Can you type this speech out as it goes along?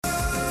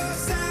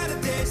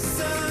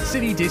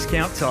City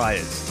Discount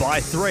Tyres. Buy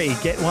 3,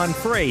 get 1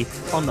 free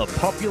on the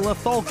popular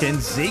Falcon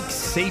Zig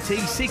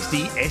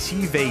CT60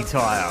 SUV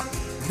tyre.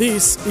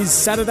 This is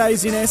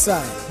Saturdays in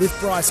SA with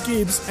Bryce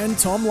Gibbs and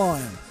Tom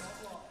Lyon.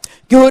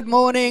 Good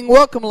morning.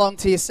 Welcome along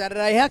to your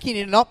Saturday. How can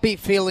you not be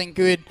feeling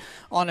good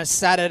on a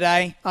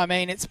Saturday? I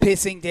mean, it's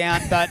pissing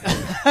down, but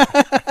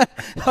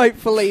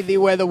hopefully the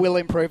weather will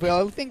improve.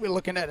 Well, I think we're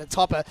looking at a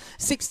top of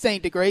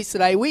 16 degrees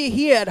today. We're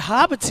here at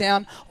Harbour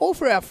Town, all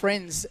for our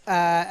friends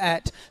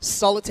at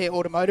Solitaire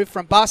Automotive.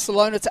 From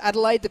Barcelona to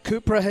Adelaide, the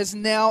Cupra has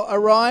now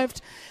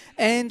arrived.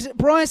 And,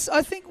 Bryce,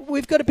 I think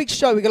we've got a big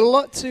show. We've got a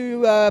lot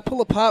to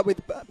pull apart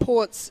with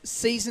Port's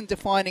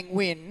season-defining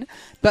win.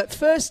 But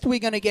first, we're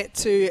going to get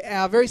to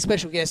our very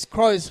special guest,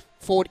 Crows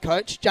Ford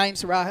coach,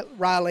 James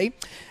Raleigh.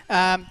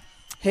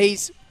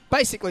 He's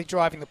basically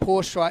driving the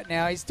Porsche right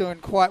now. He's doing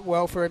quite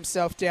well for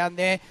himself down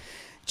there.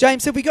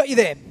 James, have we got you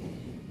there?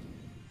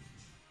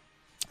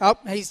 Oh,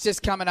 he's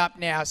just coming up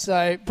now.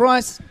 So,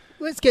 Bryce,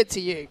 let's get to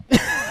you.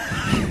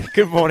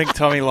 Good morning,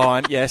 Tommy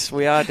Lyon. Yes,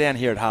 we are down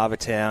here at Harbour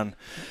Town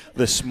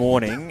this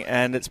morning,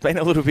 and it's been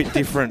a little bit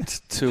different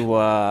to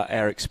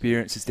our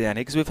experiences down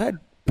here because we've had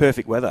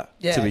perfect weather,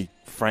 to be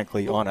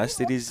frankly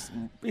honest. It is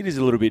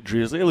a little bit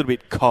drizzly, a little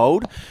bit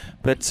cold,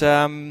 but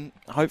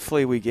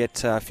hopefully we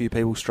get a few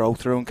people stroll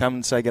through and come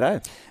and say good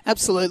day.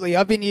 Absolutely.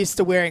 I've been used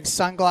to wearing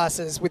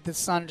sunglasses with the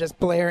sun just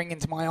blaring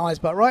into my eyes,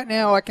 but right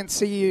now I can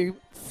see you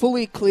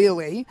fully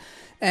clearly,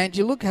 and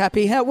you look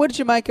happy. What did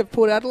you make of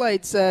Port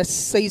Adelaide's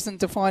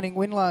season-defining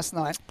win last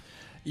night?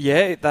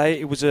 Yeah,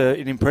 it was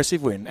an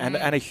impressive win and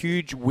a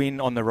huge win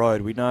on the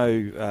road. We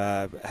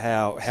know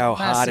how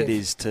hard it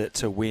is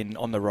to win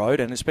on the road,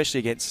 and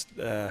especially against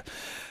a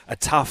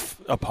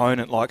tough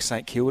opponent like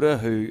St Kilda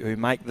who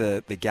make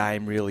the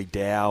game really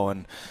dow,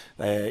 and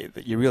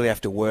you really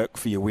have to work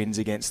for your wins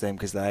against them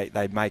because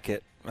they make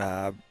it.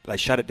 They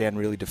shut it down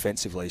really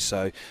defensively.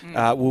 So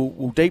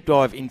we'll deep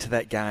dive into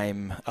that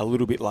game a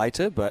little bit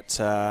later, but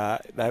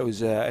that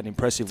was an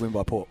impressive win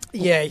by Port.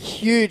 Yeah,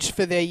 huge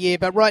for their year.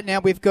 But right now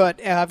we've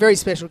got our very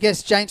special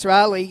guest, James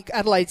Raleigh,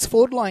 Adelaide's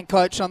Ford line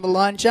coach, on the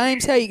line.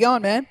 James, how you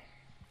going, man?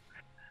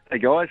 Hey,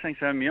 guys. Thanks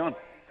for having me on.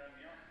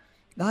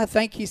 No,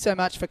 thank you so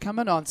much for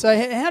coming on. So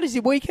how does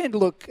your weekend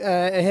look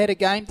ahead of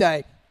game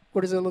day?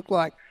 What does it look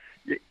like?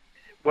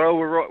 Well,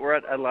 we're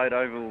at Adelaide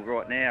Oval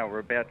right now. We're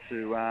about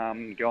to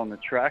go on the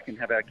track and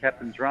have our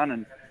captain's run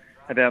and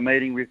have our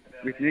meeting with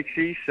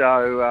Nixie.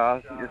 So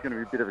I think there's going to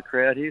be a bit of a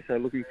crowd here, so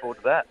looking forward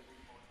to that.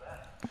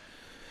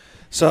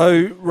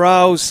 So,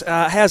 Rails,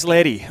 how's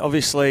Letty?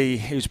 Obviously,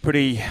 he was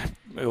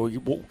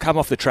come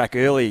off the track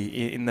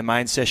early in the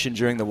main session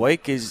during the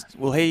week.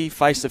 Will he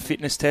face the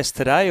fitness test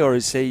today, or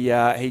is he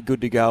good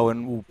to go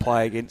and will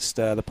play against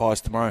the Pies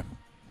tomorrow?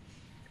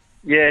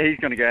 Yeah, he's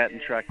going to go out and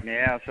track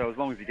now, so as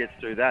long as he gets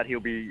through that, he'll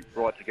be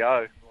right to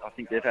go. I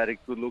think they've had a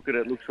good look at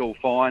it. It looks all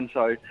fine,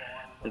 so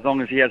as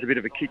long as he has a bit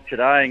of a kick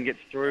today and gets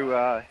through,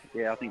 I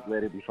think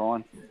Letty will be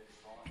fine.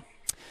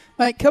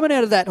 Mate, coming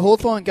out of that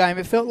Hawthorn game,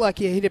 it felt like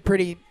you hit a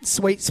pretty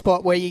sweet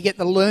spot where you get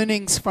the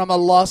learnings from a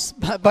loss,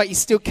 but you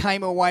still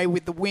came away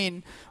with the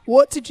win.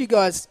 What did you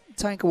guys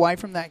take away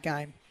from that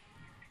game?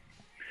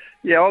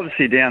 Yeah,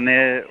 obviously down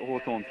there,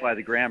 Hawthorn played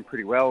the ground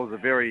pretty well. It was a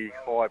very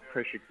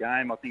high-pressured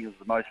game. I think it was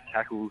the most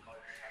tackles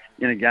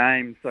in a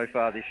game so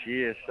far this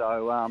year.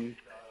 So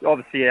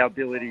obviously our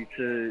ability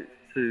to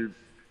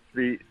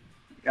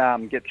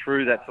get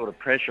through that sort of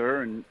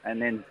pressure and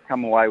then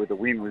come away with a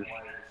win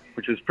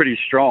which was pretty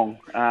strong.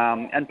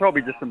 And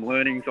probably just some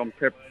learnings on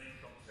prep.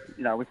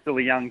 You know, we're still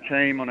a young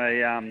team on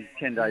a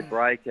 10-day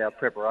break. Our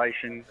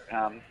preparation,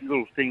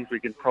 little things we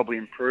can probably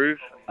improve.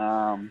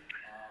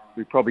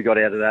 We probably got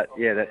out of that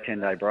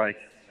 10-day break.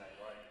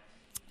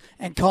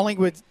 And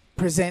Collingwood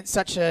presents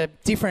such a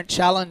different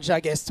challenge, I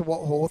guess, to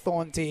what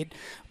Hawthorn did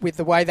with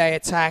the way they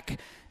attack.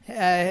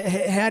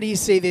 How do you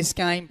see this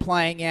game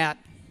playing out?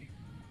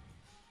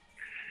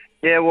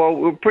 Yeah,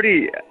 well,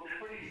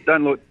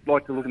 don't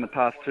like to look in the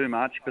past too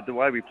much, but the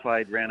way we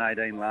played round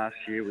 18 last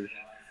year was,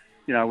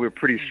 we were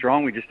pretty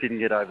strong. We just didn't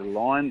get over the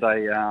line.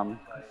 They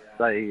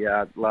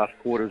last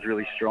quarter was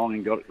really strong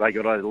and they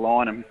got over the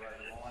line and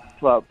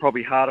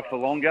probably harder for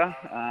longer.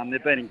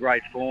 They've been in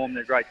great form.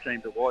 They're a great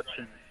team to watch,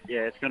 and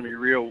it's going to be a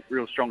real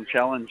strong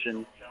challenge,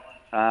 and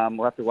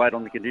we'll have to wait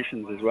on the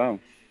conditions as well.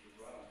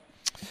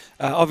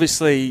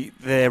 Obviously,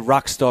 their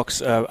ruck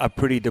stocks are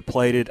pretty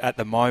depleted at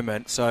the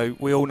moment, so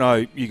we all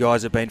know you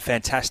guys have been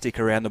fantastic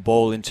around the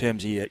ball in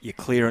terms of your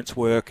clearance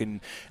work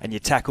and your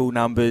tackle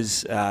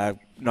numbers.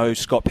 No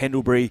Scott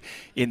Pendlebury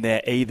in there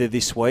either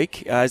this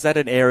week. Is that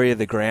an area of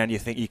the ground you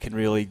think you can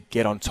really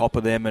get on top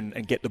of them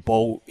and get the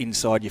ball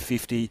inside your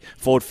 50,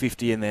 forward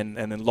 50, and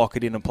then lock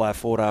it in and play a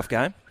forward half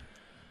game?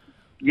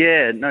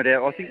 Yeah, no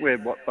doubt. I think we're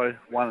both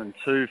 1 and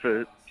 2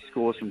 for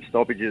scores from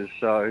stoppages,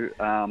 so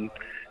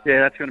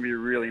that's going to be a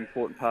really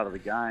important part of the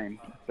game.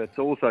 But it's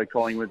also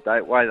Collingwood,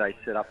 the way they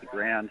set up the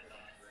ground,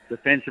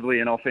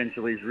 defensively and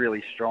offensively is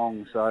really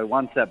strong. So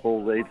once that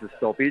ball leaves the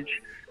stoppage,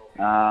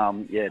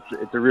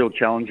 it's a real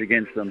challenge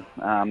against them.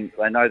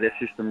 They know their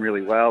system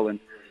really well,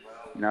 and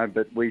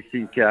but we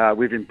think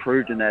we've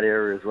improved in that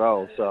area as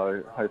well.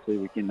 So hopefully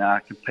we can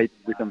compete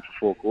with them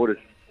for 4 quarters.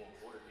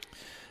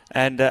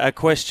 And a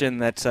question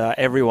that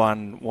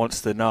everyone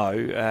wants to know,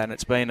 and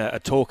it's been a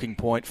talking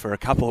point for a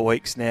couple of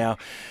weeks now,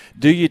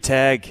 do you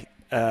tag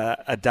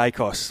a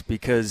Dacos?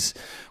 Because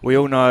we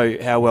all know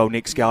how well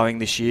Nick's going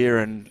this year,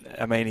 and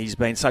I mean he's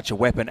been such a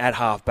weapon at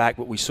half-back,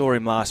 but we saw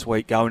him last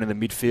week go into the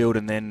midfield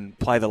and then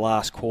play the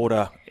last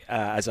quarter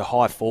as a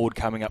high forward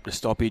coming up to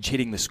stoppage,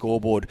 hitting the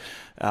scoreboard.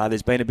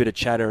 There's been a bit of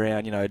chat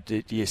around,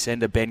 do you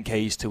send a Ben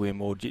Keys to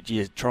him, or do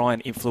you try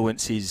and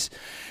influence his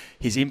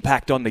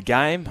impact on the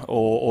game,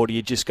 or do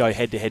you just go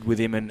head-to-head with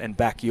him and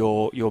back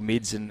your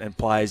mids and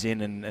players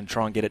in and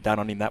try and get it done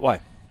on him that way?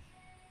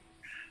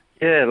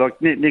 Yeah,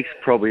 like Nick's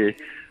probably a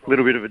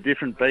little bit of a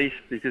different beast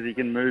because he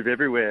can move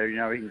everywhere. He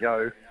can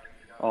go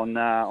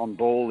on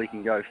ball, he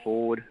can go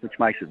forward, which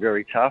makes it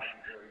very tough.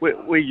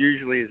 We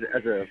usually,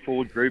 as a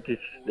forward group, if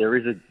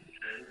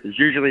there's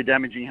usually a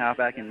damaging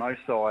halfback in most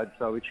sides,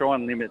 so we try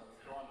and limit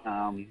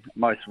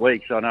most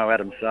weeks. I know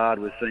Adam Sard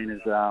was seen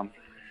as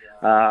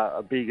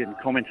a big and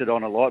commented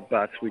on a lot,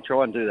 but we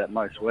try and do that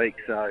most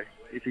weeks. So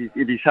if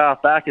he's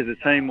half back as a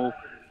team, we'll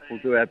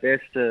do our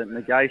best to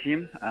negate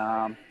him.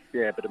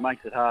 But it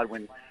makes it hard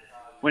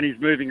when he's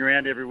moving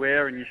around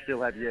everywhere and you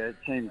still have your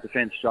team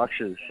defence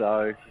structures.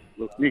 So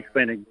look, Nick's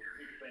been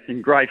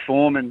in great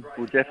form, and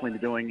we'll definitely be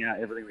doing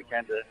everything we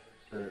can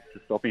to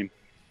stop him.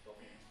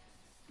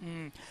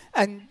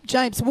 And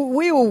James,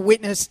 we all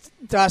witnessed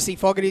Darcy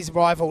Fogarty's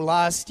arrival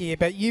last year,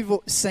 but you've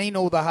seen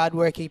all the hard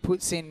work he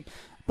puts in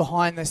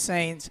behind the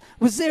scenes.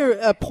 Was there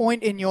a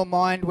point in your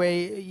mind where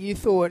you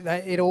thought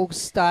that it all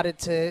started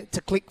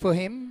to click for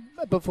him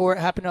before it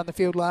happened on the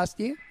field last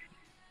year?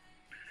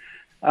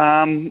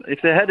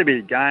 If there had to be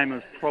a game, it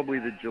was probably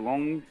the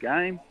Geelong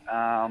game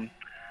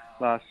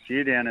last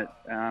year down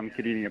at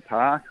Cardinia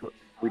Park.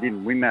 We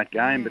didn't win that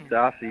game, but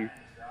Darcy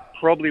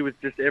probably with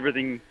just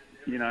everything,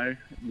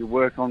 you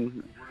work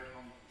on,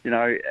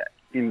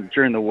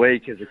 during the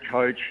week as a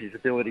coach, his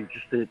ability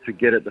just to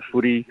get at the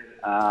footy,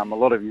 a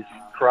lot of his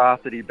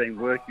craft that he'd been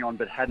working on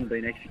but hadn't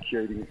been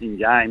executing in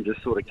game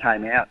just sort of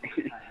came out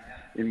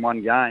in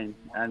one game,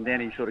 and then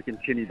he sort of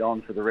continued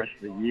on for the rest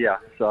of the year.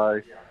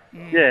 So,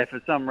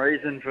 for some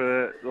reason,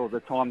 for the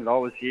time that I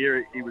was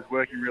here, he was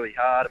working really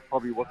hard. It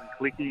probably wasn't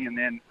clicking, and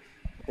then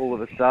all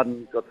of a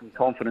sudden got some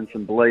confidence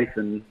and belief,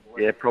 and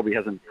probably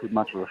hasn't put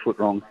much of a foot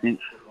wrong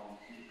since.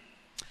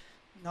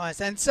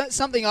 Nice. And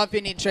something I've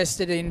been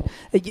interested in,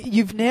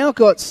 you've now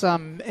got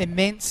some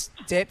immense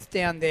depth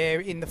down there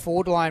in the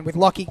forward line with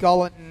Lockie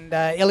Gollant and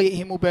Elliot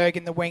Himmelberg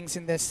in the wings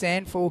in the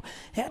Sandful.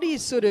 How do you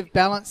sort of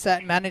balance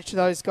that, manage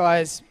those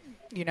guys,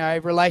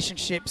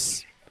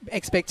 relationships,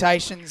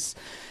 expectations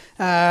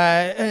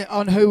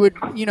on who would,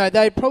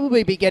 they'd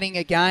probably be getting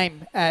a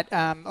game at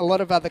a lot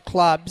of other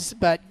clubs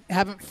but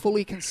haven't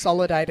fully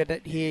consolidated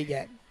it here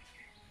yet?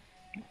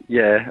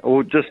 Yeah,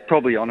 or just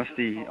probably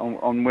honesty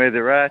on where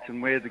they're at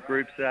and where the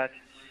group's at.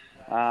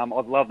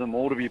 I'd love them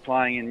all to be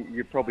playing, and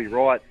you're probably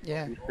right.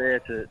 Yeah. To be fair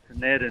to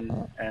Ned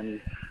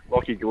and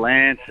Lockie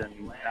Gallant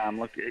and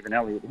look, even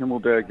Elliot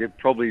Himmelberg, they're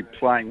probably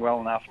playing well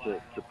enough to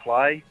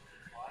play.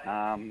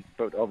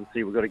 But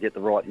obviously we've got to get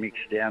the right mix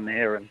down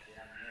there. And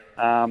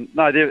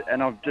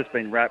and I've just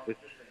been wrapped with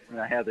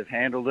how they've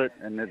handled it,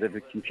 and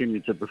they've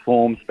continued to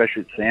perform,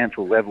 especially at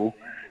Sandful level.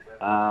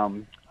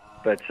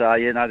 They're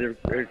a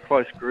very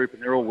close group,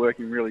 and they're all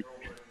working really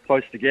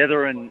close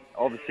together, and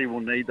obviously we'll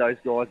need those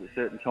guys at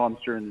certain times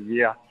during the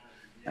year.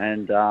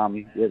 And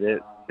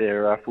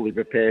they're fully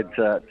prepared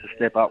to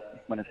step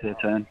up when it's their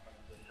turn.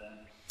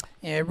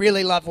 Yeah,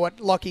 really love what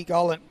Lockie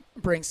Gollant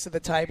brings to the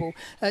table.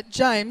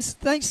 James,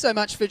 thanks so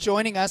much for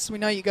joining us. We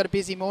know you've got a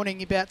busy morning.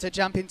 You're about to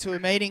jump into a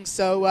meeting,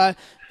 so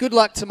good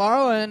luck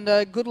tomorrow,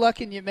 and good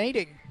luck in your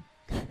meeting.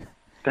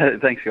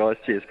 Thanks, guys.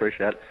 Cheers.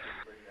 Appreciate it.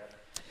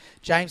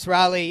 James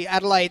Raleigh,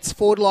 Adelaide's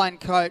forward line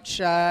coach,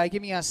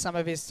 giving us some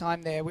of his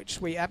time there, which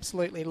we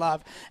absolutely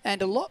love.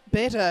 And a lot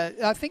better.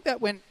 I think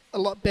that went a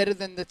lot better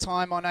than the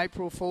time on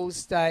April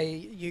Fool's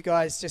Day. You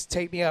guys just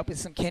teed me up with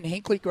some Ken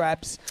Hinckley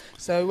grabs.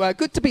 So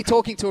good to be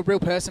talking to a real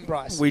person,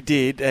 Bryce. We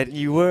did, and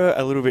you were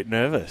a little bit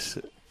nervous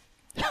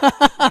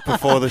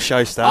before the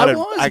show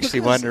started,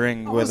 actually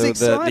wondering whether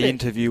the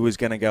interview was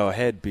going to go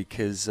ahead,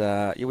 because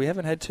we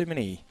haven't had too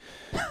many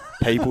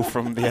people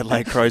from the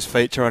Adelaide Crows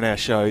feature on our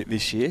show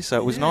this year, so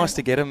it was nice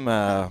to get them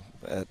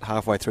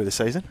halfway through the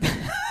season.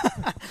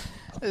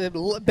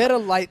 Better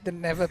late than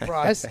never,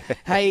 Bryce.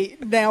 Hey,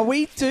 now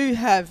we do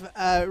have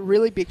a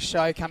really big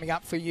show coming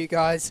up for you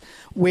guys.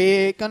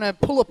 We're going to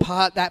pull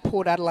apart that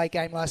Port Adelaide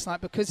game last night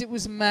because it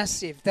was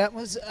massive. That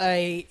was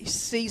a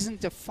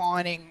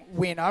season-defining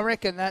win. I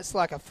reckon that's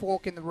like a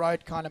fork in the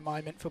road kind of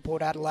moment for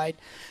Port Adelaide.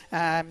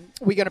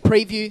 We're going to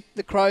preview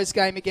the Crows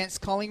game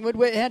against Collingwood.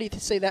 How do you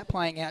see that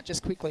playing out?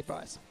 Just quickly,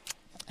 Bryce.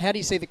 How do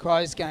you see the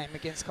Crows game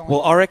against Collingwood?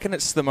 Well, I reckon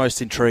it's the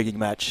most intriguing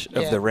match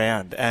of the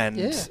round,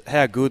 and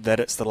how good that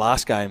it's the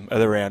last game of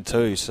the round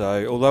too.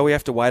 So although we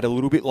have to wait a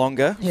little bit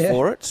longer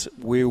for it,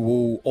 we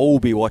will all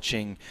be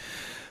watching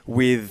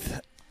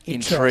with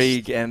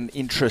intrigue and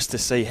interest to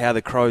see how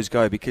the Crows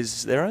go,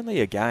 because they're only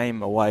a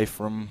game away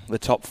from the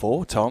top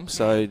 4, Tom.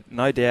 So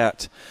no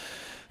doubt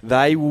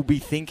they will be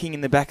thinking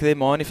in the back of their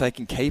mind, if they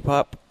can keep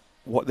up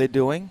what they're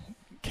doing,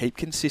 keep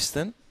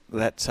consistent,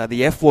 that's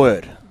the F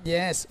word.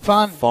 Yes,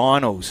 fun.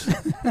 Finals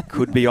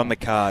could be on the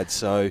card.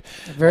 So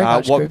Very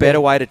much what could better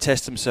be. way to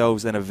test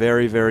themselves than a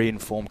very, very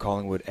informed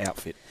Collingwood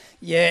outfit?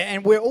 Yeah,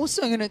 and we're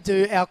also going to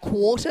do our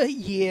quarter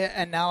year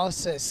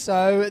analysis.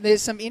 So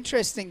there's some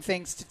interesting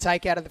things to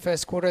take out of the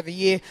first quarter of the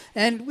year.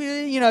 And,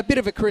 a bit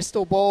of a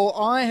crystal ball.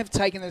 I have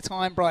taken the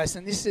time, Bryce,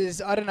 and this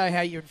is, I don't know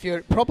how you would feel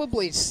it,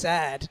 probably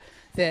sad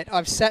that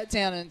I've sat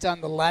down and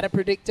done the ladder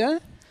predictor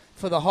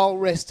for the whole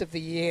rest of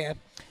the year.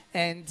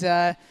 And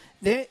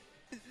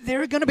there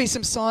are going to be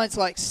some sides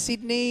like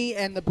Sydney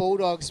and the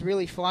Bulldogs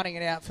really fighting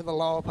it out for the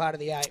lower part of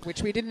the 8,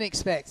 which we didn't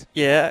expect.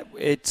 Yeah,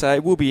 it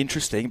will be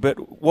interesting.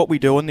 But what we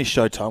do on this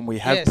show, Tom, we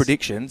have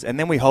predictions and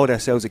then we hold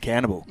ourselves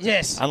accountable.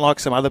 Yes.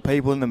 Unlike some other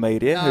people in the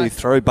media who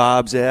throw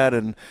barbs out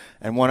and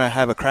want to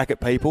have a crack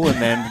at people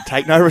and then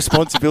take no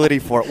responsibility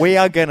for it. We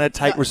are going to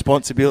take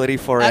responsibility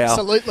for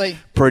our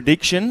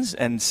predictions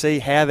and see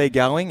how they're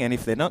going. And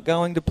if they're not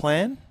going to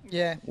plan,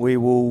 we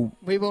will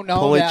know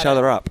pull each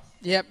other up.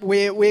 Yep,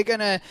 we're going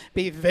to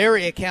be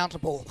very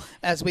accountable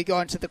as we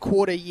go into the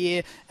quarter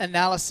year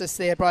analysis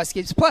there, Bryce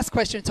Gibbs. Plus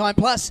question time,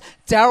 plus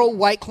Daryl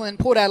Wakeland,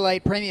 Port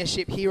Adelaide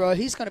Premiership hero.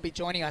 He's going to be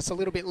joining us a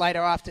little bit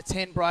later after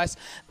 10, Bryce.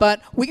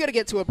 But we got to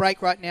get to a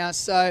break right now,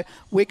 so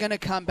we're going to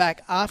come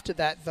back after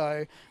that,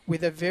 though,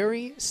 with a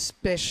very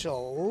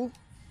special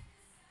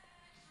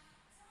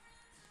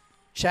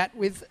chat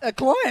with a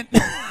client.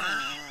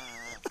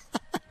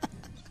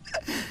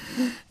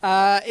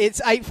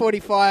 It's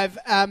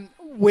 8:45.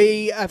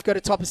 We have got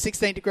a top of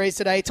 16 degrees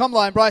today. Tom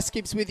Lyon, Bryce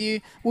Gibbs with you.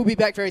 We'll be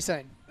back very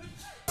soon.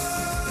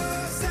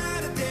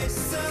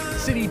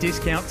 City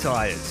Discount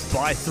Tyres.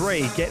 Buy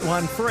 3, get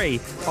 1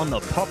 free on the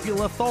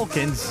popular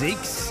Falcon Zeek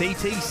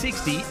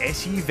CT60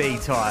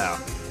 SUV tyre.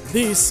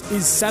 This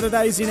is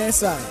Saturdays in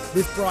SA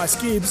with Bryce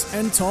Gibbs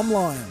and Tom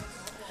Lyon.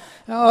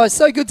 Oh, it's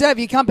so good to have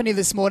your company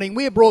this morning.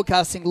 We are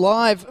broadcasting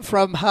live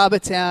from Harbour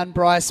Town,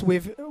 Bryce.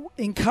 We've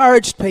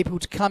encouraged people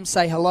to come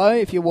say hello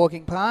if you're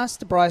walking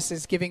past. Bryce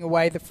is giving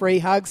away the free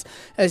hugs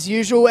as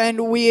usual.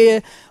 And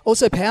we're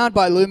also powered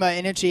by Lumo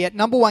Energy at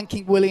number 1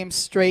 King William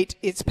Street.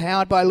 It's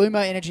powered by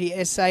Lumo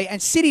Energy SA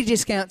and City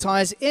Discount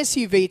Tyres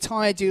SUV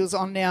tyre deals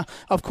on now.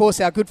 Of course,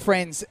 our good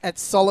friends at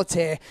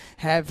Solitaire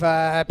have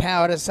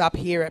powered us up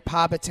here at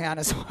Harbour Town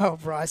as well,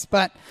 Bryce.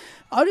 But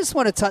I just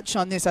want to touch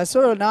on this. I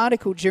saw an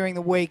article during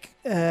the week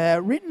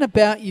written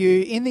about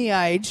you in The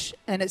Age,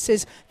 and it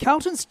says,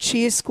 Carlton's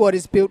cheer squad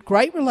has built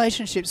great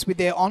relationships with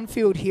their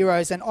on-field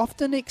heroes and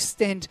often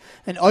extend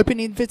an open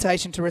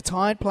invitation to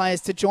retired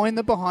players to join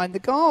them behind the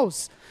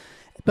goals.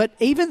 But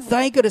even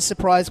they got a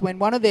surprise when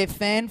one of their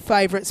fan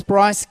favourites,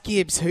 Bryce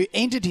Gibbs, who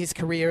ended his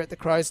career at the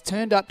Crows,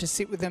 turned up to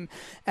sit with them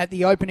at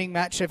the opening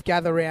match of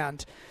Gather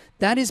Round.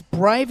 That is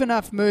brave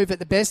enough move at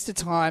the best of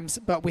times,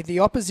 but with the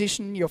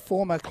opposition, your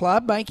former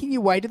club, making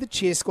your way to the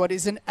cheer squad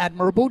is an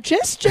admirable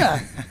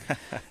gesture.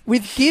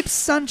 With Gibbs'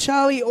 son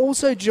Charlie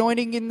also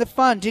joining in the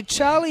fun. Did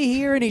Charlie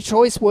hear any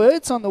choice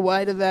words on the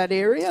way to that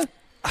area?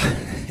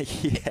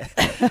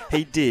 Yeah,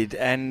 he did.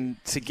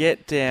 And to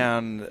get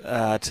down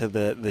to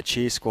the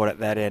cheer squad at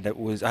that end,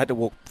 I had to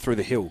walk through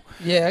the hill.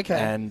 Yeah, okay.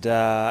 And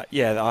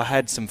I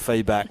had some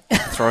feedback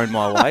thrown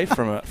my way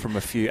from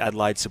a few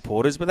Adelaide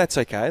supporters, but that's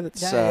okay.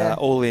 That's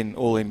all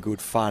in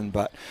good fun.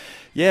 But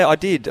yeah, I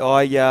did.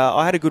 I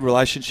had a good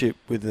relationship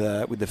with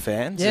the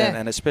fans,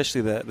 and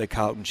especially the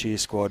Carlton cheer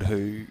squad,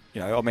 who,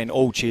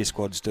 all cheer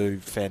squads do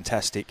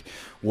fantastic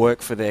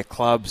work for their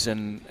clubs.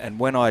 And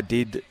when I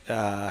did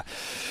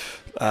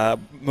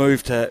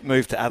moved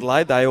to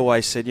Adelaide, they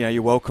always said,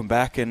 you're welcome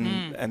back.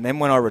 And then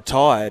when I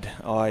retired,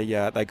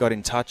 they got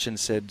in touch and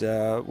said,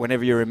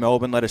 whenever you're in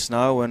Melbourne, let us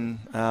know,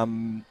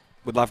 and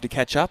would love to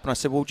catch up. And I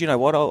said, well, do you know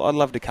what? I'd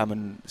love to come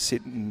and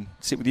sit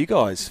with you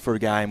guys for a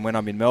game when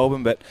I'm in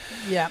Melbourne. But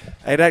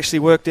it actually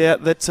worked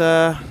out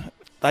that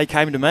they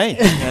came to me,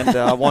 and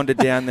I wandered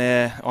down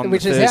there on the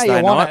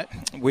Thursday night,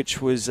 which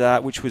was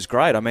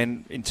great. I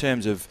mean, in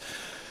terms of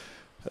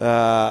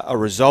a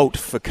result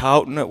for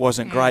Carlton, it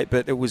wasn't great,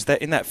 but it was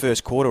that in that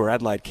first quarter where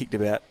Adelaide kicked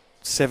about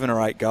 7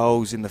 or 8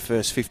 goals in the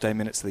first 15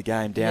 minutes of the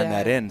game down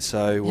that end.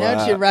 So how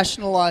did you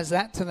rationalise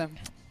that to them?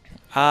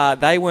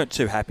 They weren't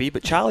too happy,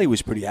 but Charlie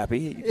was pretty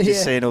happy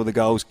just seeing all the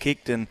goals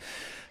kicked, and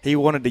he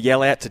wanted to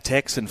yell out to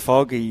Tex and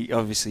Fogg. He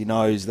obviously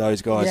knows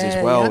those guys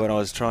as well. But I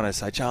was trying to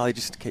say, Charlie,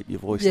 just keep your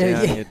voice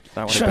down. You don't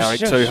want to barrack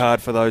too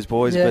hard for those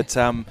boys. But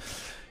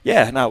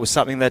it was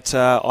something that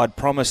I'd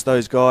promised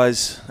those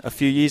guys a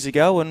few years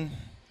ago, and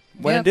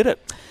went and did it.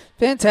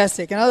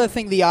 Fantastic. Another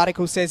thing the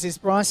article says is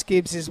Bryce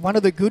Gibbs is one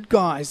of the good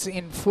guys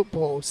in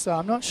football. So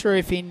I'm not sure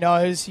if he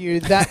knows you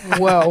that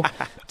well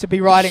to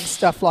be writing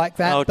stuff like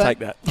that. I'll take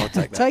that.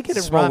 Take it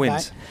and Small run,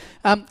 wins.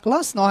 mate.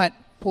 Last night,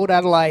 Port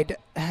Adelaide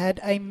had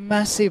a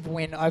massive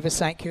win over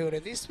St Kilda.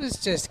 This was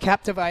just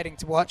captivating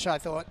to watch, I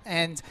thought.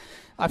 And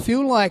I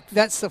feel like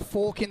that's the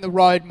fork in the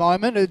road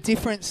moment, a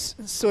difference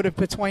sort of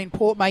between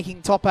Port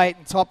making top 8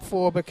 and top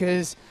 4,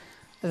 because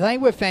they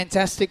were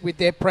fantastic with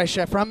their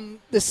pressure. From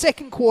the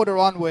second quarter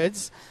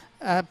onwards,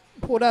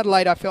 Port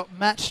Adelaide, I felt,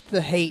 matched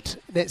the heat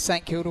that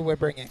St Kilda were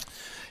bringing.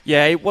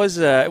 Yeah, it was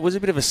a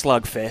bit of a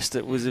slugfest.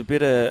 It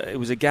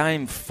was a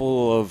game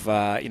full of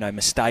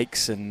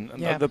mistakes, and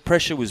the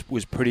pressure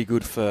was pretty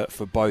good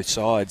for both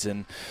sides,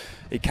 and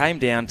it came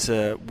down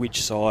to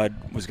which side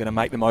was going to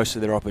make the most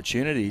of their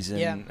opportunities,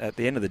 and at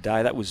the end of the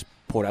day, that was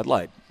Port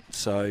Adelaide.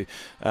 So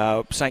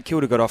St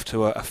Kilda got off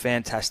to a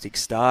fantastic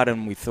start,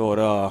 and we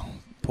thought,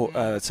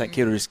 St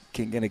Kilda is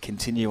going to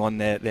continue on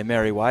their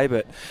merry way,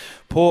 but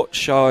Port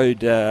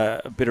showed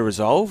a bit of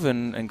resolve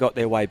and got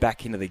their way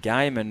back into the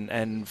game,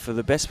 and for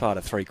the best part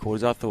of 3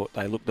 quarters, I thought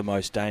they looked the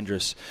most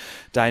dangerous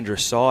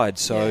side.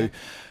 So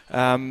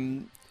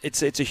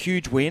it's a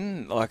huge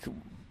win. Like,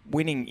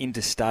 winning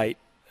interstate,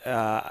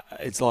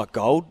 it's like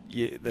gold.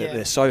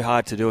 They're so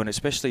hard to do, and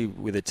especially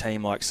with a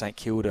team like St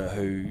Kilda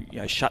who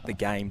shut the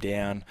game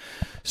down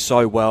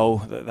so well.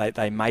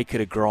 They make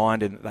it a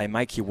grind, and they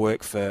make you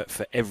work for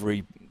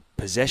every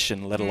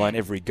possession, let alone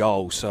every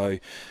goal. So,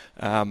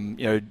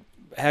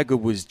 how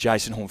good was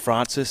Jason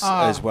Horne-Francis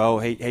as well?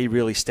 He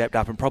really stepped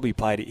up and probably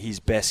played his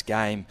best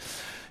game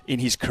in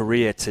his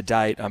career to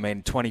date. I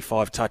mean,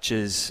 25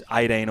 touches,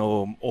 18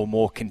 or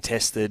more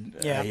contested.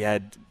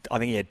 I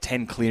think he had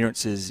 10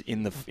 clearances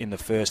in the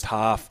first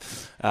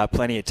half,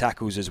 plenty of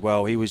tackles as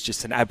well. He was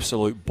just an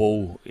absolute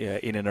bull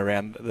in and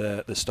around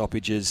the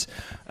stoppages.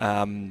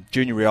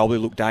 Junior Rioli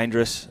looked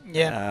dangerous.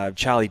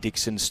 Charlie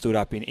Dixon stood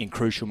up in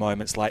crucial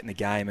moments late in the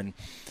game,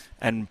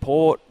 and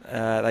Port,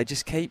 they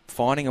just keep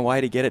finding a way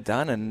to get it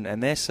done,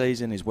 and their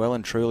season is well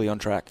and truly on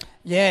track.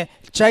 Yeah,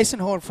 Jason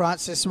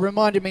Horne-Francis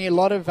reminded me a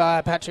lot of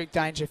Patrick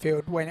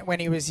Dangerfield when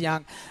he was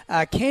young.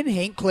 Ken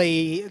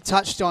Hinkley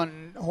touched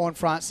on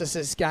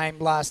Horne-Francis's game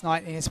last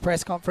night in his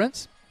press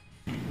conference.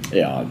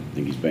 Yeah, I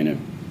think he's been a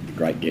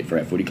great get for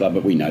our footy club,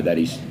 but we know that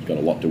he's got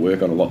a lot to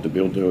work on, a lot to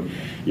build to.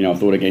 I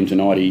thought again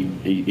tonight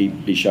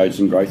he showed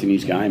some growth in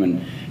his game,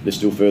 and there's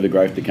still further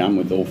growth to come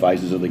with all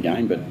phases of the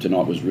game, but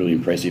tonight was really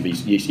impressive.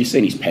 You've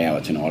seen his power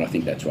tonight. I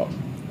think that's what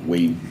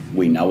we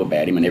know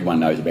about him, and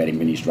everyone knows about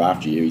him in his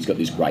draft year. He's got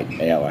this great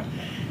power.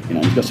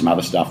 He's got some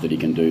other stuff that he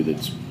can do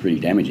that's pretty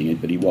damaging,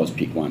 but he was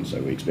pick 1,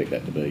 so we expect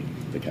that to be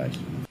the case.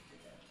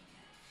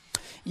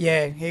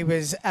 Yeah, he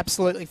was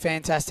absolutely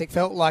fantastic.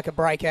 Felt like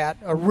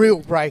a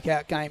real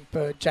breakout game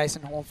for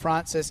Jason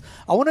Horne-Francis.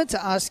 I wanted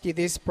to ask you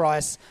this,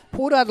 Bryce.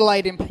 Port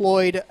Adelaide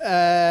employed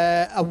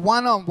a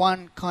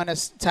one-on-one kind of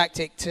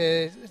tactic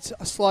to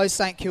slow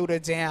St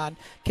Kilda down.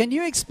 Can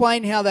you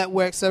explain how that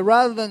works? So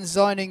rather than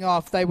zoning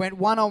off, they went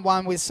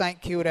one-on-one with St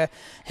Kilda.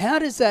 How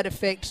does that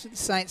affect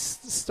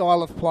Saints'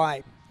 style of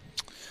play?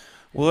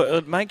 Well,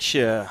 it makes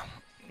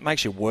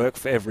you work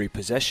for every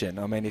possession.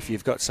 I mean, if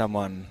you've got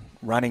someone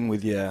running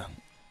with you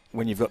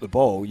when you've got the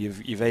ball,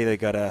 you've either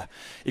got to...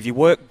 If you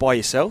work by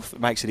yourself, it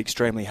makes it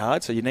extremely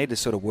hard, so you need to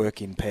sort of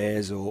work in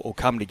pairs or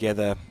come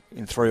together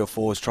in 3 or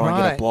 4s, try and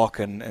get a block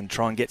and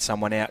try and get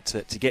someone out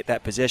to get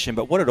that possession.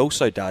 But what it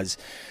also does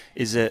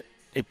is it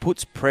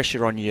puts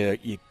pressure on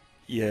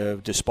your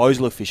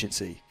disposal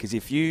efficiency, because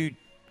if you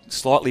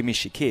slightly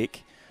miss your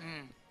kick...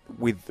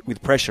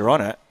 With pressure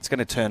on it, it's going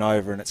to turn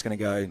over and it's going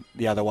to go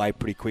the other way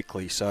pretty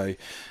quickly. So,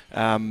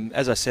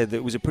 as I said,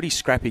 it was a pretty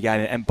scrappy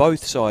game, and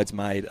both sides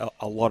made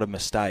a lot of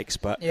mistakes.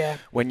 But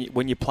when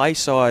you play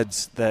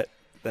sides that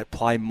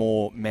play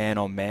more man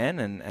on man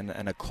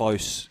and a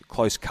close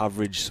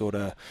coverage sort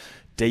of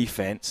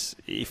defence,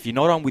 if you're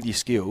not on with your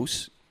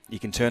skills, you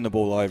can turn the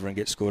ball over and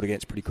get scored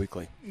against pretty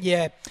quickly.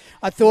 Yeah,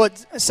 I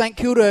thought St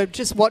Kilda,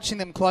 just watching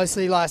them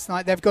closely last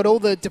night, they've got all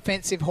the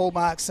defensive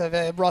hallmarks of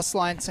a Ross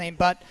Lyon team,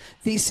 but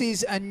this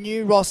is a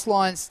new Ross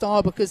Lyon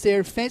style because their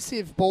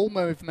offensive ball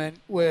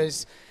movement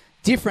was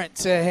different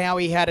to how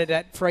he had it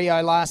at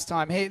Freo last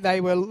time.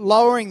 They were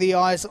lowering the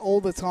eyes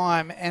all the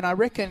time, and I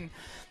reckon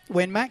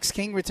when Max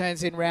King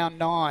returns in round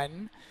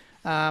 9...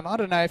 I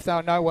don't know if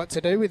they'll know what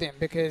to do with him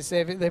because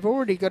they've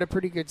already got a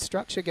pretty good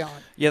structure going.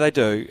 Yeah, they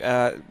do.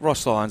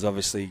 Ross Lyon's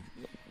obviously,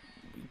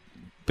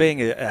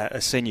 being a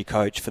senior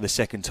coach for the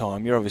second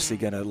time, you're obviously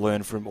going to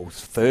learn from, or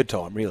third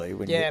time really,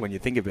 when you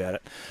think about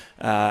it,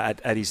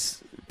 at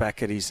his well,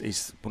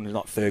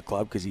 not third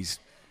club because he's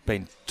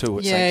been 2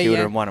 at St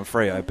Kilda and 1 at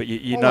Freo, but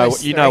you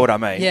know what I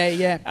mean.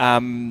 Yeah.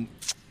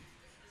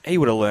 He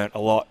would have learnt a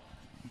lot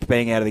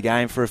being out of the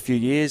game for a few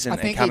years and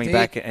coming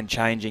back and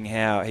changing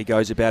how he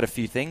goes about a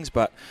few things.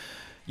 But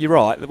you're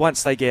right.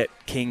 Once they get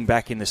King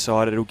back in the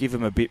side, it'll give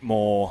him a bit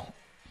more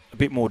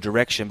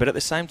direction. But at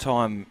the same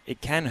time, it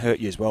can hurt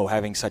you as well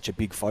having such a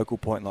big focal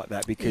point like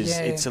that because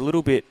it's a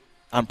little bit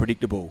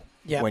unpredictable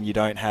when you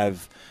don't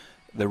have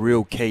the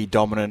real key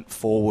dominant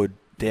forward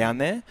down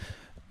there.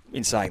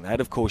 In saying that,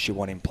 of course, you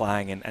want him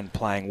playing and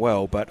playing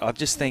well. But I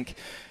just think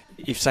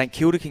if St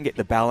Kilda can get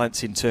the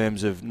balance in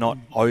terms of not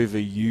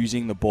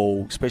overusing the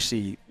ball,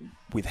 especially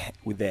with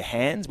their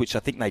hands, which I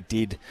think they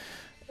did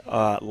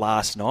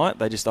last night.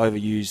 They just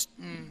overused,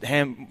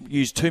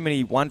 used too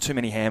many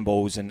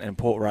handballs, and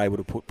Port were able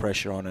to put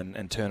pressure on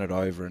and turn it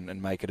over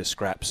and make it a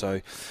scrap.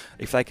 So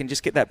if they can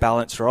just get that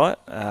balance right,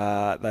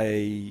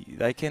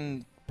 they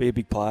can be a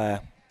big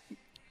player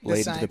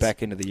leading to the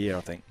back end of the year,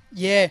 I think.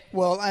 Yeah,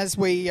 well, as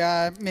we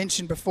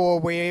mentioned before,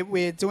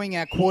 we're doing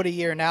our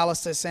quarter-year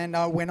analysis, and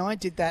when I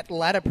did that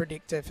ladder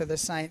predictor for the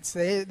Saints,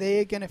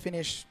 they're going to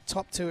finish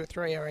top 2 or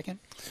 3, I reckon.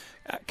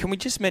 Can we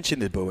just mention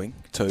the booing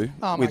too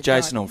with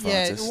Jason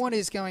Horne-Francis? Yeah, what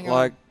is going on?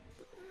 Like,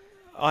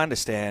 I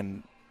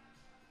understand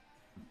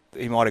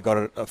he might have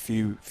got a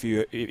few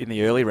in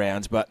the early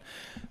rounds, but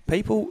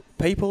people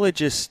are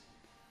just,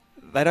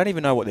 they don't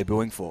even know what they're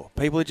booing for.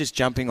 People are just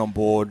jumping on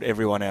board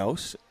everyone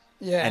else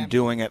and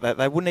doing it.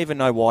 They wouldn't even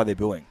know why they're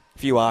booing.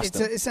 If you ask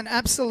them. It's an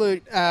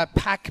absolute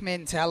pack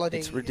mentality.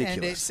 It's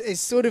ridiculous. And it's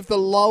sort of the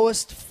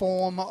lowest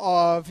form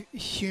of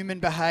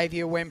human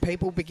behaviour when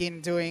people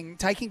begin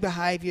taking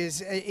behaviours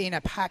in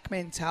a pack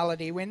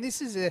mentality. When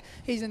he's a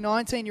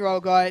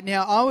 19-year-old guy.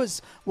 Now, I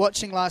was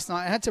watching last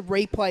night. I had to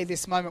replay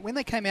this moment. When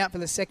they came out for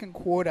the second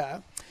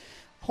quarter,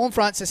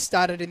 Horne-Francis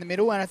started in the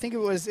middle, and I think it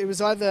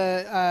was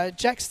either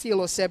Jack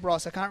Steele or Seb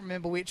Ross. I can't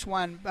remember which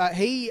one. But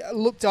he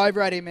looked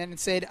over at him and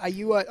said,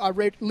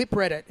 lip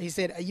read it. He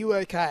said, "Are you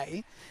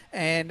okay?"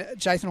 And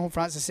Jason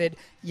Horne-Francis said,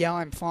 "Yeah,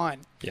 I'm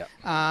fine." Yeah.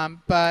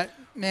 But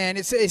man,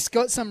 it's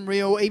got some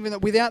real, even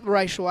without the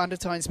racial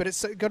undertones, but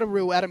it's got a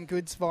real Adam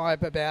Goods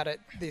vibe about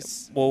it.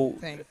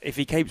 Thing. If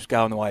he keeps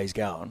going the way he's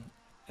going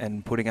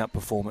and putting up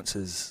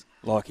performances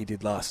like he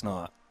did last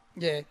night.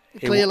 Yeah,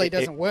 it clearly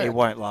doesn't work. It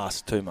won't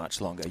last too much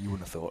longer, you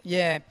wouldn't have thought.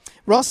 Yeah.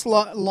 Ross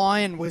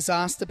Lyon was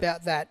asked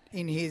about that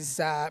in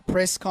his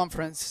press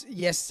conference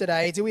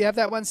yesterday. Do we have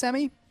that one,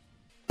 Sammy?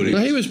 No,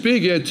 he was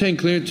big. He had 10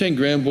 clearance, 10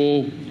 ground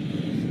ball.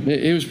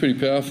 He was pretty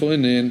powerful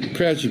in there. And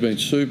Crouch has been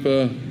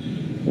super.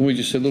 And we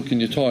just said, look, can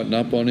you tighten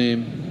up on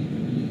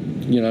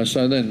him? You know,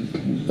 so then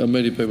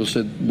immediately people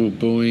said, we're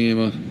booing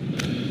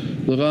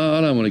him. Look,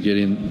 I don't want to get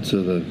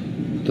into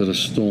the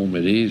storm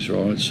it is,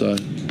 right? So...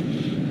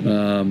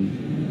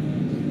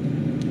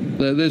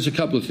 there's a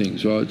couple of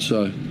things, right?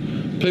 So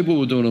people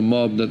were doing a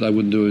mob that they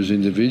wouldn't do as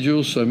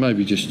individuals, so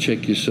maybe just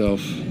check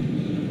yourself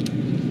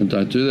and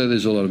don't do that.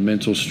 There's a lot of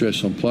mental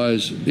stress on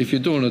players. If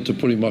you're doing it to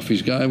put him off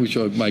his game, which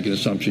I make an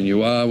assumption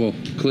you are, well,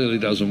 clearly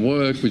doesn't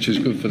work, which is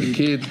good for the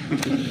kid.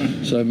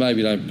 So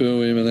maybe don't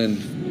boo him. And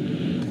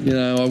then, you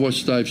know, I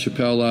watched Dave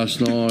Chappelle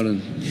last night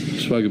and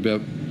spoke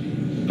about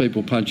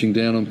people punching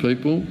down on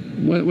people.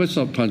 Let's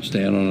not punch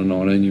down on a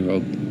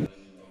 19-year-old.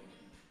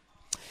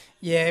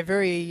 Yeah,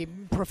 very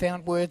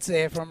profound words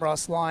there from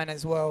Ross Lyon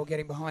as well,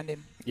 getting behind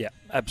him. Yeah,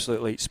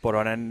 absolutely spot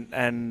on.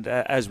 And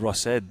as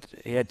Ross said,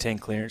 he had 10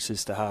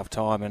 clearances to half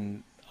time,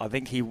 and I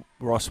think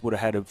Ross would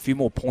have had a few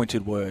more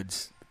pointed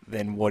words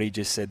than what he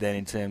just said then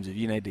in terms of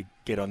you need to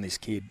get on this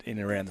kid in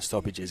and around the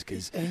stoppages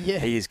because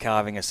he is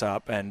carving us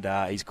up and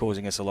he's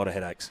causing us a lot of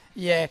headaches.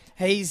 Yeah,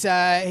 he's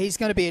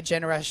going to be a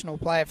generational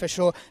player for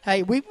sure.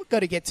 Hey, we've got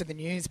to get to the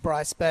news,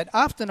 Bryce, but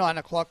after 9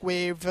 o'clock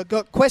we've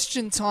got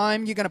question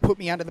time. You're going to put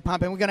me under the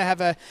pump and we're going to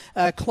have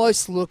a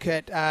close look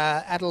at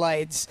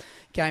Adelaide's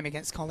game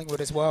against Collingwood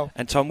as well.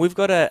 And Tom, we've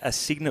got a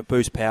Signet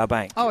Boost power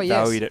bank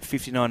valued at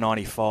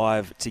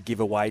 $59.95 to give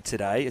away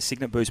today. A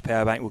Signet Boost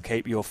power bank will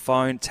keep your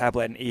phone,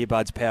 tablet and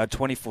earbuds powered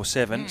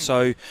 24/7.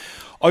 So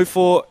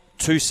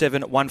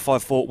 0427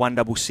 154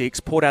 166.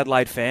 Port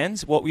Adelaide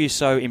fans, what were you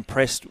so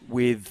impressed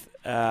with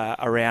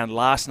around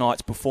last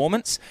night's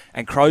performance?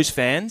 And Crows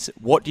fans,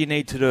 what do you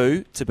need to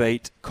do to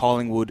beat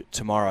Collingwood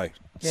tomorrow?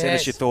 Yes. Send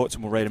us your thoughts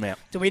and we'll read them out.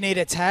 Do we need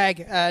a tag?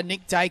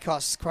 Nick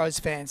Dacos, Crows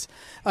fans.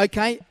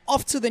 Okay,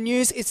 off to the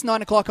news. It's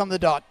 9 o'clock on the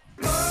dot.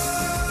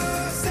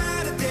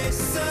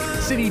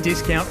 City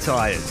Discount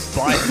Tyres.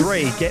 Buy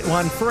 3, get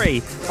 1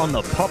 free on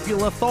the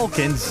popular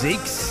Falcon Zeek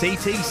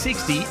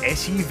CT60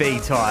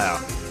 SUV tyre.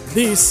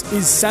 This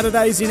is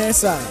Saturdays in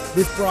SA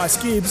with Bryce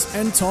Gibbs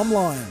and Tom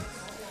Lyon.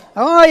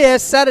 Oh, yeah,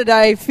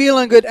 Saturday,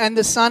 feeling good, and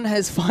the sun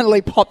has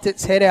finally popped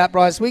its head out,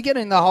 Bryce. We're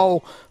getting the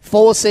whole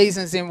 4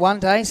 seasons in one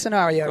day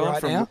scenario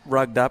right now.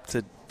 Rugged up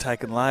to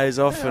taking layers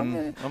off,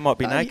 and I might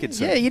be naked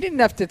soon. Yeah, you didn't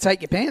have to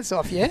take your pants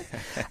off yet.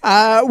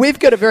 We've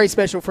got a very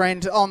special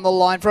friend on the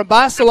line. From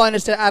Barcelona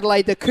to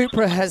Adelaide, the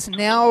Cupra has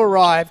now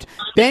arrived.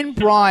 Ben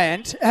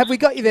Bryant, have we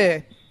got you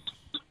there?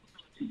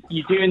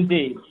 You do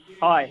indeed.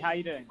 Hi, how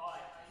you doing?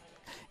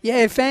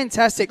 Yeah,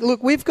 fantastic.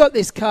 Look, we've got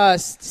this car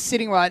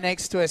sitting right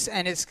next to us,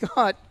 and it's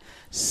got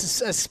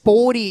a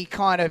sporty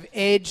kind of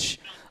edge.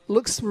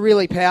 Looks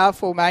really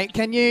powerful, mate.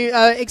 Can you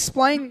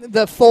explain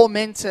the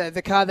Formentor,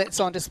 the car that's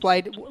on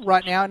display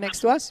right now next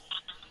to us?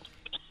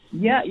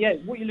 Yeah.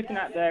 What you're looking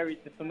at there is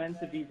the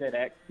Formentor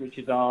VZX, which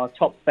is our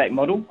top spec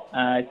model.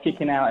 It's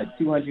kicking out at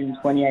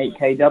 228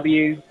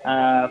 kW,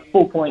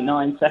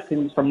 4.9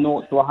 seconds from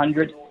 0 to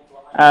 100.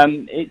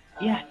 It's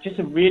just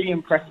a really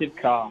impressive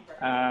car.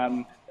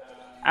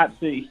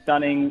 Absolutely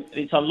stunning.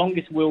 It's our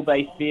longest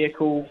wheelbase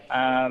vehicle.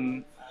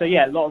 So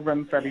a lot of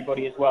room for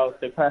everybody as well.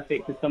 So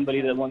perfect for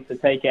somebody that wants to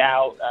take it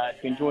out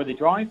to enjoy the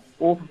drive,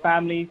 or for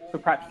families, for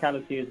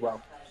practicality as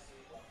well.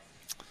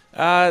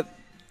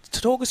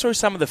 talk us through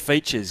some of the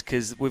features,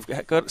 because we've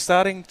got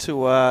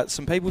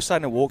some people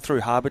starting to walk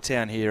through Harbour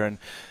Town here and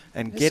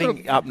getting sort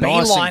of up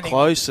nice and beelining.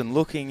 close and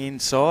looking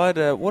inside.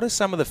 What are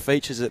some of the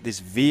features that this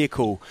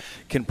vehicle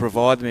can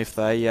provide them if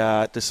they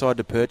decide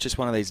to purchase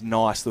one of these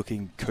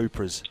nice-looking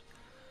Cupras?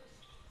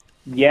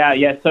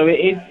 Yeah. So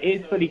it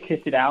is fully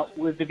kitted out.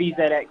 With the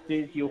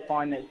VZXs, you'll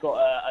find that it's got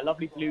a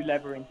lovely blue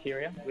leather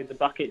interior with the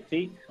bucket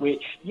seats,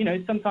 which,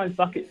 sometimes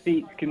bucket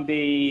seats can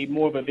be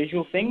more of a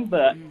visual thing,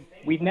 but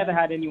we've never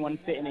had anyone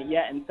sit in it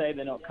yet and say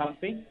they're not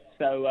comfy.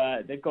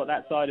 So they've got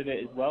that side of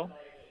it as well.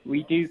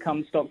 We do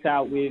come stocked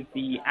out with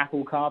the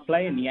Apple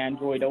CarPlay and the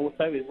Android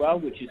Auto as well,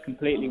 which is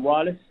completely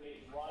wireless.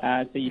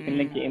 So you can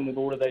link it in with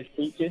all of those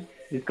features.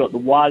 It's got the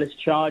wireless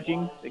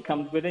charging that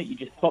comes with it. You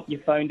just pop your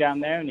phone down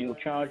there and it'll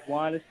charge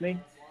wirelessly.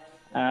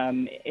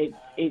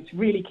 It's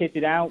really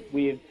kitted out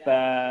with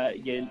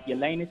your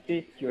lane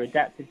assist, your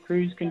adaptive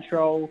cruise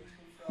control.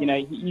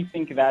 You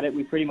think about it,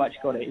 we pretty much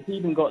got it. It's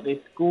even got this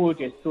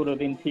gorgeous sort of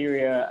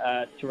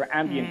interior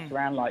ambient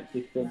surround light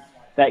system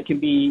that can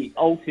be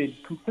altered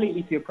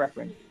completely to your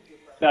preference.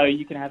 So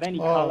you can have any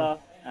color,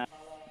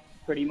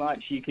 pretty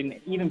much. You can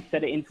even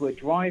set it into a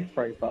drive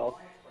profile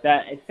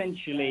that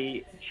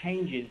essentially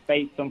changes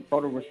based on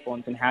throttle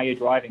response and how you're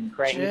driving,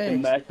 creating this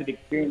immersive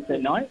experience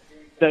at night.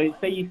 So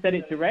say you set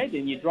it to red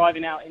and you're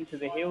driving out into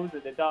the hills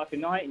at the dark of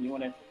night and you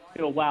want to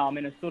feel, wow, I'm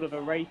in a sort of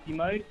a racy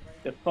mode.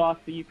 The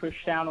faster you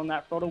push down on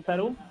that throttle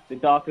pedal, the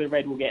darker the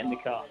red will get in the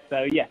car.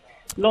 So yeah,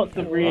 lots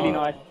of really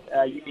nice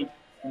unique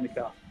in the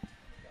car.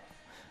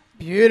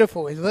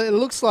 Beautiful. It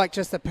looks like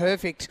just a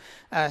perfect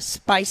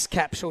space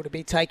capsule to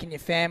be taking your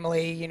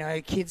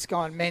family, kids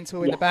going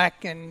mental in the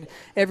back, and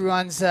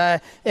everyone's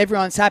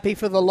happy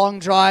for the long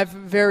drive,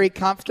 very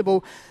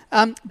comfortable.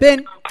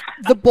 Ben,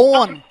 the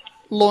Born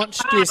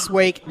launched this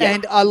week,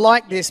 and I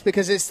like this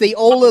because it's the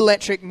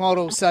all-electric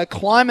model, so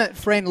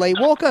climate-friendly.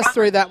 Walk us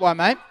through that one,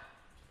 mate.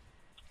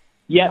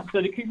 Yeah,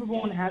 so the Cupra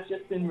Born has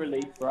just been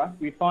released for us.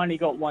 We've finally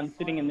got one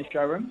sitting in the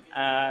showroom,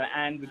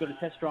 and we've got a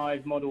test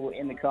drive model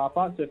in the car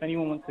park. So if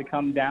anyone wants to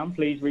come down,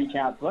 please reach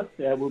out to us.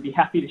 We'll be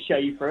happy to show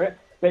you through it.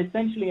 But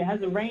essentially, it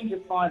has a range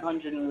of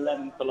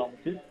 511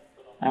 kilometers.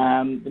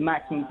 The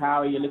maximum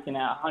power, you're looking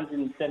at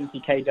 170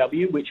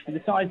 kW, which for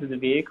the size of the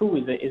vehicle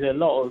is a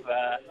lot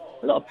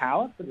of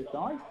power for the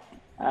size.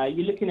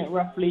 You're looking at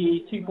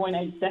roughly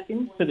 2.8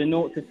 seconds for the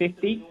 0 to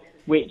 50.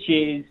 Which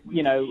is,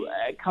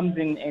 comes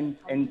in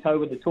tow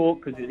with the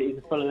torque because it is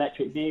a full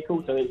electric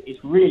vehicle, so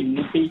it's really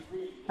nippy.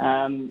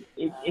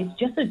 It's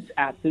just an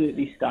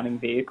absolutely stunning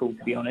vehicle,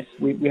 to be honest.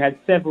 We had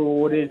several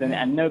orders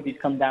and nobody's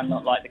come down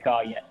not like the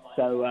car yet.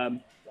 So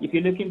if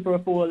you're looking for a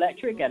full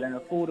electric at an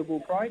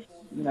affordable price,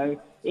 it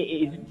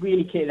is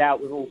really kitted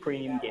out with all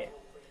premium gear.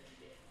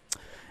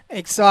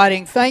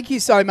 Exciting. Thank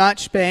you so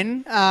much,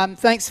 Ben.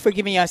 Thanks for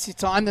giving us your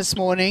time this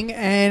morning,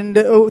 and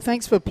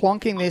thanks for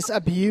plonking a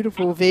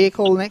beautiful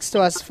vehicle next to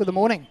us for the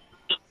morning.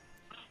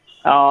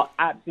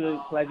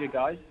 Absolute pleasure,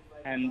 guys,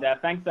 and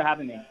thanks for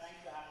having me.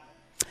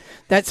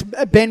 That's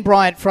Ben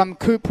Bryant from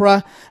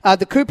Cupra.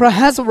 The Cupra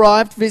has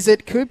arrived.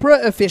 Visit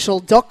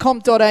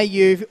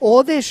cupraofficial.com.au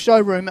or their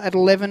showroom at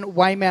 11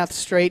 Weymouth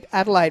Street,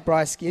 Adelaide,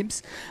 Bryce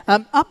Gibbs.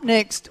 Up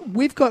next,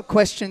 we've got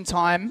question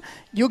time.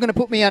 You're going to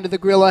put me under the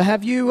griller.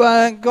 Have you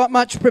got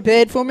much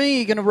prepared for me?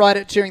 You're going to write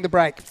it during the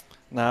break?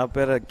 No,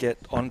 better get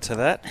onto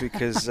that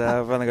because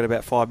I've only got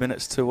about 5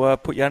 minutes to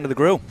put you under the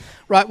grill.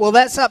 Right, well,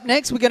 that's up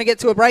next. We're going to get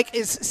to a break.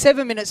 It's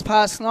 7 minutes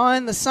past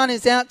 9. The sun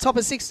is out, top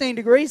of 16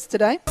 degrees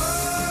today.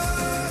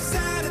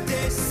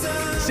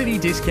 City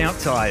Discount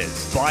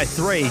Tyres. Buy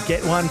 3,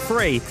 get 1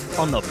 free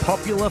on the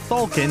popular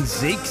Falcon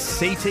Zeek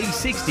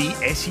CT60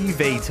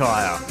 SUV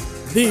tyre.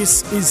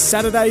 This is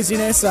Saturdays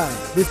in SA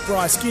with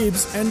Bryce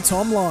Gibbs and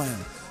Tom Lyon.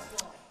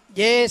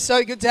 Yeah,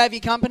 so good to have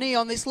your company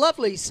on this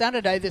lovely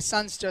Saturday. The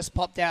sun's just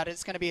popped out.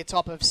 It's going to be a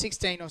top of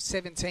 16 or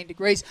 17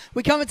 degrees.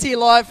 We're coming to you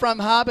live from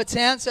Harbour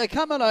Town, so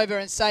come on over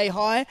and say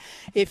hi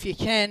if you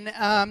can.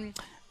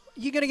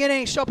 You going to get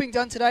any shopping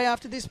done today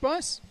after this,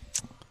 Bryce?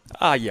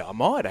 Yeah, I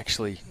might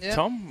actually,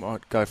 Tom.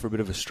 Might go for a bit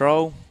of a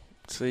stroll,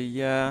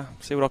 see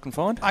what I can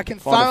find. I can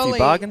find thoroughly a few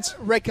bargains.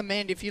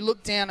 recommend, if you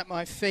look down at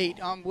my feet,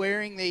 I'm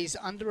wearing these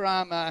Under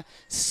Armour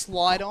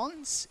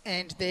slide-ons,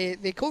 and they're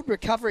called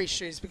recovery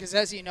shoes because,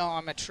 as you know,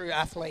 I'm a true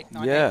athlete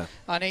and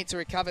I need to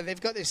recover.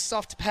 They've got this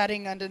soft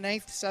padding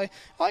underneath, so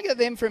I got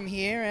them from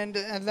here, and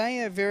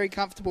they are very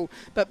comfortable.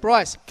 But,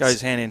 Bryce...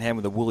 Goes hand in hand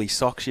with the woolly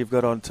socks you've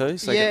got on too.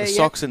 So you got the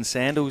socks and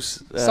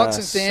sandals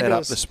set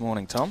up this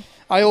morning, Tom.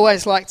 I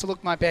always like to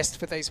look my best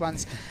for these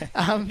ones.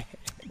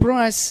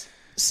 Bryce,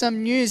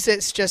 some news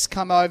that's just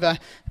come over.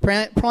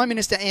 Prime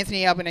Minister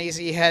Anthony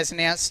Albanese has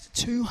announced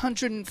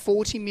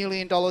 $240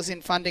 million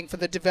in funding for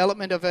the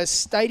development of a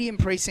stadium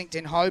precinct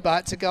in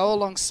Hobart to go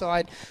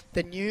alongside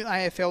the new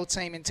AFL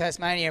team in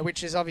Tasmania,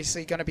 which is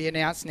obviously going to be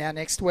announced now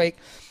next week.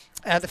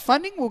 The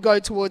funding will go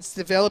towards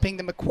developing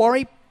the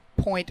Macquarie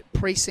Point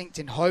precinct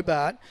in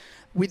Hobart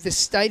with the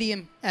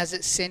stadium as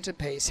its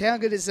centrepiece. How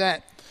good is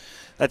that?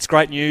 That's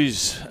great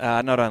news,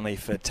 not only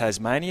for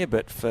Tasmania,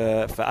 but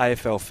for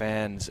AFL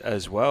fans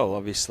as well.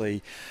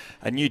 Obviously,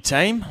 a new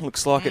team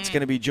looks like it's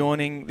going to be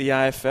joining the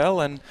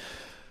AFL, and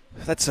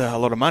that's a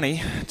lot of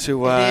money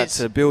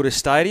to build a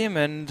stadium.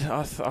 And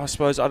I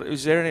suppose,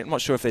 I'm not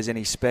sure if there's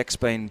any specs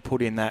being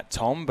put in that,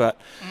 Tom, but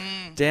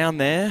down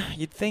there,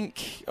 you'd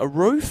think a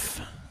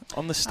roof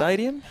on the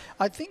stadium?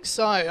 I think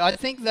so. I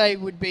think they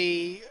would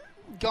be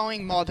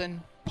going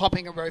modern,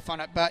 popping a roof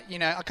on it, but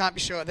I can't be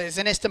sure. There's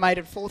an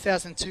estimated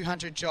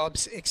 4,200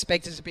 jobs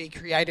expected to be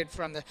created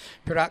from the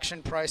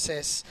production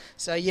process.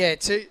 So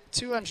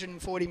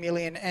 240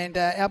 million, and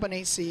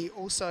Albanese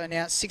also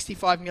announced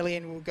 65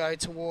 million will go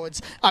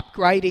towards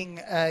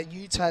upgrading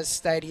Utah's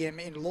stadium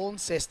in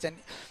Launceston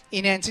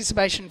in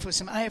anticipation for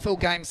some AFL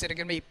games that are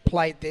going to be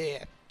played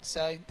there.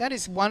 So that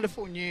is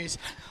wonderful news.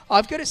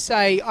 I've got to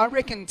say, I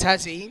reckon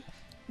Tassie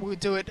will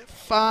do it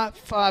far,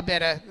 far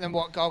better than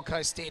what Gold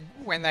Coast did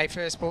when they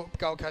first brought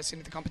Gold Coast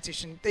into the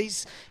competition.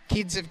 These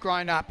kids have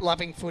grown up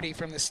loving footy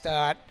from the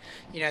start.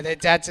 Their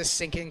dads are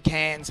sinking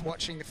cans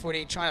watching the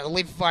footy, trying to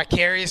live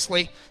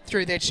vicariously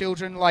through their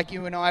children, like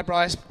you and I,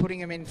 Bryce, putting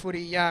them in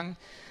footy young.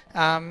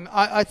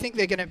 I think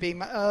they're going to be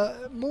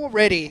more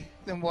ready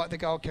than what the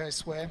Gold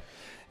Coast were.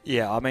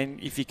 Yeah, I mean,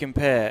 if you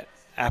compare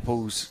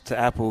apples to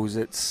apples,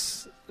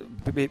 it's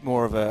a bit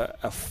more of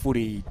a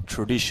footy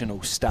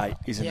traditional state,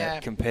 isn't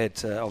it, compared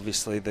to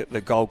obviously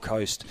the Gold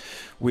Coast,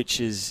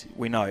 which is,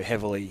 we know,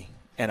 heavily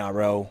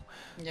NRL,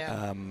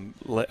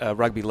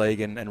 rugby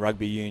league and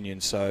rugby union.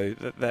 So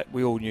that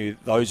we all knew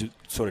those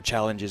sort of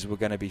challenges were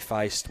going to be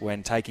faced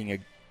when taking a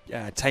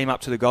team up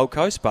to the Gold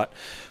Coast, but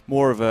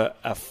more of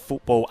a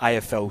football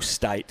AFL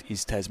state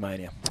is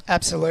Tasmania.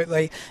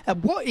 Absolutely.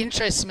 What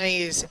interests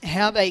me is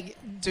how they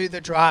do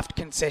the draft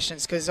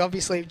concessions, because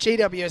obviously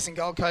GWS and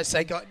Gold Coast,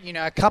 they got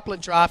a couple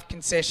of draft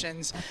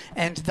concessions,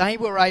 and they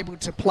were able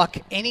to pluck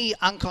any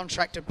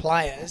uncontracted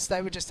players.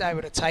 They were just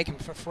able to take them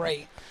for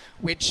free,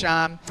 which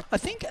I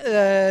think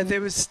there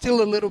was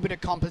still a little bit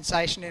of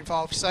compensation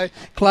involved. So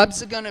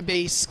clubs are going to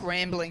be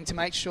scrambling to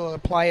make sure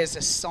players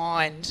are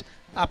signed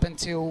up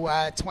until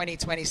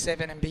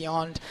 2027 and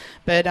beyond.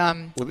 But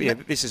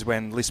this is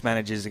when list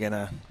managers are going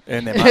to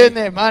earn their money. Earn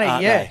their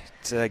money,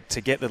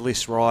 to get the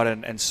list right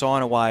and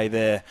sign away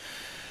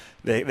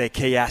their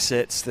key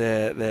assets,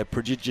 their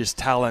prodigious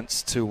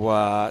talents,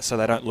 so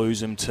they don't lose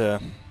them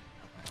to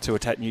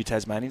a new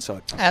Tasmanian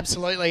side.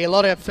 Absolutely. A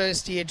lot of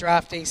first-year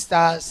draftee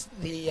stars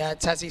the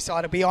Tassie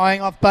side will be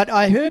eyeing off. But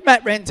I heard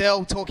Matt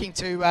Rendell talking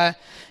to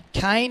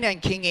Kane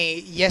and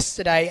Kingy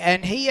yesterday,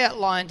 and he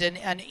outlined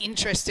an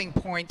interesting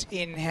point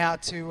in how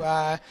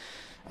to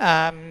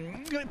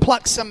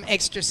pluck some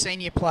extra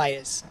senior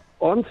players.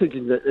 I'm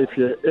thinking that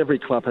every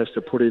club has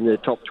to put in their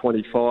top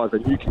 25,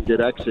 and you can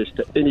get access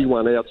to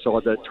anyone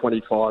outside that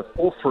 25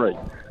 for free.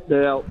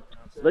 Now,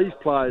 these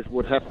players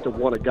would have to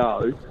want to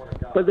go,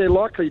 but they're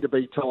likely to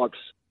be types.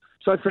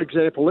 So, for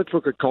example, let's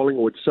look at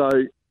Collingwood. So,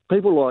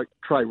 people like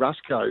Trey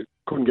Rusco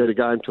couldn't get a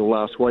game till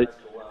last week.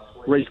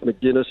 Reece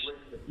McGuinness,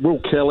 Will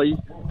Kelly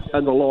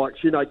and the likes,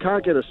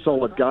 can't get a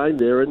solid game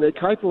there, and they're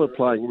capable of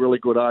playing really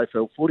good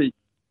AFL footy.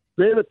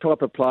 They're the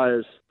type of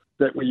players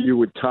that you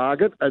would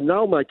target, and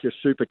they'll make you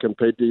super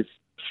competitive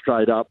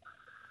straight up.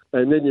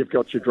 And then you've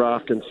got your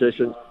draft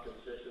concession.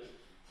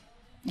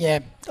 Yeah,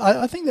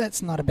 I think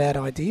that's not a bad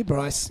idea,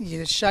 Bryce.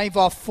 You shave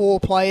off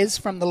 4 players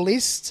from the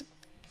list,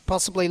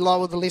 possibly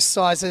lower the list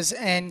sizes,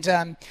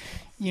 and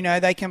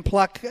they can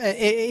pluck,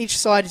 each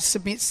side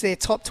submits their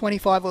top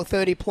 25 or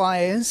 30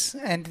 players,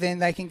 and then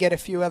they can get a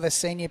few other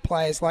senior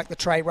players like the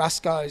Trey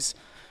Ruscos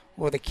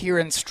or the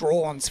Kieran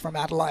Straughns from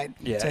Adelaide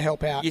to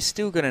help out. You're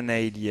still going to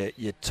need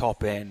your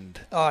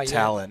top-end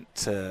talent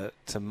to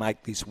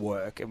make this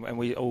work. And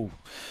we all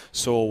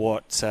saw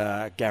what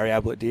Gary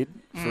Ablett did,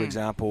 for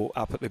example,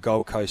 up at the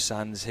Gold Coast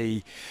Suns.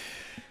 He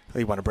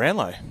won a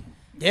Brownlow.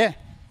 Yeah.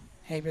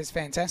 He was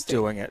fantastic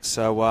doing it.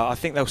 So I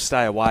think they'll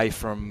stay away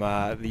from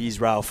the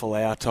Israel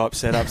Folau type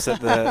setups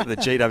that the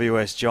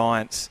GWS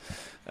Giants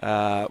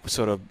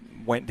sort of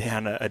went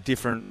down a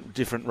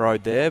different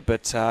road there.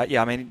 But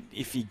I mean,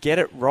 if you get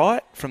it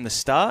right from the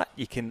start,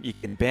 you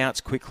can bounce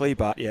quickly.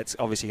 But it's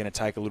obviously going to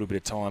take a little bit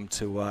of time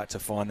to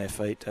find their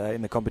feet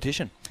in the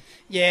competition.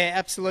 Yeah,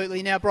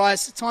 absolutely. Now,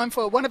 Bryce, time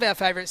for one of our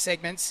favourite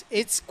segments.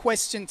 It's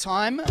question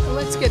time.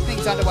 Let's get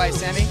things underway,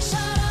 Sammy.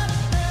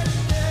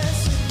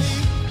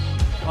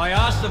 I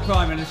asked the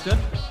Prime Minister,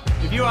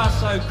 if you are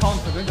so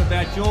confident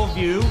about your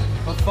view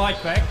of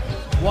Fight Back,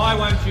 why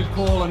won't you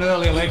call an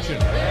early election?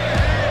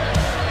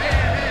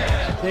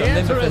 The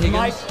answer is,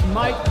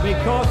 mate,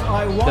 because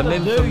I want to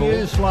do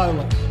you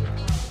slowly.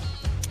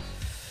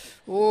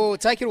 Oh,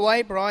 take it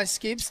away, Bryce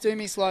Gibbs. Do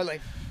me slowly.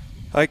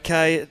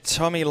 Okay,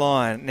 Tommy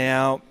Lyon.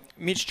 Now,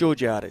 Mitch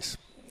Georgiades.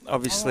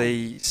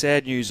 Obviously,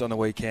 sad news on the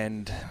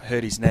weekend.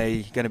 Hurt his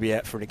knee. Going to be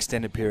out for an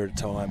extended period of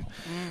time.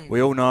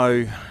 We all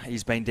know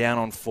he's been down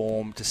on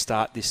form to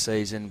start this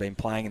season, been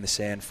playing in the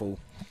sandful.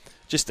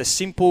 Just a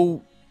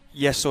simple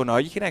yes or no.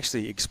 You can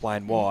actually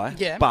explain why.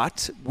 Yeah.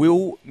 But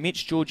will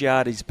Mitch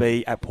Georgiades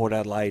be at Port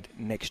Adelaide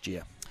next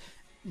year?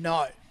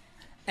 No.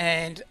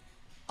 And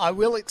I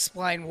will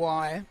explain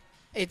why.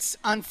 It's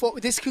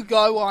this could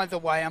go either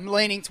way. I'm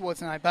leaning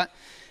towards no, but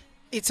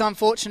it's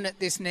unfortunate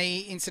this knee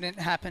incident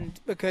happened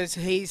because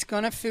he's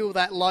going to feel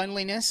that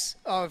loneliness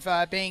of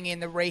being in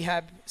the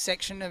rehab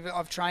section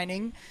of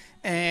training,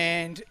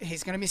 and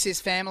he's going to miss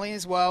his family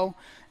as well.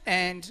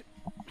 And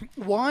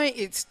why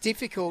it's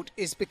difficult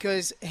is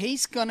because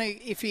he's going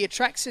to, if he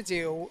attracts a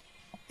deal,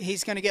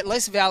 he's going to get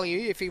less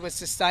value if he was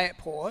to stay at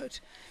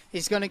Port.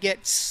 He's going to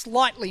get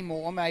slightly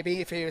more maybe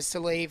if he was to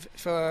leave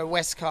for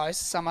West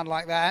Coast, someone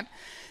like that.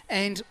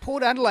 And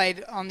Port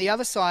Adelaide, on the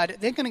other side,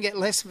 they're going to get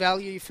less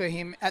value for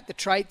him at the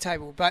trade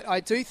table. But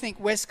I do think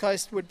West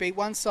Coast would be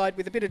one side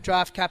with a bit of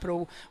draft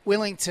capital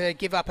willing to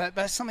give up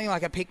something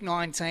like a pick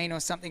 19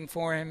 or something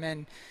for him,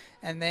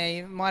 and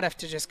they might have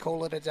to just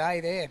call it a day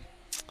there.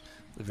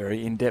 A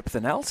very in-depth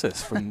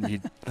analysis from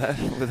you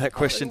with that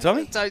question,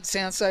 Tommy. Don't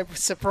sound so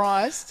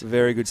surprised.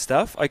 Very good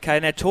stuff. Okay,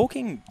 now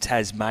talking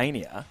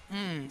Tasmania,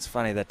 it's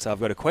funny that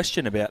I've got a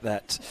question about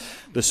that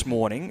this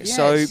morning. Yes.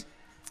 So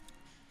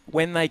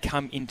when they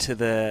come into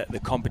the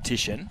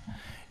competition,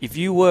 if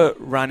you were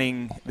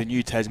running the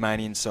new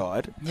Tasmanian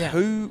side,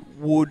 who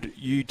would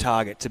you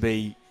target to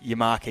be your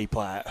marquee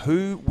player?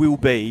 Who will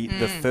be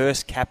the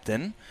first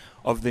captain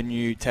of the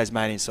new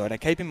Tasmanian side? Now,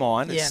 keep in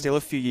mind, it's still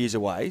a few years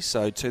away,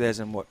 so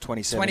 27,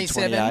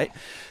 28.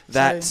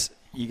 That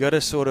you got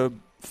to sort of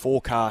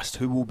forecast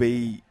who will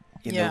be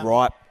in the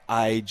right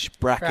age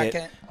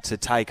bracket to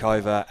take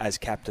over as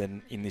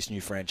captain in this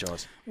new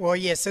franchise. Well,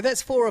 so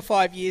that's 4 or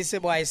 5 years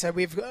away. So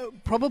we've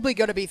probably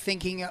got to be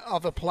thinking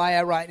of a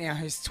player right now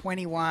who's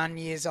 21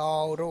 years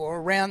old or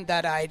around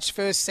that age,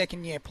 first,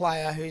 second year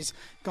player who's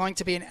going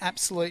to be an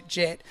absolute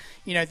jet.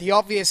 You know, the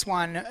obvious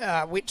one,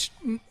 which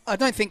I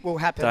don't think will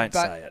happen. Don't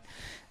say it.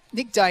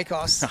 Nick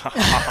Dacos.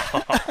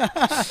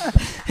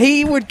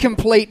 He would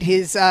complete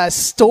his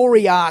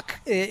story arc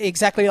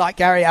exactly like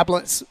Gary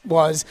Ablett's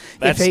was.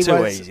 That's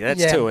too easy.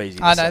 That's too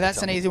easy. I know,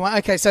 that's an easy one.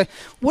 Okay, so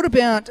what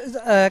about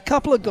a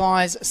couple of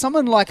guys,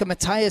 someone like a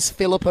Mateus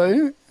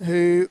Philippou,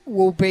 who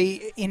will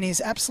be in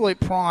his absolute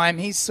prime.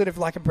 He's sort of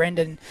like a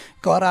Brendan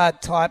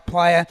Goddard type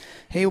player.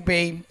 He'll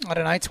be,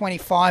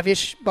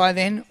 25-ish by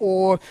then.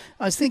 Or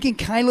I was thinking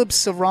Caleb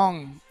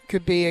Sarong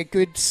could be a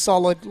good,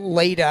 solid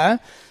leader.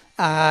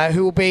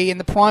 Who will be in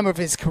the prime of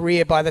his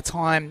career by the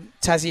time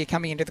Tassie are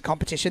coming into the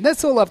competition.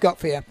 That's all I've got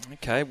for you.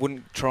 Okay,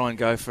 wouldn't try and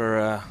go for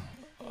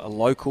a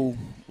local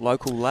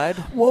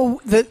lad?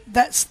 Well,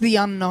 that's the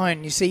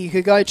unknown. You see, you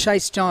could go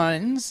Chase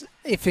Jones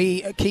if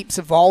he keeps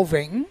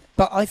evolving,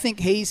 but I think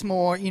he's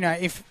more,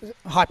 if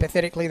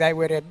hypothetically they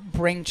were to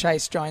bring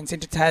Chase Jones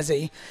into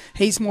Tassie,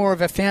 he's more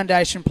of a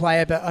foundation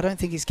player, but I don't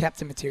think he's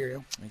captain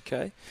material.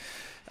 Okay.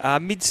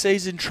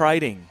 Mid-season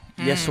trading,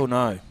 yes or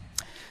no?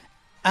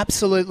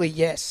 Absolutely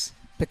yes,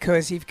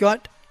 because you've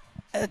got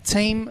a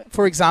team,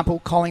 for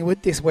example,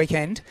 Collingwood this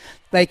weekend,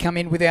 they come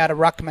in without a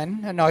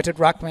noted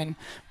ruckman.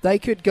 They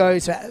could go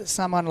to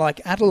someone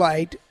like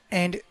Adelaide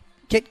and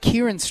get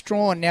Kieran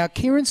Strawn. Now,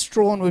 Kieran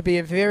Strawn would be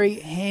a very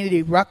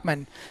handy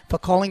ruckman for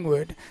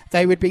Collingwood.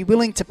 They would be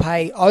willing to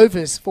pay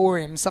overs for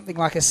him, something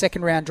like a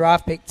second-round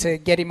draft pick to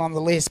get him on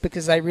the list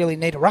because they really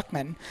need a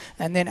ruckman.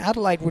 And then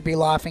Adelaide would be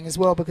laughing as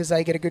well because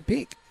they get a good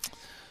pick.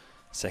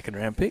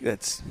 Second-round pick,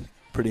 that's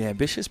pretty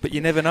ambitious, but you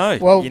never know.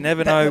 Well, you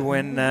never know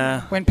when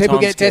people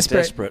get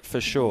desperate.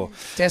 For sure.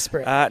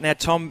 Desperate. Now,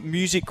 Tom,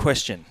 music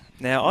question.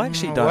 Now, I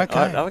actually I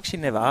actually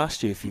never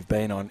asked you if you've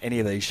been on any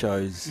of these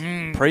shows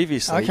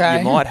previously. Okay.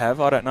 You might have.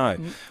 I don't know.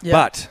 Yep.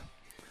 But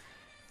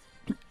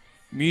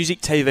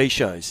music TV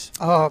shows.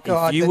 Oh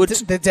God,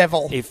 the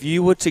devil. If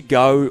you were to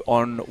go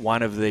on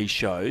one of these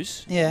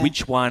shows,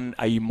 which one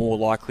are you more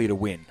likely to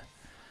win?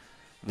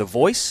 The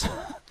Voice,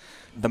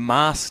 The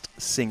Masked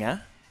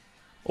Singer,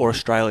 or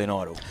Australian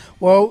Idol?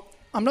 Well,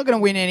 I'm not going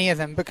to win any of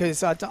them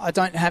because I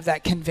don't have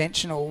that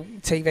conventional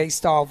TV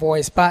style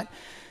voice. But,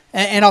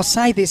 and I'll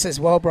say this as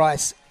well,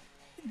 Bryce,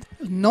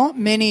 not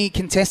many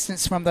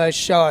contestants from those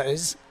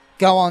shows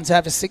go on to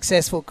have a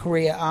successful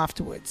career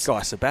afterwards.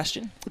 Guy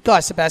Sebastian.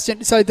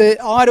 So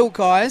the Idol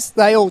guys,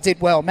 they all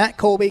did well. Matt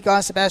Corby,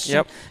 Guy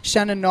Sebastian,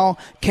 Shannon Knoll.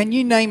 Can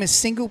you name a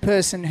single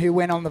person who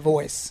went on The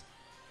Voice?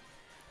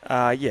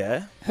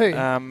 Yeah.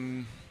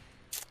 Who?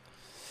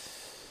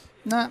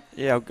 No.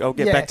 Yeah, I'll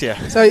get back to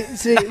you. So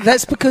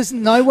that's because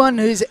no one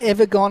who's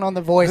ever gone on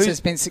The Voice has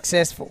been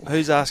successful.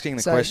 Who's asking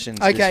the questions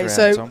okay, this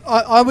round, Tom?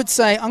 I would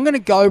say I'm going to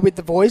go with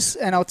The Voice,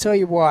 and I'll tell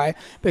you why.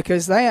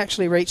 Because they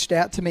actually reached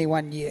out to me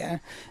one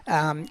year,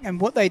 and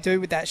what they do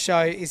with that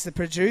show is the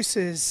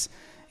producers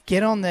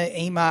get on the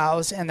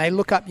emails and they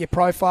look up your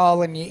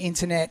profile and your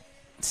internet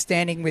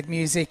standing with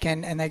music,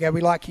 and they go, we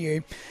like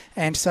you.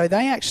 And so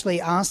they actually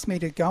asked me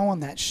to go on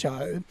that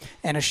show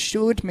and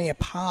assured me a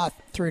path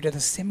through to the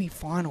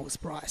semi-finals,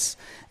 Bryce.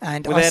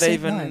 And without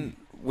even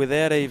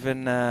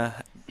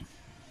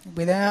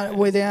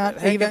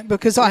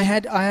because I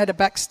had a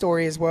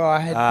backstory as well. I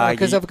had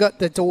because I've got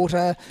the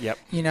daughter. Yep.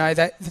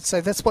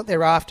 So that's what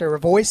they're after: a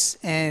voice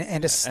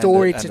and a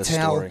story to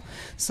tell. Story.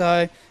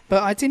 So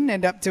but I didn't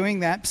end up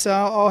doing that. So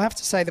I'll have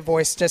to say The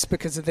Voice just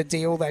because of the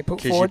deal they put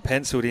Because you forward.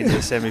 penciled into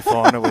the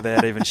semi-final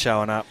without even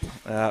showing up.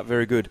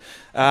 Very good.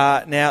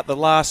 Now, the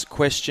last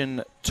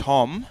question,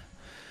 Tom.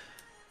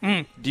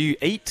 Do you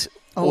eat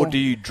or do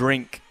you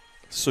drink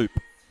soup?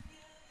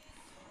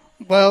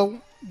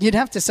 Well, you'd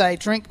have to say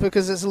drink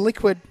because it's a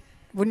liquid,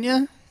 wouldn't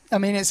you? I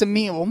mean, it's a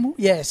meal,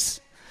 yes,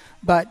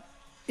 but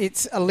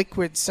it's a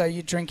liquid, so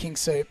you're drinking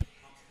soup.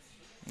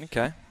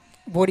 Okay.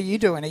 What are you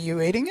doing? Are you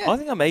eating it? I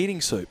think I'm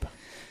eating soup.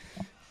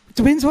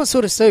 Depends what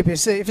sort of soup.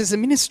 If it's a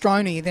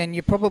minestrone, then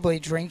you're probably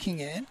drinking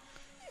it.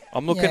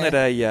 I'm looking at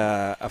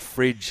a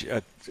fridge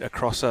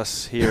across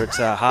us here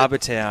at Harbour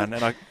Town,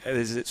 and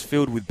it's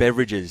filled with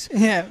beverages.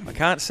 Yeah. I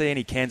can't see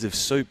any cans of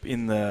soup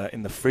in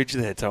the fridge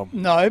there, Tom.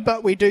 No,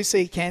 but we do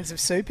see cans of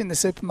soup in the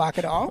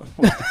supermarket aisle.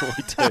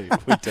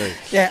 we do.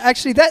 Yeah,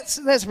 actually,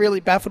 that's really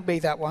baffled me,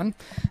 that one.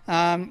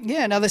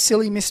 Another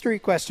silly mystery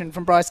question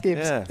from Bryce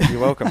Gibbs. Yeah,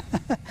 you're welcome.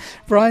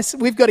 Bryce,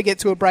 we've got to get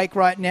to a break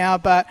right now,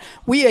 but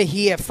we are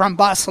here from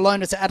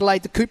Barcelona to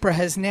Adelaide. The Cupra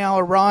has now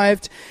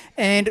arrived.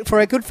 And for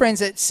our good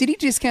friends at City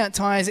Discount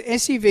Tyres,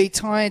 SUV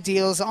tyre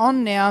deals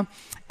on now.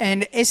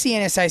 And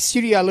SENSA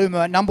Studio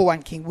Lumo at number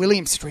 1 King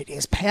William Street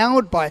is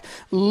powered by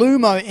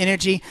Lumo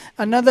Energy.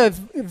 Another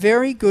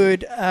very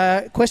good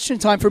question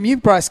time from you,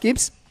 Bryce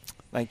Gibbs.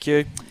 Thank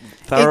you.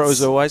 Thorough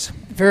as always.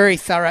 Very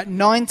thorough.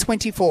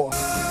 9:24.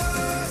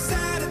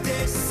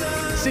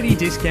 City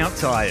Discount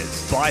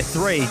Tyres. Buy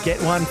 3, get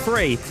 1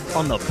 free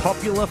on the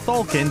popular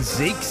Falcon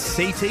Zeek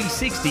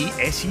CT60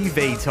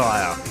 SUV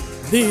tyre.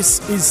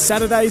 This is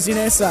Saturdays in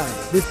SA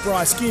with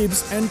Bryce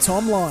Gibbs and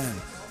Tom Lyon.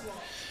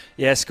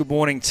 Yes, good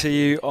morning to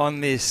you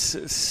on this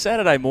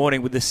Saturday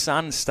morning with the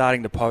sun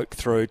starting to poke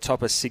through,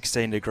 top of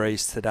 16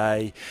 degrees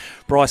today.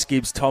 Bryce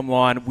Gibbs, Tom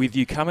Lyon with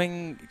you,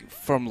 coming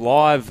from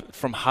live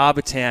from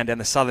Harbour Town down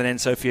the southern end.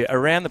 So if you're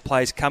around the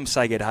place, come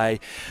say good day.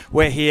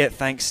 We're here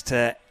thanks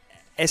to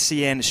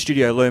SEN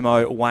Studio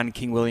Lumo, 1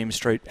 King William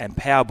Street, and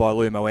powered by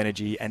Lumo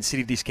Energy and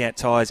City Discount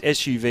Tyres.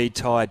 SUV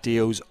tyre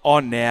deals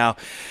on now.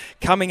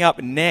 Coming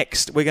up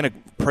next, we're going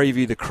to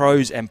preview the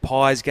Crows and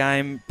Pies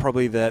game,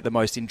 probably the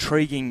most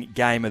intriguing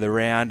game of the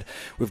round.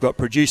 We've got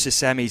producer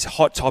Sammy's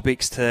hot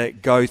topics to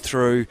go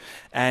through,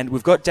 and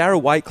we've got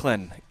Darryl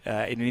Wakelin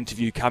in an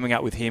interview coming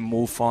up with him.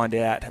 We'll find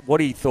out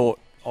what he thought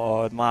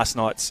on last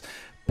night's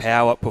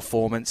Power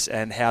performance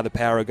and how the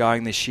Power are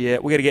going this year.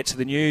 We're going to get to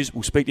the news.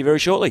 We'll speak to you very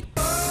shortly.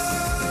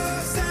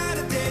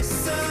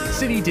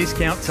 City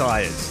Discount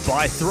Tyres.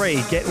 Buy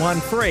 3, get 1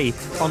 free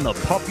on the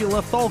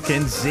popular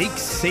Falcon Zeek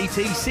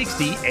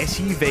CT60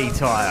 SUV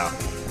tyre.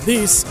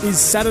 This is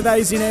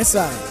Saturdays in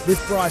SA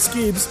with Bryce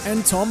Gibbs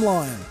and Tom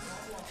Lyon.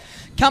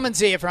 Cummins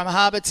here from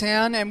Harbour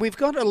Town, and we've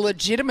got a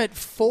legitimate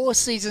 4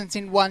 seasons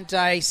in one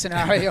day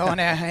scenario on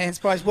our hands,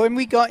 Bryce. When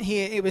we got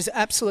here, it was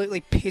absolutely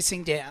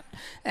pissing down,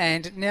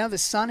 and now the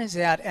sun is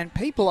out and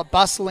people are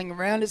bustling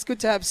around. It's good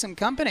to have some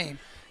company.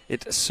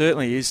 It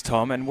certainly is,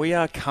 Tom, and we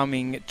are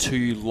coming to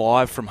you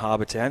live from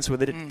Harbour Town, so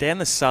we're down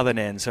the southern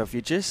end. So if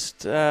you're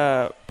just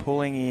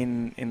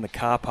pulling in the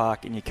car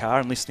park in your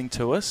car and listening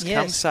to us,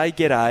 come say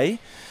g'day.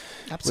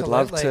 Absolutely. We'd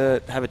love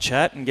to have a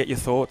chat and get your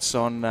thoughts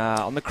on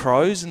the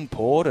Crows and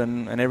Port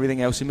and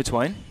everything else in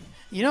between.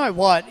 You know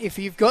what? If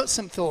you've got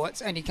some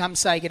thoughts and you come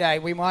say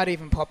g'day, we might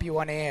even pop you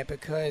on air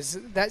because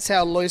that's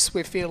how loose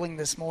we're feeling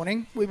this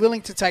morning. We're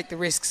willing to take the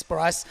risks,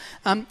 Bryce.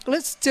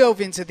 Let's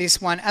delve into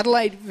this one.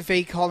 Adelaide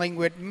v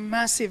Collingwood,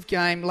 massive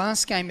game,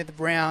 last game of the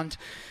round.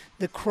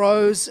 The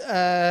Crows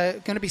are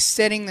going to be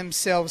setting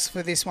themselves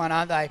for this one,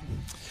 aren't they?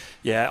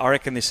 Yeah, I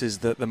reckon this is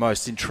the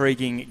most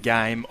intriguing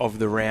game of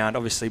the round.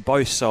 Obviously,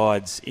 both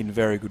sides in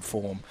very good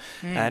form.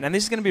 And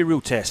this is going to be a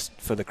real test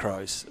for the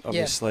Crows,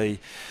 obviously.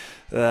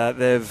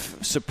 They've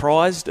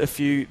surprised a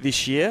few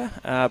this year,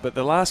 but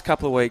the last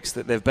couple of weeks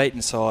that they've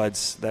beaten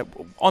sides that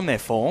on their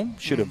form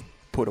should have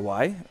put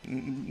away.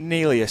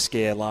 Nearly a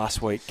scare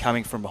last week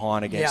coming from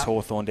behind against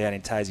Hawthorn down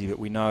in Tassie, but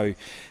we know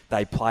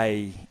they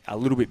play a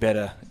little bit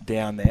better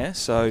down there.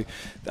 So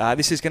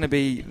this is going to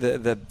be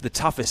the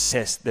toughest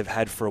test they've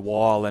had for a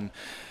while, and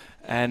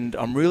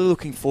I'm really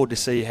looking forward to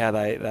see how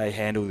they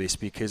handle this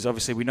because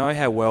obviously we know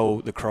how well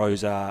the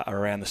Crows are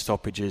around the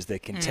stoppages. They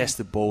contest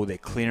the ball, their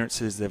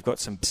clearances, they've got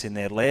some in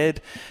their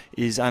lead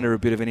is under a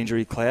bit of an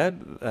injury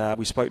cloud.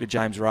 We spoke to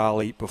James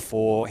Rowley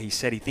before. He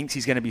said he thinks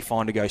he's going to be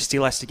fine to go.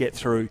 Still has to get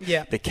through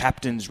the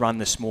captain's run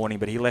this morning,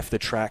 but he left the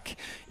track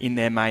in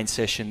their main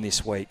session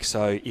this week.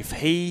 So if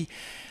he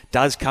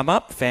does come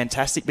up,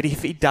 fantastic. But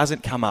if he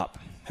doesn't come up,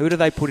 who do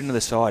they put into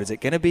the side? Is it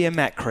going to be a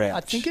Matt Crouch?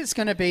 I think it's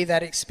going to be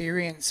that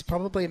experience,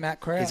 probably Matt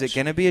Crouch. Is it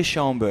going to be a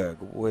Schoenberg?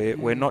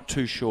 We're not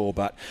too sure,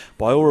 but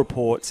by all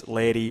reports,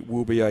 Lairdy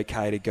will be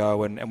okay to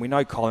go. And we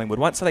know Collingwood,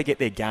 once they get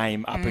their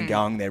game up and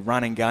going, their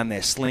run and gun,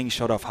 their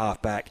slingshot off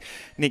half-back,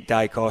 Nick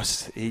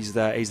Dacos, he's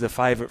the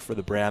favourite for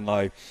the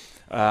Brownlow.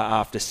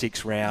 after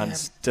 6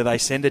 rounds. Do they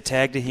send a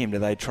tag to him? Do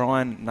they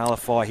try and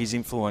nullify his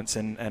influence?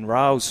 And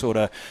Raoul sort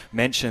of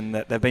mentioned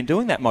that they've been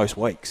doing that most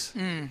weeks.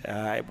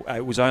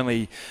 It was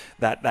only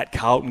that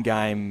Carlton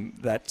game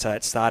that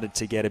it started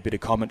to get a bit of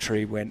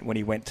commentary when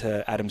he went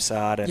to Adam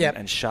Sard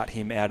and shut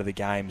him out of the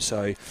game.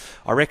 So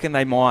I reckon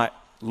they might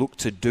look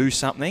to do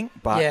something,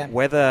 but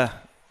whether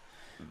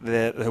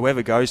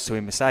whoever goes to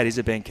him, say it is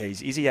a Ben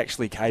Keys, is he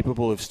actually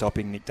capable of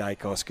stopping Nick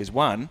Dacos? Because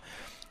one,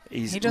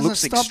 he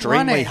looks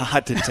extremely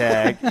hard to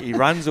tag. He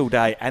runs all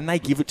day, and they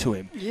give it to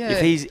him. Yeah.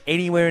 If he's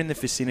anywhere in the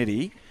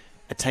vicinity,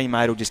 a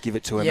teammate will just give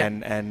it to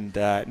him, and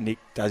Nick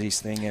does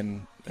his thing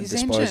and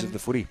dispose of the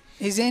footy.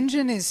 His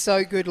engine is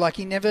so good. Like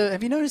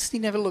have you noticed he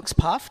never looks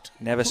puffed?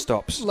 Never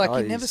stops. He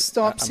never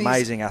stops.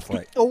 Amazing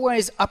athlete.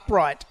 Always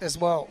upright as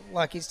well.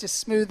 Like he's just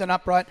smooth and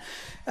upright.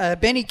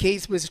 Benny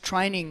Keys was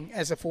training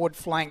as a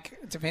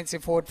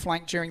defensive forward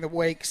flank during the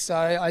week, so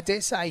I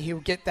dare say he'll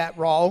get that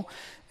role.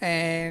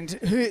 And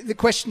the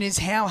question is,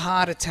 how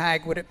hard a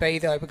tag would it be,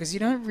 though? Because you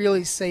don't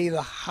really see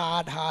the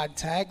hard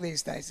tag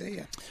these days, do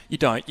you? You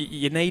don't.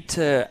 You need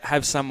to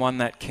have someone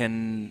that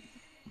can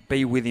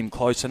be with him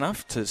close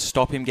enough to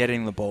stop him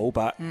getting the ball,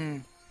 but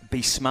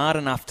be smart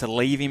enough to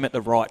leave him at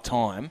the right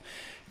time.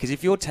 Because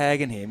if you're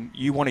tagging him,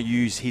 you want to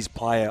use his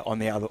player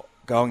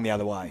going the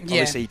other way. Yeah.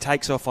 Obviously, he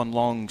takes off on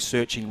long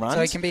searching runs.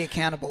 So he can be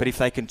accountable. But if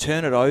they can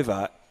turn it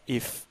over,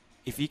 if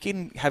you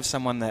can have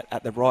someone that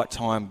at the right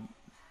time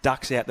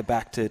ducks out the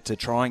back to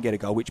try and get a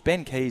goal, which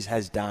Ben Keys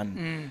has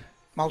done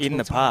in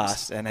the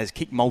past and has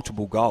kicked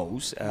multiple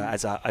goals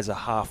as a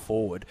half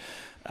forward.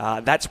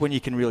 That's when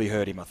you can really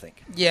hurt him, I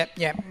think. Yeah,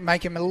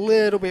 make him a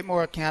little bit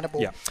more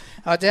accountable. Yeah.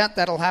 I doubt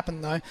that'll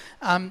happen, though.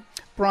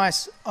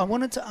 Bryce, I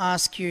wanted to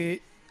ask you,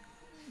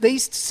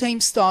 these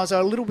team styles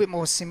are a little bit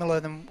more similar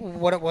than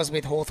what it was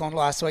with Hawthorn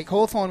last week.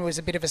 Hawthorn was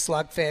a bit of a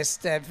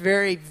slugfest, a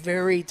very,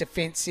 very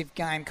defensive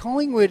game.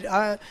 Collingwood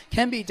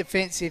can be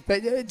defensive,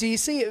 but do you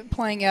see it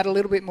playing out a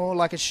little bit more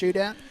like a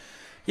shootout?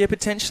 Yeah,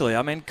 potentially.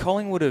 I mean,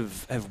 Collingwood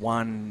have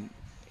won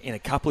in a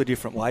couple of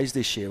different ways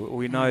this year.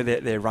 We know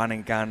that their run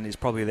and gun is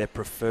probably their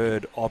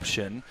preferred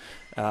option.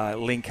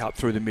 Link up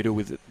through the middle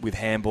with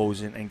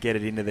handballs and get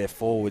it into their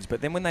forwards.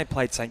 But then when they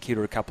played St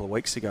Kilda a couple of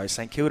weeks ago,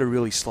 St Kilda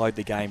really slowed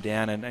the game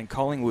down and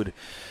Collingwood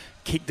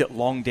kicked it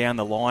long down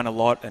the line a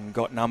lot and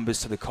got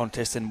numbers to the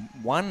contest and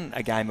won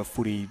a game of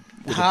footy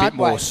with a bit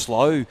more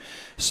slow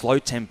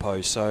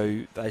tempo.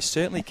 So they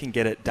certainly can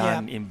get it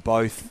done in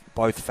both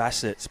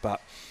facets.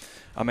 But,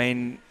 I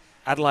mean,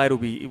 Adelaide will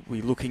be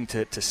looking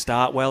to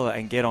start well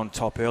and get on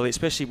top early,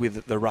 especially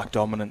with the ruck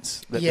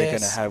dominance that they're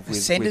going to have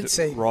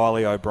with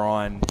Riley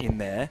O'Brien in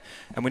there.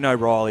 And we know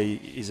Riley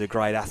is a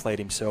great athlete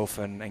himself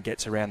and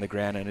gets around the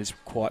ground and is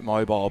quite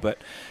mobile. But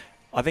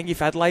I think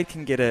if Adelaide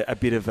can get a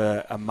bit of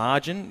a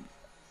margin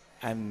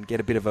and get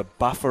a bit of a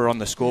buffer on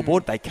the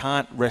scoreboard, they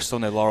can't rest on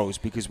their laurels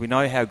because we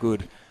know how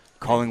good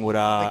Collingwood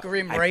are the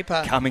Grim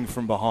Reaper coming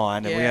from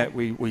behind, and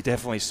we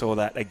definitely saw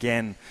that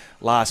again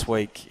last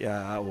week,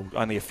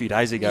 only a few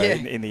days ago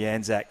in the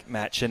Anzac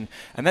match, and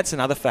that's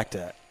another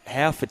factor.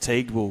 How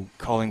fatigued will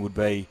Collingwood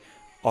be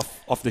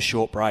off the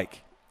short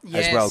break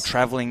as well,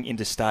 travelling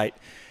interstate?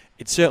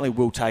 It certainly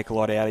will take a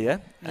lot out of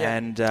you,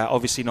 and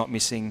obviously not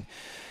missing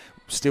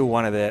still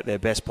one of their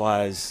best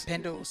players,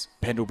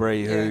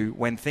 Pendlebury, who,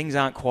 when things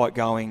aren't quite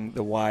going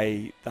the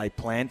way they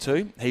plan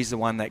to, he's the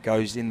one that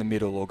goes in the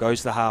middle or goes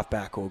to the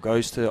halfback or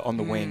goes to on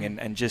the wing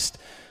and just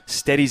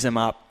steadies them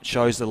up,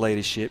 shows the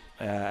leadership,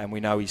 and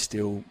we know he's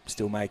still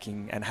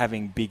making and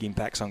having big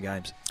impacts on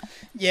games.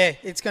 Yeah,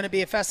 it's going to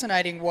be a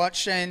fascinating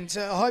watch, and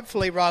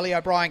hopefully Riley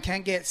O'Brien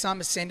can get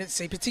some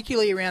ascendancy,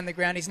 particularly around the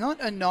ground. He's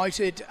not a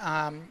noted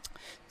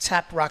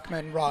tap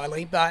ruckman,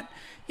 Riley, but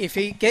if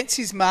he gets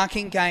his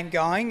marking game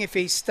going, if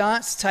he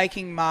starts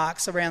taking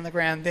marks around the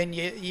ground, then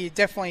you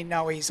definitely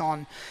know he's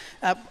on.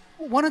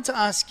 Wanted to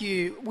ask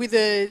you, with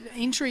an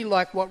injury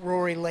like what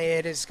Rory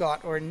Laird has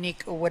got, or a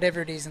nick, or whatever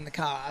it is in the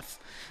calf,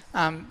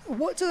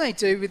 what do they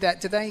do with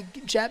that? Do they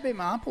jab him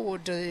up, or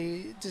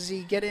does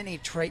he get any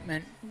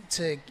treatment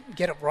to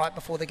get it right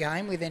before the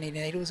game with any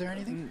needles or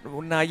anything?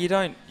 Well, no, you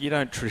don't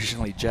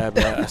traditionally jab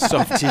a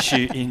soft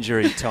tissue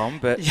injury, Tom,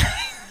 but...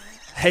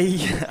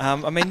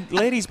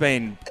 Lairdy's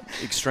been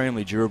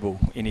extremely durable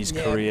in his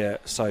career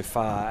so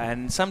far,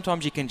 and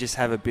sometimes you can just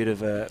have a bit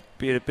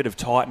of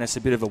tightness,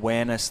 a bit of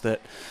awareness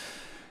that.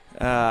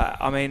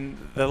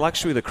 The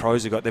luxury the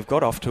Crows have got, they've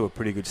got off to a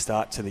pretty good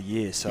start to the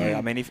year. So,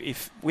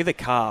 if with a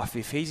calf,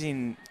 if he's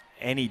in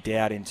any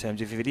doubt in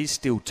terms of if it is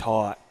still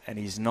tight and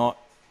he's not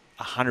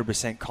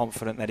 100%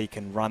 confident that he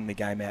can run the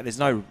game out, there's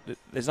no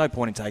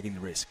point in taking the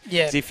risk.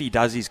 Yeah. 'Cause if he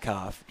does his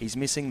calf, he's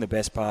missing the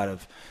best part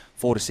of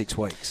 4 to 6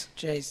 weeks.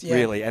 Jeez, yeah.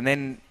 Really. And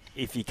then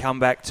if you come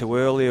back too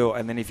early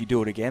and then if you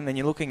do it again, then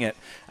you're looking at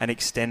an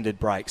extended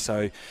break.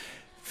 So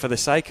for the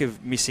sake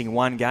of missing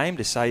one game,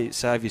 to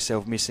save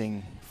yourself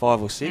missing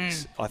 5 or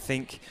 6, I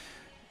think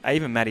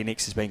even Matty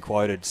Nix has been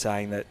quoted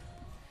saying that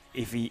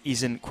if he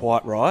isn't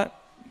quite right,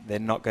 they're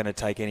not going to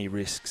take any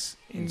risks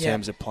in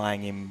terms of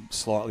playing him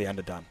slightly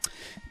underdone.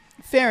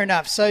 Fair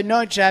enough. So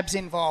no jabs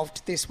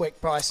involved this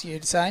week, Bryce,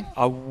 you'd say?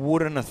 I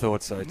wouldn't have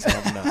thought so,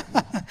 Tom, no.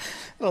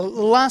 Well,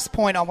 the last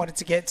point I wanted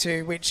to get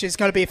to, which is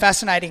going to be a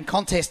fascinating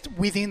contest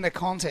within the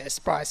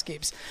contest, Bryce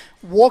Gibbs.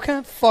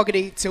 Walker,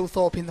 Fogarty,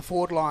 Tilthorpe in the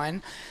forward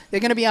line. They're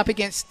going to be up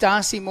against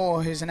Darcy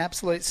Moore, who's an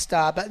absolute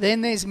star. But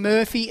then there's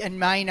Murphy and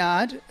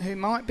Maynard, who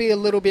might be a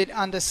little bit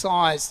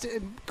undersized.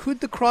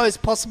 Could the Crows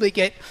possibly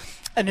get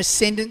an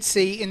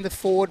ascendancy in the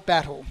forward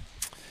battle?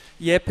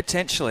 Yeah,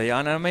 potentially.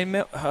 And I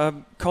mean,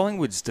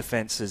 Collingwood's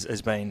defence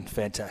has been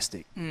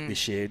fantastic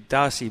this year.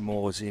 Darcy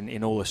Moore's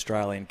in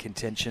all-Australian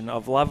contention.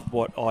 I've loved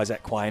what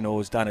Isaac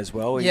Quaynor's done as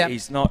well.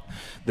 He's not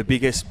the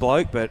biggest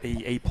bloke, but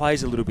he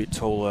plays a little bit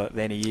taller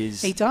than he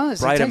is. He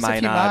does. He takes a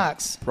few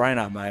marks.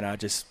 Brainerd Maynard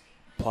just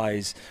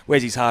wears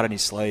his heart on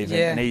his sleeve,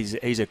 and he's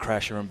a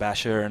crasher and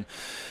basher.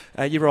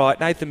 And you're right,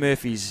 Nathan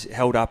Murphy's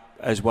held up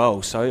as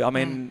well. So, I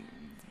mean...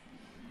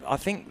 I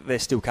think they're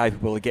still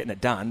capable of getting it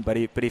done, but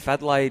if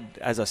Adelaide,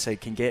 as I said,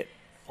 can get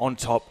on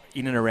top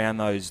in and around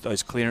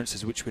those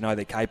clearances, which we know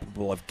they're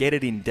capable of, get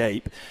it in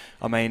deep,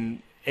 I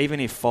mean, even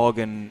if Fogg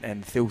and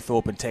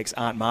Thilthorpe and Tex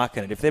aren't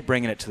marking it, if they're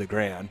bringing it to the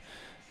ground,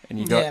 and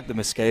you've got the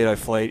Mosquito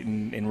fleet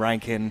in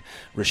Rankin,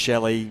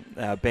 Rochelle,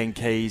 Ben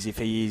Keys, if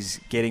he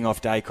is getting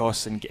off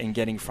Dacos and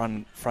getting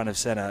front of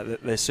centre,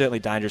 they're certainly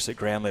dangerous at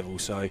ground level.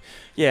 So,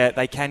 yeah,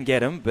 they can get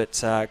them,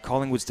 but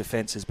Collingwood's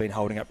defence has been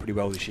holding up pretty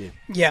well this year.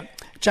 Yeah.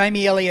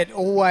 Jamie Elliott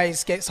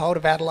always gets hold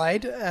of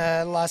Adelaide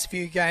last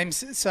few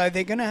games, so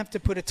they're going to have to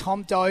put a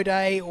Tom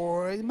Doday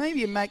or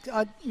maybe a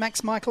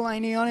Max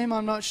Michaelaney on him,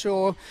 I'm not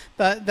sure,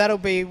 but that'll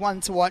be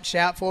one to watch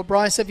out for.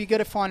 Bryce, have you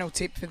got a final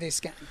tip for this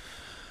game?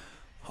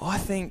 I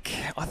think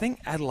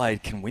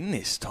Adelaide can win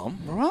this, Tom.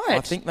 Right. I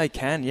think they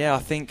can, yeah. I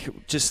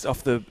think just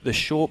off the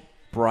short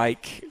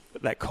break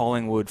that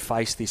Collingwood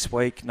faced this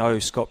week, no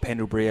Scott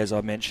Pendlebury, as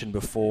I mentioned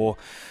before,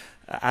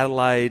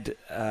 Adelaide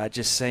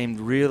just seemed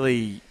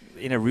really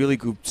in a really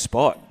good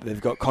spot.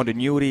 They've got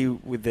continuity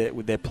with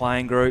their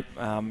playing group,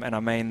 and I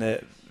mean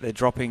they're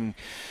dropping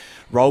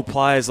role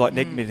players like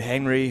Nick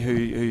Henry,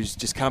 who's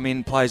just come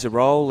in, plays a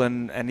role,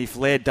 and if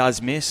Laird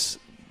does miss,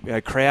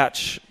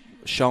 Crouch,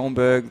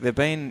 Schoenberg, they've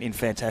been in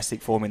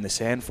fantastic form in the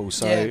Sandful,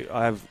 so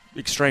I have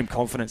extreme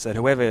confidence that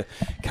whoever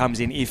comes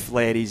in, if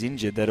Laird is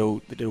injured,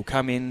 that'll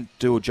come in,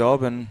 do a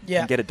job and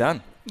get it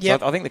done. So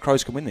I think the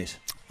Crows can win this.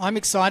 I'm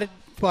excited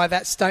by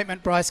that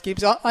statement, Bryce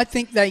Gibbs. I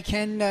think they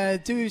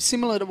can do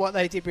similar to what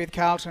they did with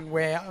Carlton,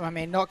 where, I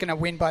mean, not going to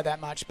win by that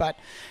much, but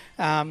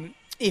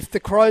if the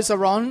Crows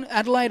are on,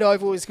 Adelaide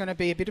Oval is going to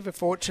be a bit of a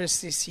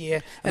fortress this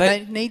year, and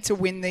they need to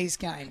win these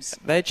games.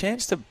 They a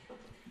chance to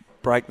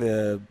break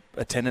the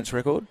attendance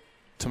record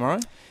tomorrow?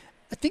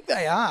 I think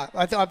they are.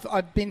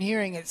 I've been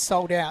hearing it's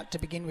sold out to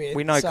begin with.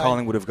 We know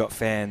Collingwood have got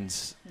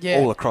fans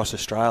all across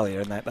Australia,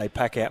 and they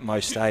pack out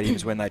most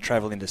stadiums when they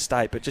travel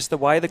interstate. But just the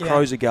way the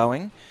Crows are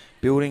going,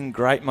 building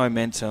great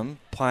momentum,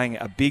 playing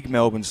a big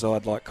Melbourne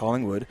side like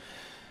Collingwood,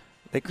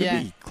 there could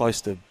be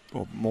close to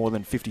more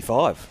than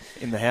 55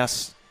 in the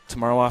house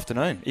tomorrow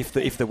afternoon.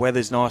 If the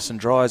weather's nice and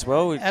dry as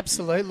well,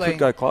 absolutely could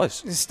go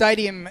close. The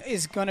stadium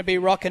is going to be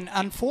rocking.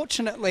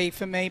 Unfortunately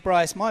for me,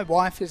 Bryce, my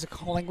wife is a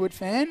Collingwood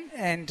fan,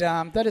 and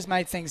that has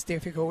made things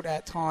difficult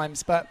at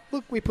times. But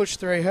look, we push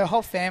through. Her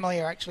whole family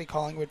are actually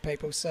Collingwood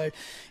people, so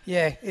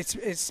yeah,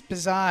 it's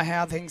bizarre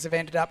how things have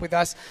ended up with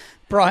us.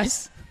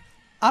 Bryce,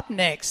 up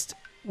next,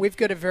 we've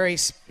got a very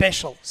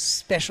special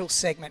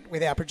segment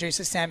with our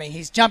producer, Sammy.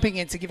 He's jumping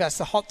in to give us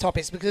the hot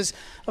topics because,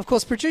 of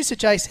course, producer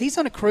Jace, he's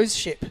on a cruise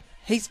ship.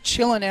 He's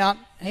chilling out.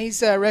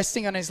 He's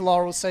resting on his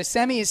laurels. So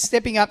Sammy is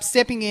stepping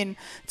in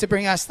to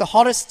bring us the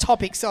hottest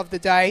topics of the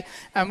day,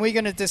 and we're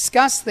going to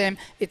discuss them.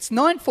 It's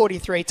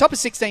 9:43, top of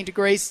 16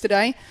 degrees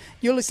today.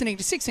 You're listening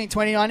to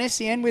 1629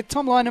 SEN with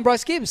Tom Lyon and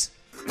Bryce Gibbs.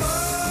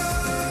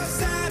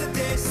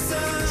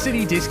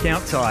 City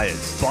Discount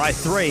Tyres. Buy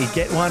 3,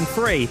 get 1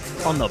 free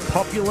on the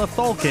popular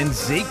Falcon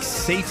Zeek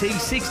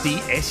CT60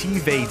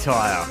 SUV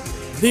tyre.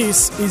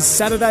 This is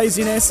Saturdays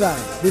in SA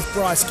with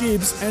Bryce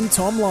Gibbs and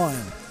Tom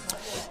Lyon.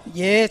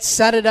 Yeah, it's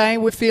Saturday.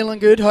 We're feeling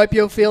good. Hope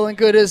you're feeling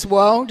good as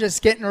well.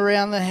 Just getting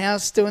around the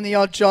house, doing the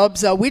odd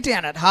jobs. We're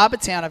down at Harbour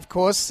Town, of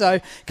course, so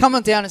come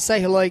on down and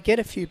say hello. Get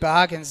a few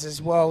bargains as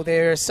well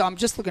there. So I'm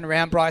just looking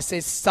around, Bryce.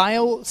 There's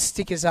sale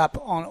stickers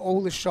up on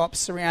all the shops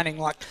surrounding,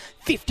 like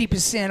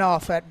 50%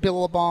 off at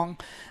Billabong.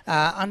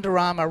 Under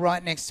Armour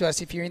right next to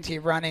us if you're into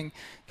your running.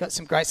 Got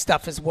some great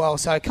stuff as well.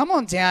 So come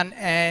on down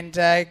and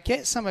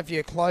get some of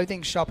your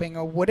clothing shopping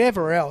or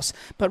whatever else.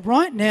 But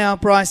right now,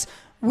 Bryce,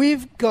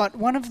 we've got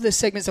one of the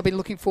segments I've been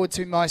looking forward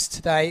to most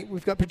today.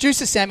 We've got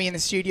producer Sammy in the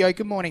studio.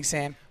 Good morning,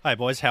 Sam. Hey,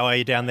 boys. How are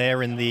you down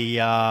there in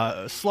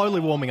the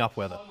slowly warming up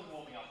weather?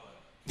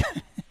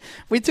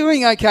 We're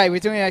doing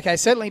okay.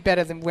 Certainly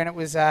better than when it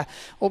was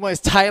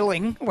almost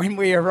tailing when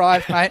we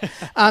arrived, mate.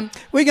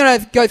 We're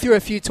going to go through a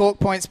few talk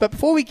points, but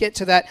before we get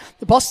to that,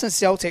 the Boston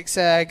Celtics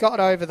got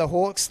over the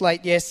Hawks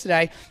late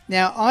yesterday.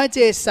 Now, I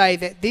dare say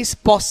that this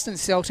Boston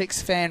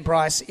Celtics fan,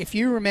 Bryce, if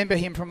you remember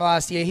him from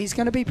last year, he's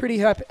going to be pretty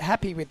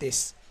happy with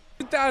this.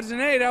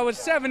 2008, I was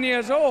 7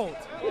 years old.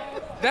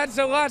 That's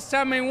the last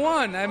time we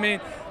won. I mean,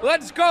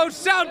 Let's go,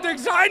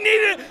 Celtics! I need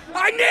it!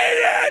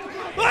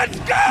 Let's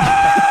go!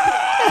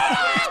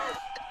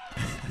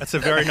 That's a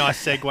very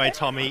nice segue,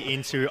 Tommy,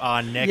 into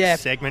our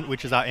next segment,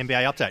 which is our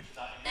NBA update.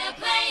 They're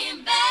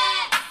playing basketball.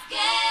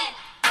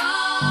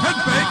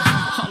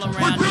 All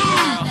around the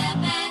world.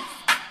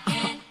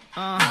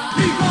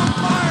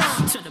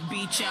 To the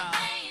beach,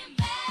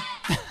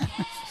 y'all.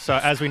 So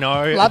as we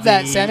know, Love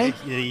that, Sammy.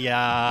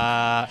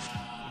 The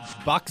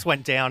Bucks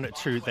went down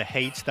to the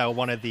Heat. They were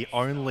one of the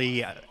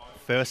only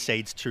first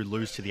seeds to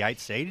lose to the 8th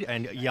seed.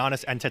 And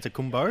Giannis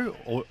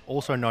Antetokounmpo,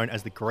 also known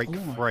as the Greek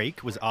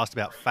Freak, was asked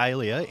about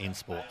failure in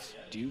sports.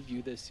 Do you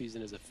view this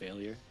season as a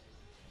failure?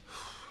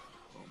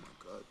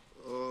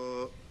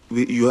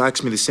 You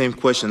asked me the same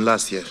question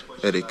last year,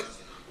 Eric.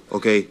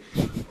 Okay,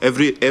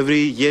 every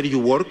year you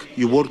work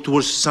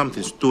towards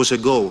something, towards a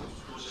goal,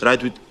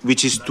 right?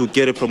 Which is to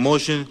get a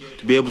promotion,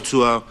 to be able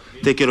to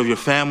take care of your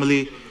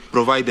family,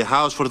 provide the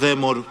house for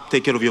them, or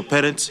take care of your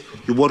parents.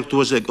 You work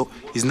towards a goal.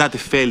 It's not a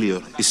failure.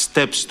 It's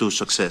steps to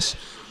success.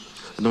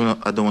 I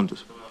don't want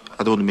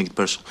to make it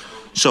personal.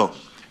 So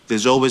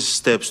there's always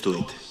steps to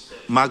it.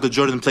 Michael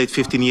Jordan played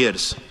 15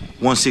 years,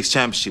 won 6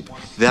 championships.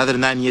 The other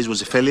 9 years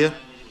was a failure.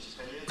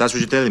 That's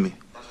what you're telling me.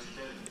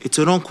 It's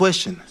a wrong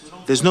question.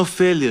 There's no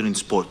failure in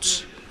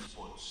sports.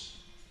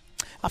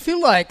 I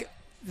feel like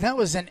that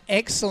was an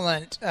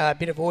excellent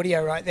bit of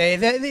audio right there.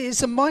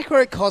 There's a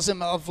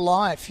microcosm of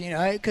life,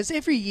 because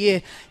every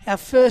year our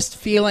first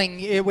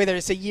feeling, whether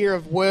it's a year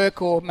of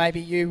work or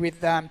maybe you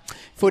with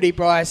footy,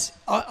 Bryce,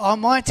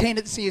 my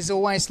tendency is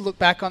always to look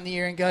back on the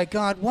year and go,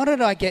 God, what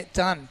did I get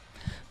done?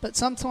 But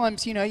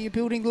sometimes, you're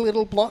building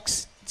little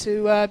blocks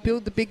to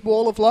build the big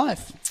wall of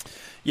life.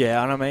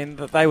 Yeah, and I mean,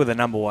 they were the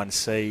number 1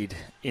 seed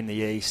in the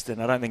East,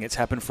 and I don't think it's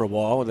happened for a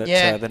while that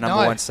the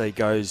number 1 seed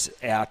goes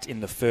out in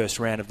the first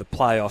round of the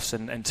playoffs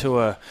and to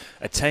a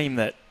team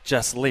that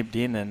just limped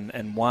in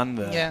and won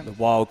the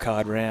wild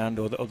card round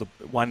or the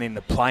one in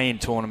the play-in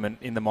tournament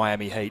in the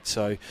Miami Heat.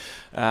 So,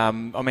 I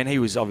mean, he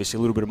was obviously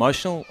a little bit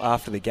emotional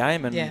after the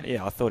game, and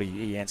I thought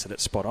he answered it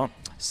spot on.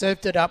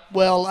 Served it up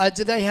well.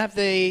 Do they have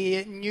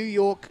the New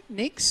York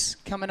Knicks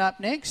coming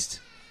up next,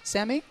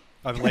 Sammy?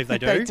 I believe they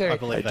do. I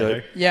believe they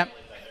do. Yeah.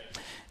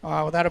 Oh,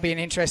 well, that'll be an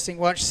interesting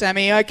watch,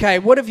 Sammy. Okay,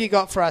 what have you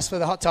got for us for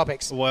the hot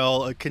topics?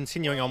 Well,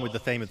 continuing on with the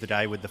theme of the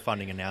day with the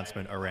funding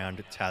announcement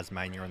around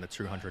Tasmania and the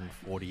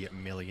 $240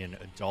 million.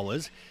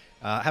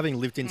 Having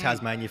lived in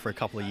Tasmania for a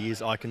couple of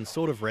years, I can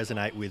sort of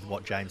resonate with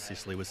what James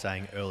Sicily was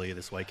saying earlier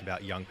this week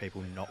about young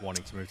people not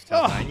wanting to move to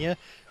Tasmania.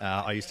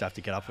 I used to have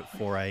to get up at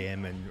 4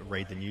 a.m. and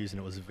read the news,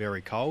 and it was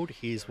very cold.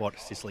 Here's what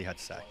Sicily had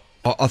to say.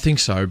 I think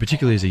so,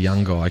 particularly as a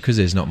young guy, because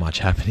there's not much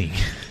happening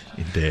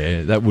in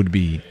there. That would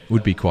be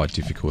quite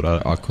difficult.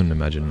 I couldn't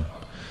imagine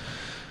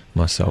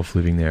myself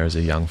living there as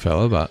a young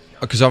fella, but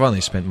because I've only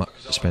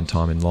spent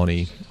time in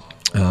Lonnie.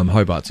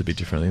 Hobart's a bit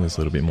different. I think there's a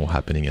little bit more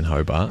happening in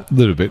Hobart. A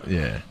little bit,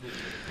 yeah.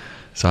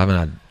 So I haven't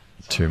had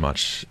too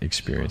much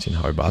experience in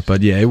Hobart,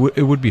 but yeah, it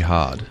would be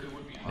hard.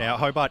 Now,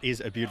 Hobart is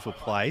a beautiful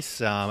place,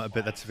 but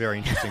that's very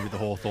interesting with the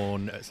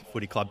Hawthorn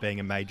Footy Club being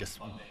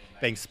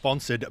being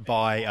sponsored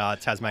by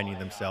Tasmania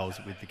themselves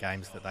with the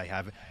games that they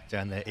have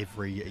down there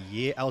every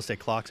year. Alistair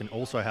Clarkson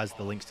also has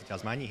the links to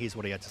Tasmania. Here's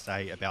what he had to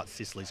say about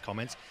Sicily's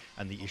comments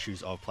and the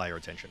issues of player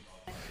retention.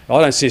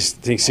 I don't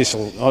think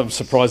Cecil, I'm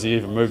surprised he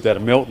even moved out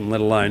of Melton, let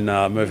alone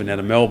moving out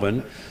of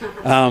Melbourne.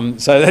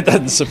 So that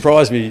doesn't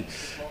surprise me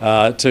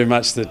too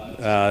much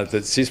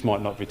that Cis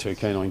might not be too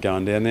keen on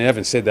going down there.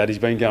 Having said that, he's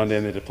been going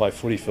down there to play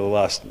footy for the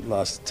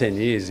last 10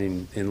 years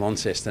in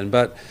Launceston.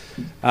 But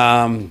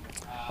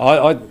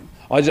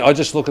I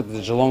just look at the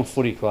Geelong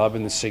Footy Club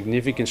and the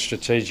significant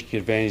strategic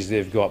advantage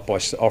they've got by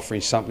offering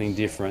something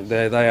different.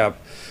 They are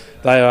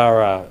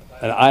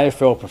an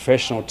AFL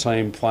professional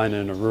team playing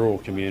in a rural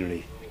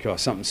community. Got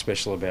something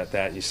special about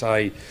that. You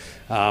say,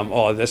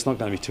 that's not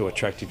going to be too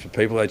attractive for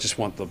people. They just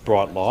want the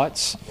bright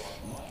lights.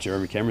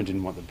 Jeremy Cameron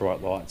didn't want the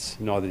bright lights.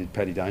 Neither did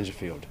Paddy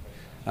Dangerfield.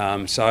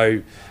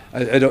 So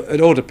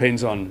it all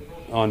depends on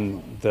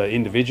the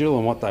individual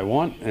and what they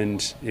want.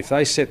 And if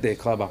they set their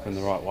club up in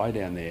the right way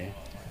down there,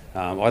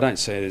 I don't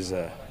see it as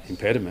an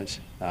impediment.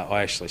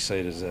 I actually see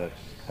it as a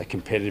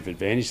competitive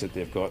advantage that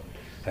they've got.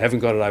 They haven't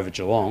got it over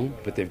Geelong,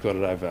 but they've got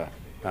it over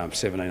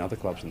 17 other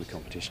clubs in the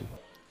competition.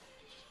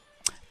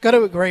 Got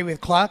to agree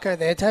with Clarko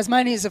there.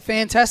 Tasmania is a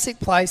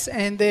fantastic place,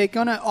 and they're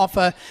going to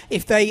offer,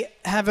 if they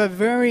have a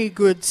very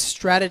good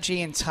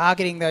strategy in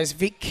targeting those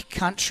Vic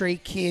Country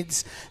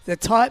kids, the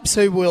types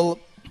who will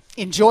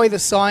enjoy the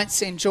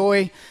sights,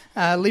 enjoy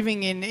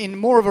living in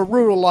more of a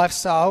rural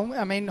lifestyle.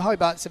 I mean,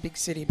 Hobart's a big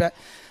city, but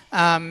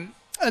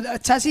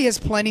Tassie has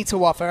plenty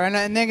to offer,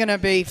 and they're going to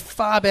be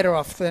far better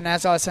off than,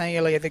 as I was saying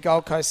earlier, the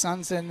Gold Coast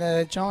Suns and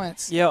the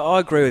Giants. Yeah, I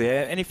agree with you.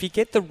 And if you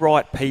get the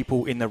right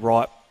people in the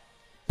right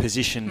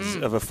positions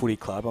of a footy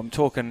club, I'm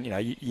talking,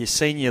 your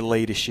senior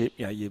leadership,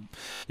 your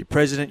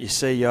president, your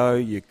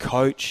CEO, your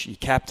coach, your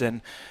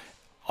captain.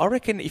 I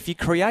reckon if you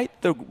create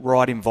the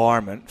right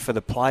environment for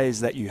the players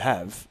that you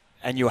have,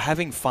 and you're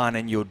having fun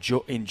and you're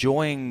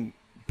enjoying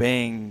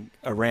being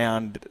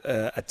around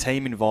a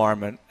team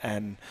environment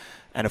and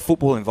and a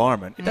football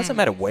environment, it doesn't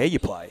matter where you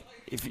play.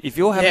 If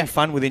you're having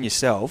fun within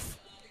yourself,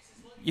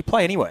 you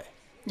play anywhere.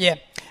 Yeah,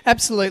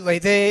 absolutely.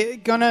 They're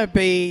going to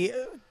be...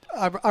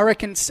 I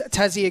reckon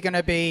Tassie are going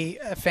to be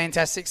a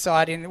fantastic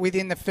side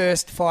within the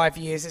first 5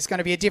 years. It's going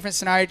to be a different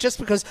scenario just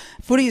because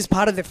footy is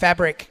part of the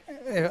fabric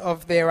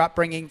of their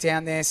upbringing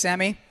down there,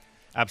 Sammy.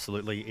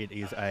 Absolutely,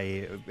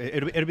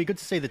 it'll be good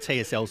to see the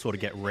TSL sort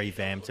of get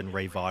revamped and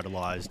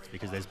revitalised,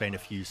 because there's been a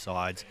few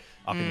sides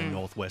up in the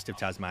northwest of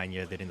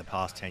Tasmania that in the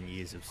past 10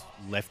 years have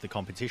left the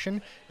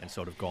competition and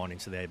sort of gone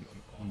into their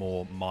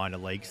more minor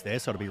leagues there.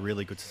 So it'll be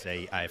really good to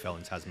see AFL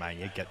in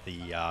Tasmania get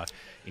the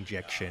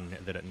injection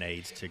that it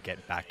needs to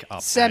get back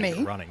up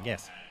and running.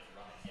 Yes.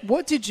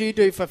 What did you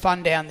do for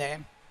fun down there?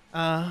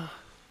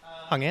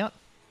 Hung out.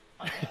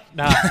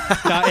 No.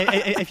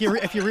 If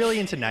you're really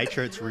into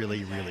nature, it's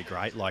really, really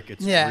great. Like,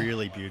 it's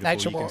really beautiful.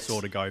 Nature you can walks.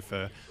 sort of go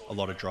for a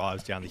lot of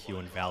drives down the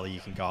Huon Valley. You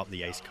can go up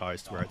the east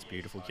coast where it's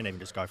beautiful. You can even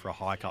just go for a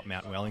hike up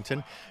Mount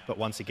Wellington. But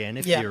once again,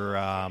 if you're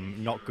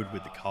not good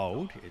with the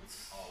cold,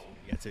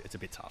 it's a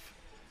bit tough.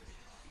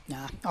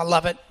 Nah, I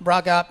love it.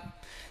 Rug up.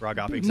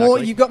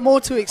 Exactly. You've got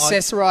more to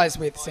accessorise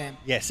with, Sam.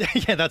 Yes,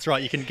 yeah, that's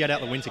right. You can get out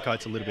the winter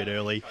coats a little bit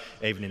early,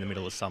 even in the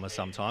middle of summer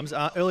sometimes.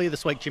 Earlier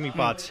this week, Jimmy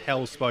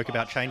Bartell spoke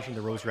about changing the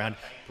rules around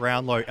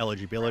Brownlow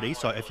eligibility.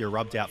 So if you're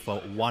rubbed out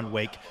for 1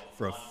 week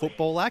for a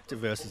football act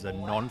versus a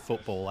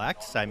non-football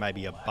act, say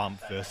maybe a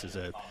bump versus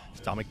a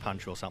stomach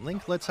punch or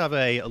something, let's have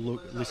a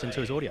listen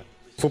to his audio.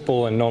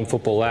 Football and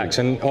non-football acts,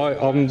 and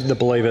I'm the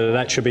believer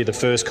that should be the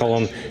first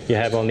column you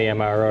have on the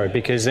MRO,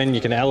 because then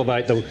you can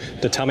elevate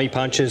the tummy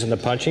punches and the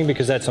punching,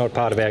 because that's not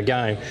part of our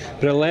game,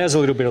 but it allows a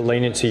little bit of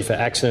leniency for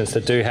accidents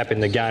that do happen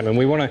in the game, and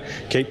we want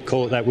to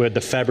call it that word,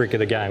 the fabric of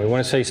the game. We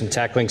want to see some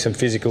tackling, some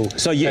physical.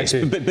 So yes,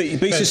 but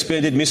be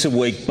suspended, miss a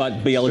week,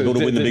 but be eligible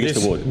to win the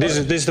biggest award. This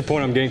is the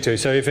point I'm getting to.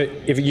 So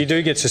if you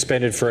do get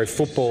suspended for a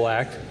football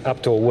act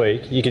up to a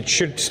week, you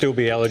should still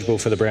be eligible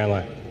for the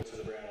Brownlow.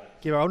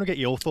 Gibba, I want to get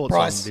your thoughts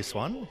on this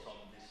one.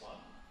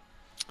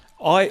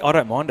 I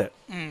don't mind it.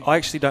 I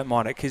actually don't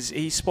mind it, because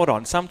he's spot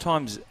on.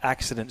 Sometimes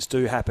accidents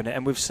do happen,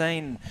 and we've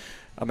seen,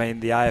 the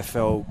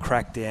AFL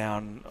crack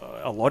down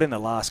a lot in the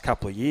last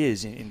couple of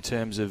years in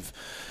terms of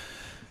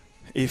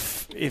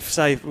if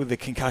say with the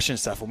concussion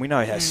stuff, and we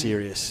know how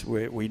serious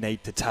we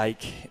need to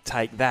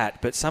take that,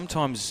 but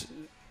sometimes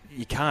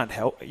you can't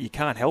help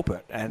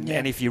it, and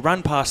if you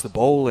run past the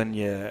ball and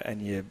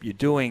you're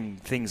doing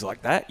things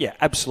like that,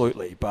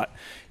 absolutely. But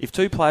if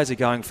two players are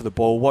going for the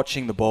ball,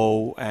 watching the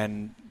ball,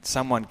 and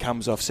someone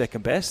comes off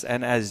second best,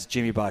 and as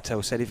Jimmy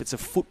Bartell said, if it's a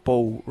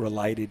football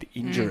related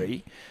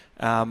injury,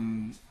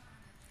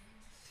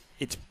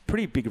 it's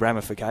pretty big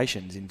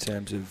ramifications in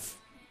terms of.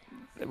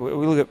 We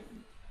look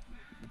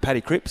at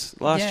Paddy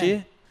Cripps last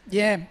year.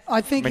 Yeah,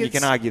 I think you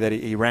can argue that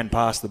he ran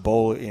past the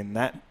ball in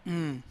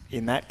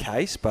that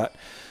case, but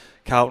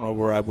Carlton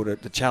were able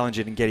to challenge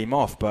it and get him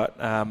off. But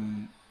I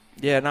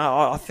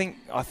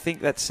think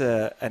that's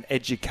an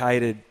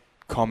educated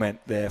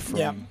comment there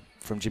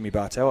from Jimmy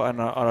Bartell,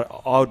 and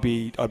I'd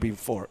be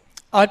for it.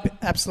 I'd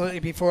absolutely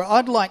be for it.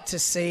 I'd like to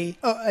see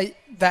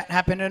that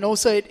happen, and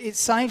also it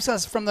saves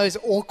us from those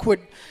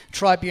awkward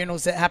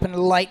tribunals that happen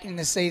late in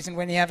the season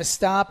when you have a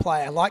star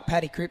player like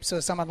Paddy Cripps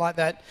or someone like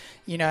that,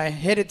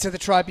 headed to the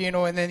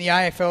tribunal, and then the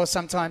AFL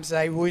sometimes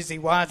they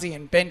woozy-wazy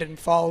and bend and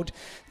fold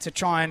to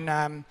try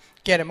and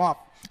get him off.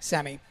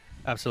 Sammy.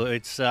 Absolutely.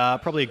 It's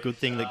probably a good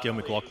thing that Gil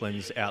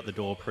McLaughlin's out the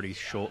door pretty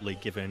shortly,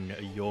 given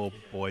your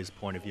boy's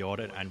point of view on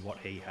it and what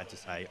he had to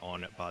say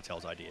on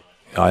Bartell's idea.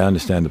 I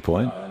understand the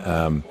point.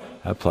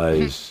 Our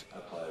players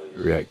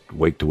react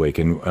week to week,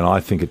 and I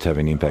think it's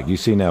having an impact. You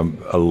see now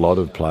a lot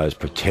of players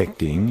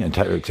protecting and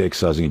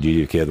exercising a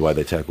duty of care the way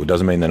they tackle. It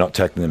doesn't mean they're not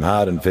tackling them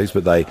hard and fast,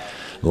 but they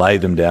lay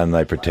them down and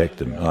they protect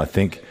them. And I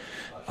think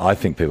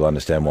people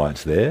understand why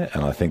it's there,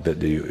 and I think that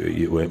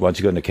once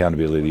you've got an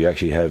accountability, you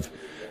actually have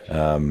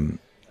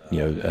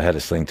had a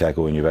sling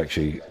tackle and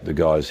the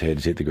guy's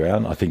head's hit the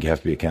ground. I think you have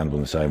to be accountable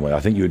in the same way. I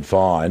think you would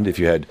find if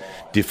you had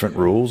different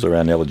rules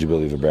around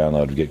eligibility for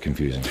Brownlow, it would get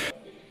confusing.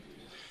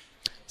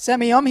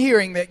 Sammy, I'm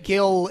hearing that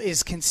Gil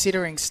is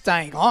considering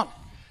staying on.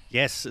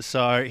 Yes,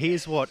 so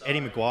here's what Eddie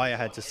Maguire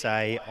had to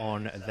say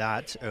on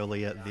that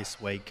earlier this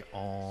week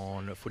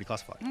on Footy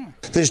Classified.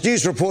 There's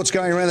news reports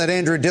going around that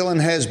Andrew Dillon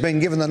has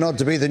been given the nod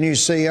to be the new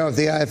CEO of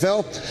the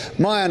AFL.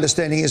 My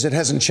understanding is it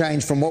hasn't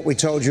changed from what we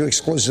told you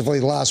exclusively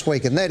last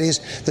week, and that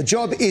is the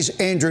job is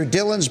Andrew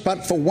Dillon's,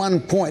 but for one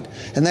point,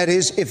 and that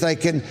is if they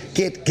can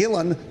get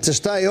Gillen to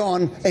stay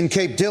on and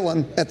keep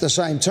Dillon at the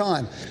same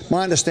time.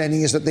 My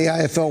understanding is that the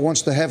AFL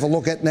wants to have a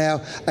look at now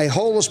a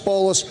holus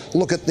bolus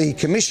look at the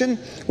commission,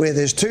 where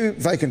there's two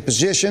vacant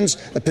positions,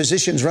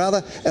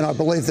 and I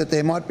believe that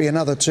there might be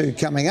another two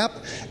coming up,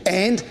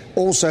 and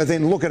also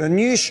then look at a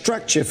new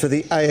structure for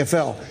the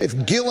AFL.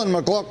 If Gillen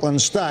McLaughlin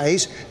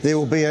stays, there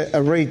will be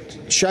a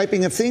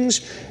reshaping of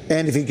things,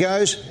 and if he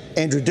goes,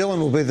 Andrew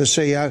Dillon will be the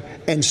CEO,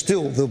 and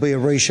still there'll be a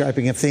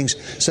reshaping of things.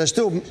 So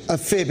still a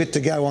fair bit to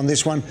go on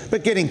this one,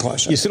 but getting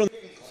closer. So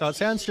it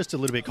sounds just a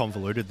little bit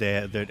convoluted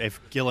there, that if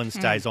Gillen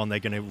stays on, they're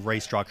going to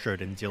restructure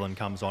it and Dillon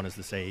comes on as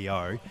the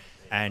CEO.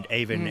 And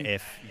even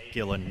if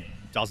Gillen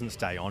doesn't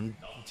stay on,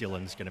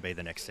 Dillon's going to be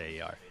the next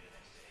CEO.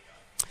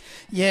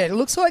 Yeah, it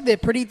looks like they're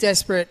pretty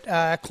desperate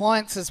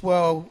clients as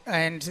well,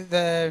 and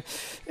the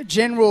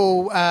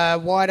general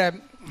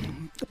wider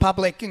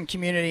public and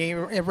community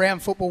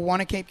around football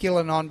want to keep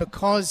Gillen on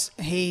because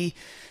he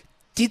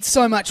did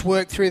so much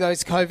work through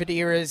those COVID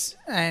eras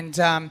and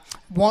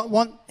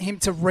want him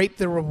to reap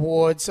the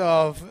rewards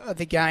of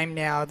the game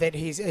now that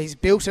he's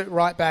built it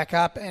right back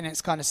up and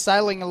it's kind of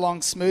sailing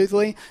along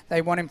smoothly.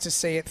 They want him to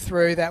see it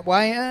through that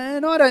way,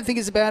 and I don't think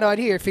it's a bad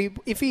idea.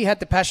 If he had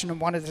the passion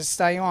and wanted to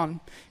stay on,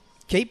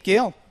 keep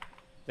Gill.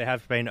 There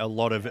have been a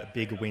lot of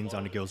big wins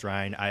under Gill's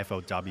reign,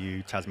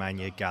 AFLW,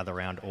 Tasmania, gather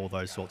round, all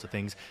those sorts of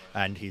things,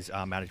 and his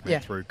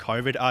management through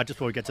COVID. Just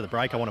before we get to the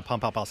break, I want to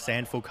pump up our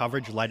Sandful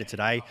coverage later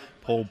today.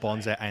 Paul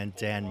Bonza and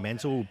Dan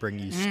Mental will bring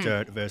you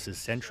Sturt versus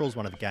Centrals,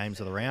 one of the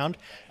games of the round.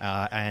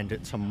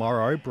 And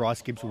tomorrow,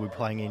 Bryce Gibbs will be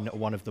playing in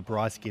one of the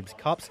Bryce Gibbs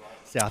Cups.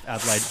 South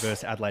Adelaide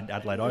versus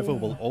Adelaide Oval.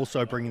 We'll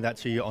also bring that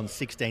to you on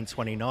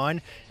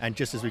 16:29. And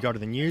just as we go to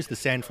the news, the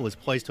Sandful is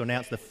pleased to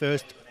announce the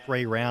first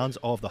 3 rounds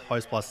of the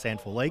Host Plus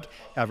Sandful League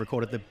have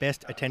recorded the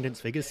best attendance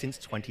figures since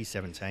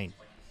 2017.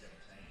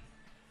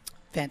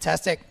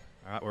 Fantastic.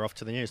 All right, we're off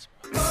to the news.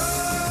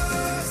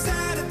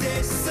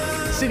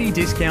 City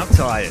Discount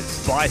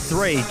Tyres. Buy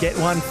 3, get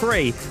 1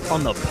 free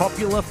on the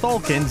popular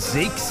Falcon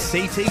Zeek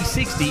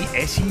CT60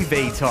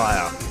 SUV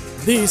tyre.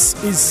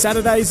 This is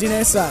Saturdays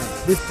in SA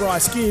with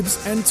Bryce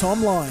Gibbs and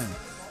Tom Lyon.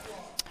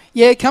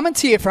 Yeah, coming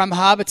to you from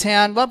Harbour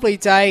Town. Lovely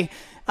day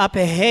up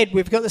ahead.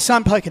 We've got the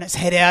sun poking its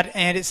head out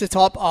and it's a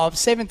top of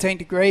 17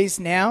 degrees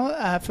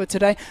now for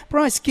today.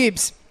 Bryce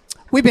Gibbs,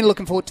 we've been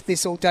looking forward to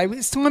this all day.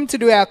 It's time to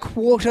do our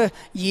quarter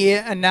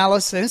year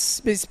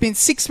analysis. It's been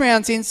 6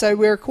 rounds in, so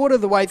we're a quarter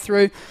of the way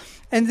through.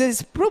 And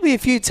there's probably a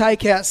few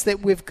takeouts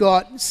that we've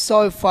got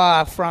so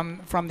far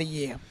from the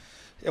year.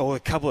 Well,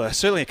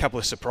 certainly a couple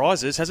of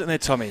surprises, hasn't there,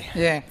 Tommy?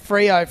 Yeah,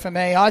 Freo for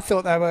me. I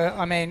thought they were,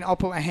 I'll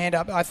put my hand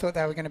up. I thought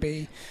they were going to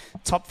be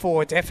top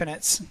 4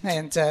 definites.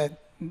 And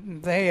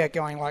they are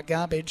going like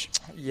garbage.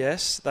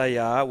 Yes, they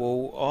are.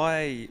 Well,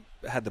 I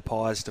had the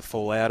Pies to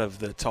fall out of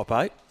the top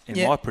 8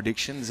 in my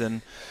predictions,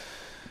 and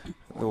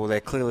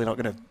they're clearly not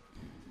going to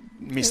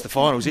miss the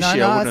finals this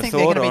year. I wouldn't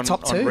have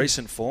thought on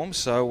recent form.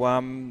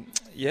 So,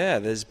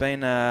 there's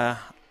been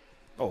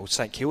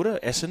St Kilda,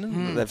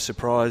 Essendon. They've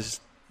surprised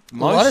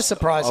most. A lot of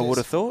surprises, I would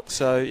have thought.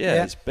 So,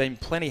 there's been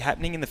plenty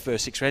happening in the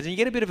first 6 rounds, and you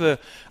get a bit of a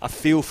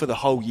feel for the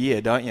whole year,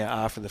 don't you,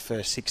 after the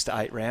first 6 to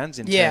 8 rounds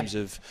in terms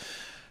of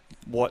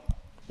what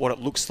it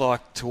looks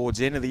like towards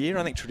the end of the year.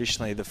 I think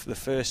traditionally the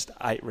first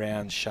 8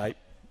 rounds shape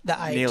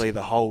nearly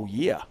the whole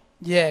year.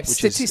 Yeah,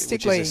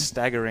 statistically. Which is a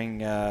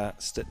staggering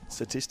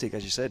statistic,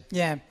 as you said.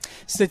 Yeah.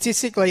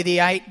 Statistically, the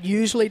 8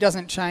 usually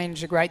doesn't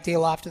change a great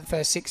deal after the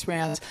first 6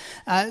 rounds.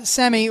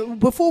 Sammy,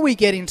 before we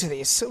get into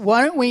this,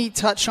 why don't we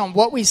touch on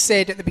what we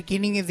said at the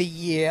beginning of the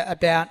year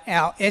about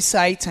our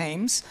SA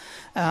teams?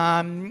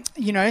 Some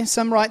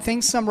right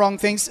things, some wrong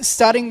things,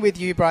 starting with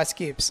you, Bryce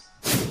Gibbs.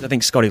 I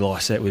think Scotty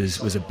Lysett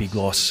was a big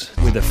loss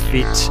with a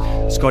fit.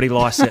 Scotty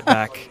Lysett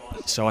back.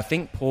 So I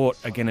think Port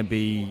are going to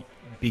be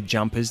big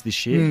jumpers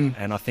this year,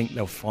 and I think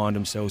they'll find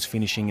themselves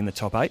finishing in the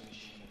top 8.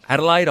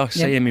 Adelaide, I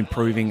see them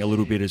improving a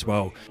little bit as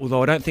well.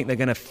 Although I don't think they're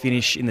going to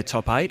finish in the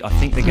top 8. I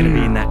think they're going to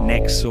be in that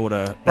next sort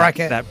of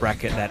bracket,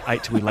 that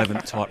 8 to 11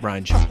 type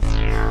range.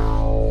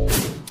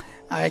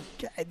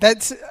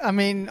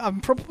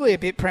 I'm probably a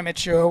bit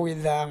premature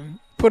with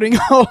putting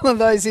all of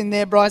those in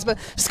there, Bryce, but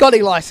Scotty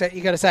Lysett,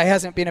 you got to say,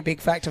 hasn't been a big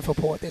factor for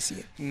Port this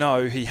year.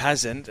 No, he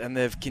hasn't, and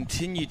they've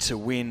continued to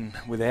win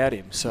without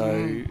him.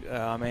 So,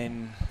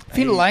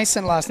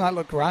 Finlayson last night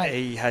looked great.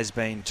 He has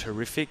been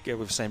terrific.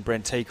 We've seen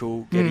Brent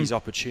Teakle get his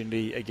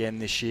opportunity again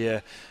this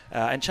year,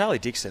 and Charlie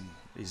Dixon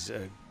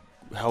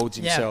holds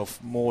himself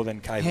more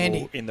than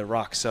capable in the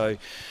ruck. So,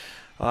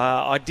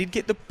 I did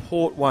get the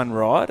Port one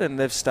right, and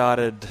they've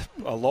started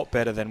a lot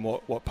better than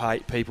what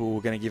people were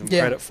going to give them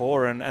credit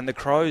for. And the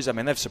Crows,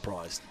 they've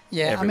surprised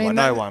everyone.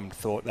 No one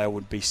thought they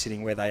would be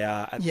sitting where they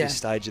are at this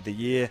stage of the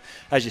year.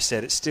 As you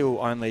said, it's still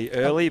only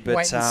early,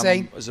 but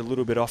it was a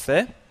little bit off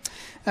there.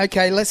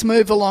 Okay, let's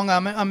move along.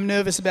 I'm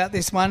nervous about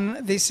this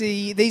one.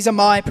 These are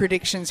my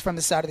predictions from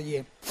the start of the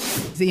year.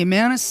 The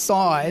amount of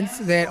sides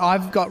that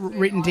I've got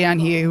written down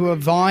here who are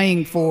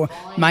vying for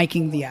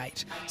making the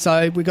 8.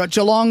 So we've got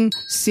Geelong,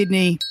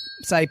 Sydney,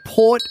 say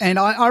Port, and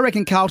I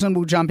reckon Carlton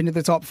will jump into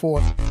the top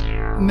 4.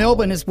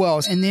 Melbourne as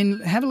well. And then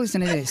have a listen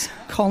to this.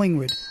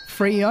 Collingwood,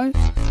 Freo,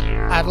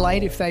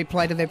 Adelaide if they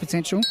play to their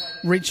potential,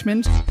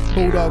 Richmond,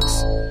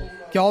 Bulldogs,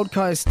 Gold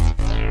Coast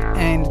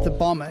and the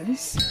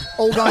Bombers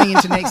all going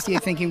into next year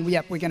thinking,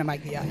 we're going to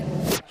make the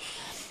 8.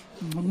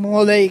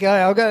 Well, there you go.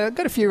 I've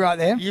got a few right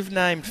there. You've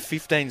named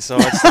 15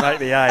 sides to make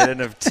the 8 and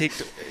have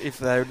ticked, if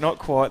they're not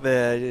quite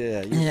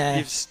there,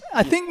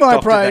 I think my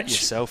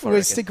approach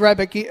was to grab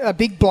a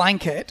big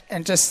blanket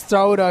and just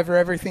throw it over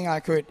everything I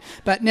could.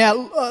 But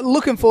now,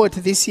 looking forward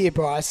to this year,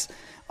 Bryce,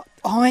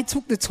 I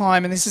took the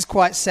time, and this is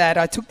quite sad,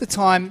 I took the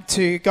time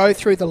to go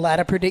through the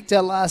ladder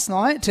predictor last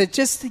night to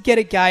get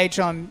a gauge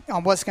on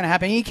what's going to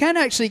happen. You can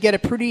actually get a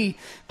pretty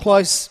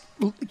close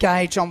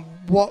gauge on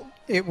what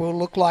it will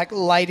look like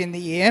late in the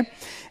year.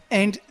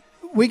 And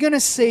we're going to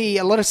see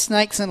a lot of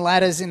snakes and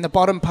ladders in the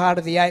bottom part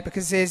of the 8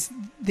 because there's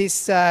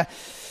this,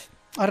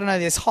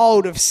 this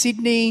hold of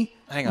Sydney,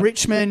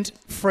 Richmond,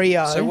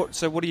 Freo.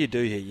 So what do you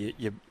do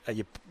here?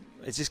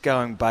 Is this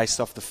going based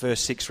off the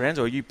first 6 rounds,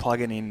 or are you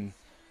plugging in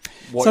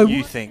what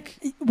you think?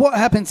 What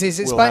happens is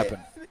will happen?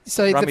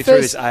 So Run the me first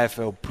through this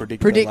AFL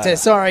predictor. ladder.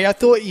 Sorry, I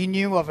thought you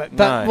knew of it.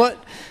 But No.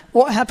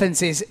 what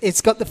happens is it's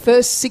got the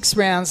first 6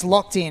 rounds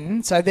locked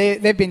in, so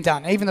they've been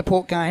done, even the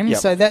Port game. Yep.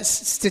 So that's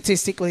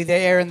statistically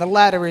there, and the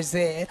ladder is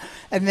there.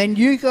 And then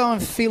you go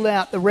and fill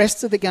out the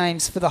rest of the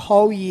games for the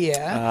whole year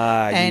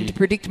and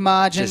predict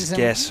margins. Just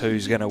guess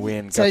who's going to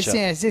win. So Gotcha.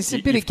 there's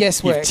a bit of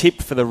guesswork. You've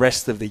tipped for the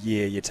rest of the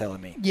year, you're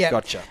telling me. Yeah.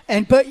 Gotcha.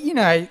 But,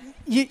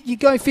 you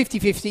go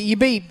 50-50. You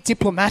be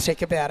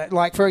diplomatic about it.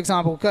 Like, for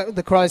example,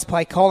 the Crows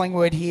play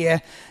Collingwood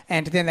here,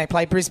 and then they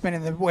play Brisbane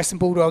and the Western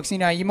Bulldogs.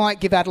 You might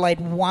give Adelaide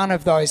one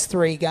of those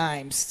 3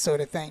 games sort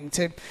of thing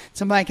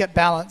to make it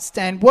balanced.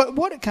 And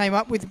what it came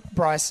up with,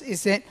 Bryce,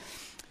 is that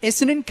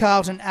Essendon,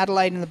 Carlton,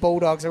 Adelaide and the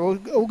Bulldogs are all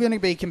going to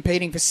be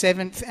competing for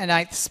 7th and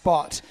 8th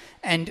spot.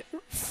 And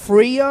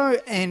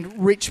Freo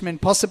and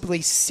Richmond,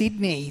 possibly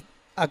Sydney,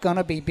 are going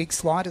to be big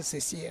sliders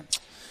this year.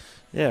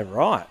 Yeah,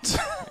 right.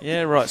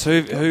 Yeah, right.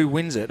 So who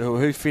wins it? Or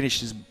who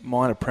finishes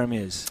minor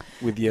premiers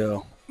with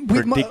your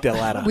predictor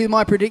ladder? With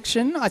my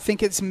prediction, I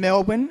think it's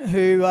Melbourne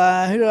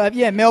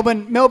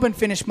Melbourne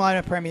finished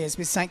minor premiers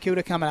with St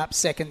Kilda coming up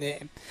second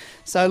there.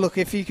 So look,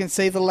 if you can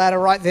see the ladder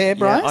right there,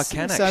 Bryce. Yeah, I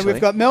can so actually.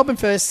 We've got Melbourne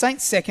first,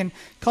 Saints second,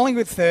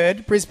 Collingwood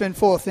third, Brisbane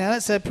fourth. Now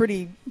that's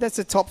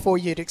a top 4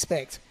 you'd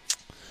expect.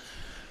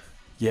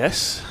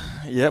 Yes.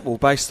 Yeah, well,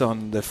 based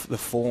on the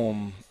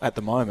form at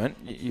the moment,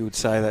 you would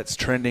say that's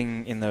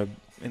trending in the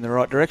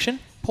right direction?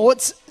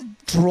 Port's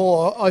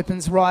draw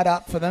opens right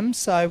up for them,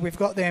 so we've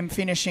got them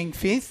finishing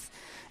 5th.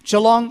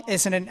 Geelong,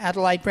 Essendon,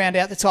 Adelaide round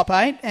out the top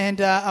 8, and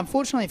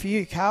unfortunately for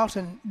you,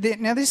 Carlton.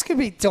 Now, this could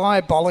be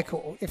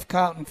diabolical if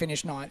Carlton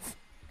finish 9th.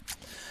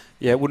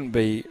 Yeah, it wouldn't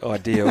be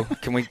ideal.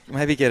 Can we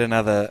maybe get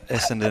another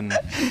Essendon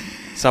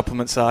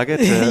supplement saga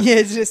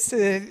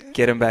to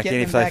get them back in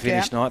if they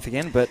finish 9th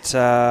again? But,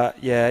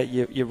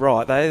 you're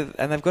right.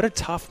 They've got a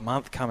tough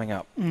month coming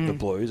up, the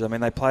Blues. I mean,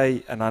 they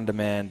play an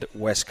undermanned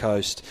West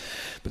Coast,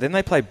 but then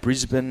they play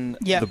Brisbane,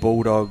 the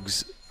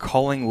Bulldogs,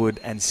 Collingwood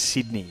and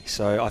Sydney.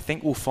 So I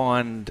think we'll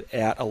find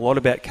out a lot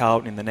about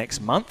Carlton in the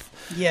next month.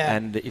 Yeah.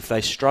 And if they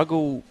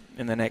struggle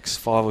in the next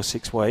 5 or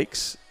 6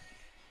 weeks,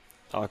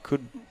 I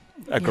could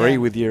agree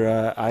with your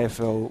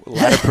AFL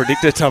ladder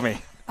predictor, Tommy.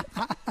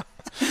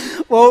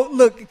 Well,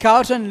 look,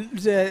 Carlton,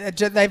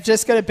 they've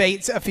just got to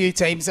beat a few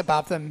teams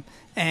above them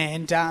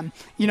and,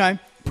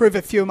 prove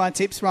a few of my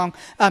tips wrong.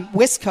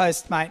 West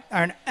Coast, mate,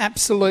 are an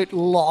absolute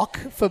lock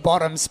for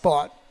bottom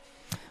spot,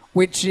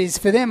 which is,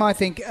 for them, I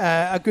think,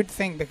 a good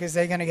thing because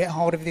they're going to get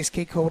hold of this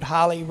kid called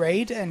Harley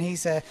Reid, and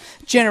he's a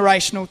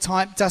generational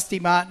type, Dusty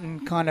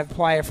Martin kind of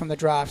player from the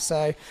draft.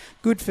 So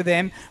good for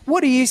them.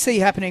 What do you see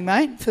happening,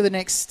 mate, for the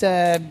next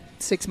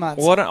 6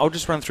 months? Well, I'll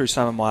just run through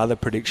some of my other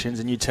predictions,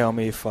 and you tell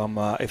me if I'm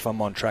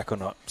on track or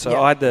not. So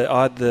Yep.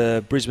 I had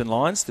the Brisbane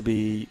Lions to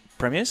be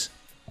premiers.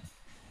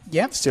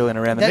 Yep. Still in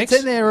around the That's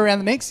mix. it, they're around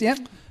the mix, yep.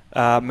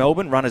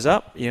 Melbourne, runners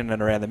up, in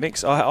and around the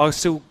mix. I was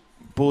still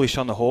bullish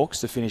on the Hawks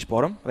to finish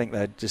bottom. I think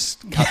they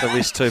just cut the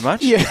list too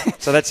much. Yeah.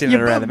 So that's in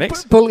and around the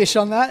mix. Bullish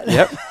on that.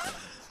 Yep.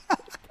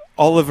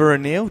 Oliver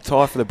and Neil,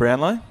 tie for the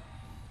Brownlow.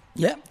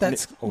 Yep,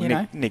 that's,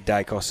 Nick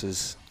Dacos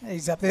is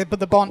he's up there, but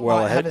the Bont well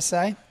might ahead. have a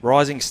say.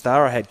 Rising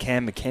star, I had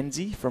Cam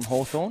McKenzie from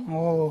Hawthorn.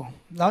 Oh,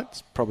 no.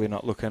 It's probably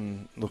not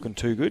looking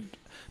too good.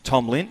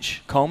 Tom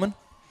Lynch, Coleman.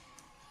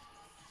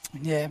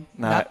 Yeah.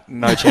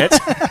 No chance.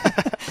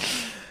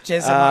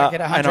 Jez might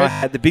get 100. And I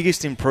had the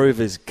biggest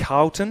improvers,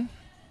 Carlton.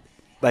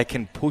 They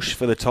can push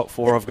for the top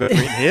 4 I've got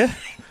written here.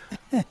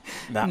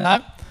 No,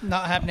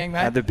 not happening,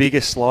 mate. The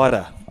biggest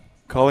slider,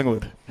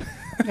 Collingwood.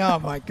 Oh,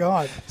 my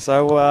God.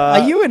 So, are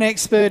you an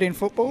expert in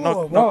football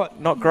or what?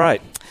 Not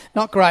great.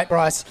 Not great,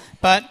 Bryce.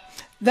 But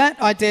that,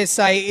 I dare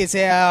say, is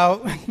our,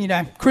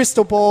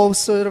 crystal ball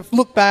sort of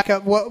look back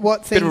at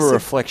what things... Bit of a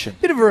reflection.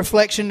 Bit of a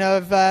reflection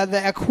of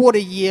our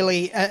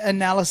quarter-yearly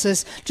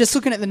analysis. Just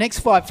looking at the next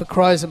 5 for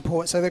Crows and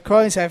Port. So the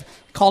Crows have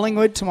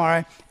Collingwood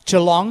tomorrow,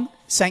 Geelong,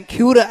 St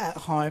Kilda at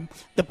home,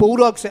 the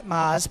Bulldogs at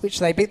Mars, which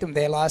they beat them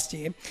there last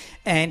year,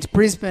 and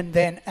Brisbane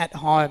then at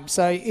home.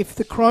 So if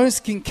the Crows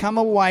can come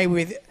away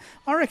with,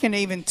 I reckon,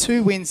 even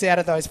 2 wins out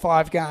of those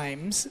 5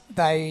 games,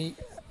 they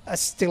are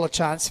still a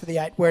chance for the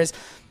 8. Whereas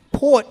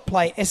Port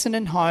play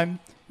Essendon home,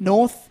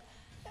 North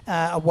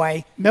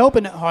away,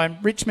 Melbourne at home,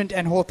 Richmond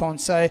and Hawthorn.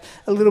 So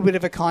a little bit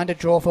of a kind of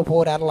draw for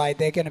Port Adelaide.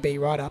 They're going to be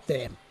right up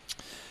there.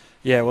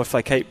 Yeah, well, if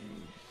they keep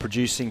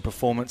producing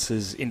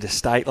performances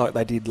interstate like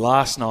they did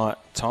last night,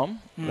 Tom,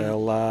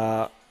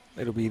 it'll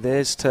be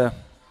theirs to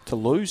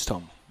lose,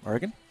 Tom, I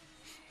reckon.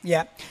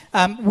 Yeah.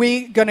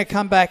 We're going to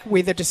come back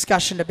with a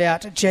discussion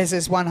about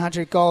Jez's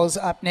 100 goals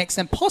up next,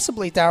 and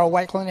possibly Darryl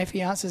Wakelin if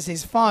he answers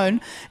his phone.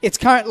 It's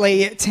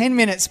currently 10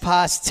 minutes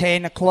past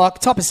 10 o'clock,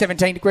 top of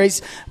 17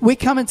 degrees. We're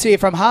coming to you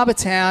from Harbour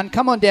Town.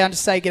 Come on down to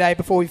say g'day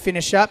before we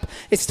finish up.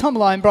 It's Tom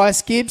Lowe,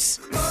 Bryce Gibbs.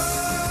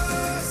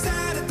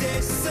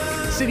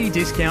 City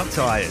Discount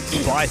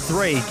Tyres. Buy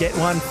 3, get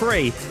 1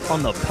 free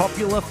on the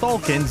popular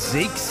Falcon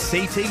Zeek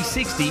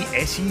CT60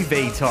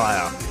 SUV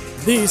tyre.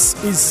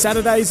 This is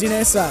Saturdays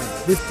in SA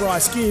with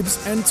Bryce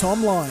Gibbs and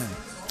Tom Lyon.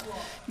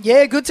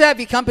 Yeah, good to have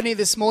your company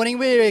this morning.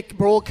 We're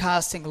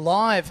broadcasting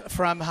live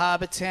from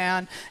Harbour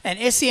Town, and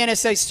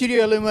SENSA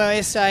Studio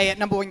Lumo SA at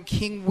number 1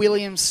 King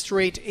William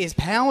Street is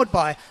powered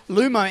by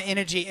Lumo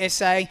Energy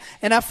SA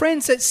and our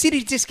friends at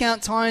City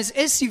Discount Tyres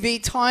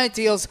SUV tyre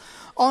deals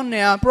on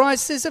now.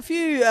 Bryce, there's a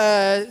few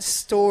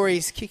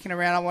stories kicking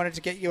around I wanted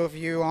to get your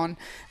view on.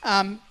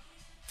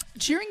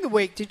 During the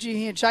week, did you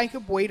hear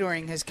Jacob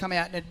Wiedering has come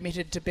out and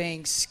admitted to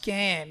being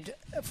scammed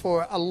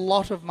for a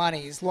lot of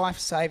money, his life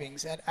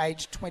savings, at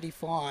age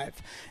 25.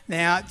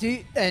 Now,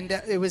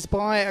 it was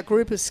by a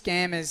group of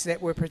scammers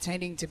that were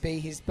pretending to be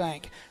his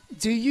bank.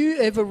 Do you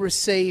ever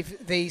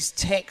receive these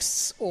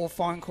texts or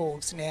phone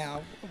calls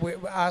now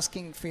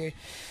asking for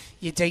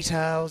your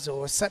details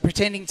or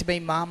pretending to be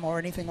mum or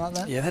anything like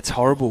that? Yeah, that's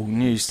horrible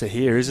news to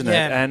hear, isn't it?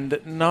 And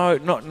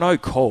no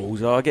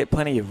calls. I get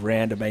plenty of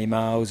random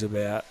emails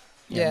about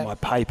my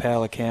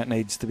PayPal account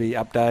needs to be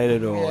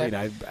updated, or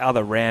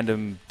other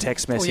random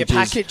text messages. Or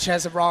your package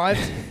has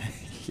arrived.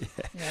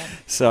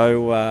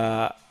 So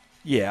I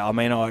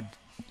mean, I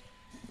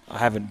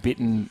haven't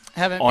bitten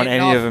on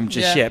any off. of them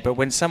just yet. But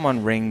when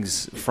someone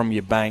rings from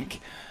your bank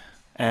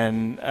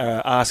and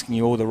asking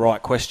you all the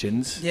right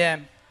questions,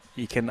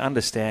 you can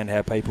understand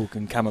how people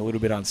can come a little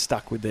bit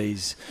unstuck with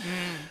these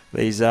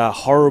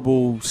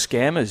horrible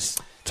scammers.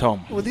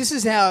 Tom. Well, this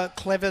is how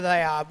clever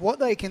they are. What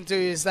they can do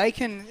is they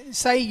can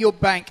say your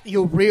bank,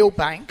 your real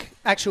bank,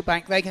 actual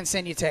bank, they can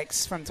send you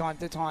texts from time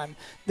to time.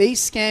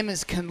 These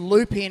scammers can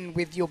loop in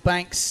with your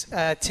bank's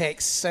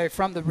texts, so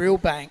from the real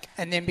bank,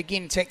 and then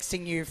begin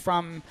texting you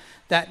from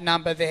that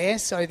number there,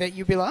 so that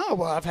you'll be like, oh,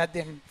 well, I've had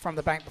them from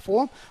the bank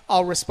before.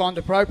 I'll respond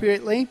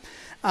appropriately.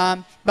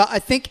 But I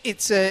think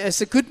it's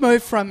a good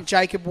move from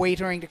Jacob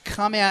Wiedering to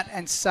come out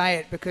and say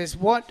it, because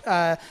what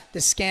the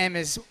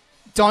scammers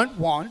don't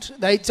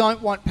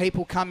want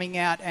people coming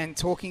out and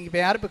talking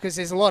about it, because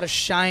there's a lot of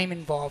shame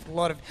involved, a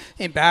lot of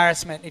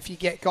embarrassment if you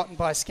get gotten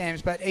by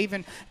scams. But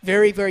even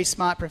very, very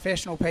smart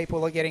professional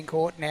people are getting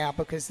caught now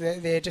because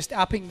they're just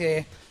upping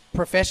their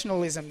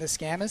professionalism, the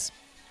scammers.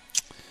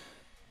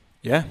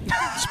 Yeah,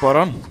 spot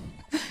on.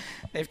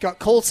 They've got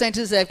call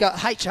centres, they've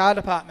got HR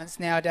departments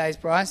nowadays,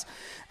 Bryce.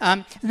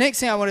 The next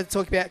thing I wanted to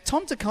talk about,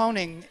 Tom de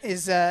Koning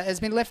has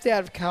been left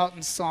out of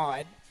Carlton's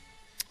side.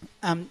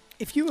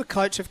 If you were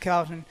coach of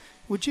Carlton,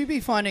 would you be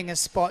finding a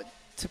spot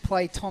to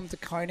play Tom de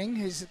Koning,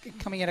 who's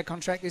coming out of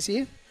contract this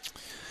year?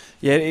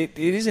 Yeah, it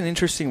is an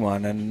interesting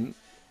one, and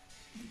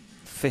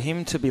for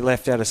him to be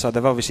left out of side,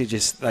 they've obviously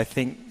they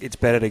think it's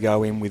better to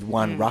go in with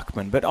one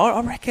ruckman. But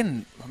I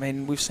reckon, I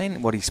mean, we've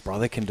seen what his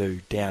brother can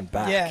do down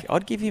back. Yeah.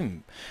 I'd give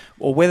him,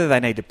 or whether they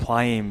need to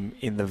play him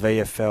in the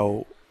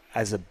VFL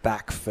as a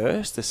back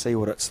first to see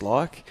what it's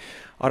like.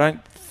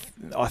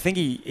 I think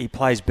he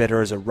plays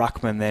better as a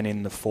ruckman than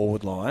in the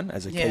forward line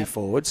as a key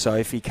forward. So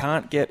if he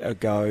can't get a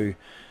go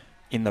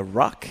in the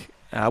ruck,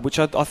 which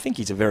I think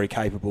he's a very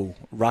capable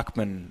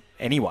ruckman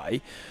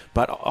anyway,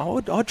 but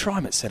I'd try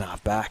him at centre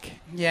half back.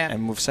 Yeah,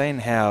 and we've seen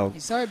how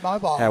he's so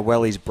mobile, how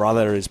well his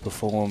brother has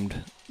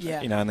performed.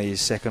 Yeah, only his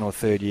second or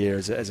third year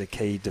as a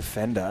key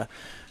defender.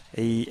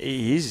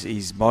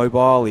 He's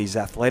mobile, he's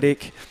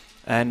athletic,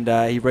 and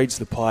he reads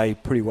the play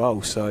pretty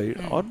well. So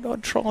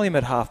I'd try him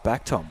at half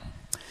back, Tom.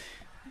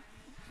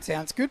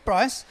 Sounds good,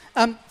 Bryce.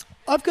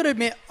 I've got to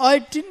admit,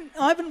 I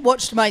haven't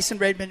watched Mason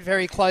Redmond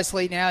very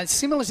closely now. It's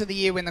similar to the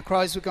year when the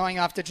Crows were going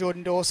after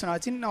Jordan Dawson. I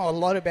didn't know a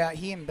lot about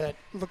him, but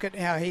look at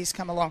how he's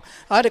come along.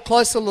 I had a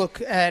closer look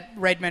at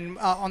Redmond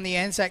on the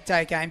Anzac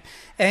Day game,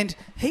 and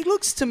he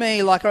looks to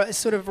me like a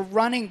sort of a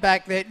running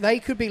back that they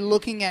could be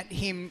looking at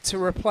him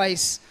to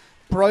replace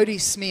Brodie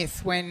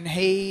Smith when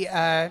he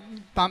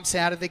bumps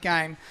out of the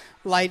game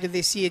later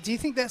this year. Do you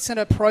think that's an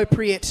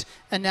appropriate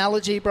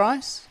analogy,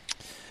 Bryce?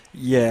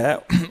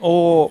 Yeah,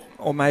 or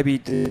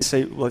maybe let's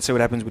see what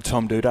happens with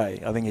Tom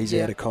Doedee. I think he's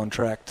out of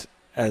contract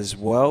as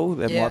well.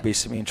 There might be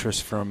some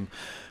interest from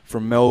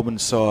Melbourne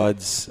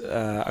sides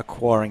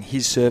acquiring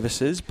his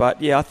services.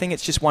 But yeah, I think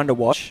it's just one to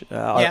watch.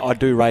 I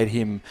do rate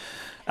him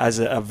as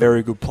a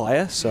very good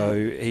player. So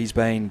he's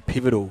been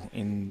pivotal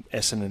in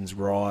Essendon's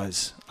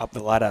rise up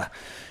the ladder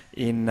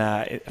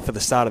for the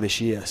start of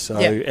this year. So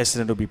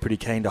Essendon will be pretty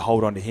keen to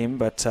hold on to him.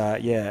 But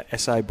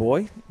SA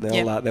boy,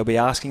 they'll be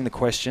asking the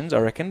questions, I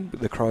reckon,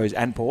 the Crows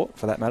and Port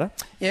for that matter.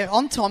 Yeah,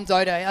 on Tom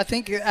Doedee, I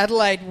think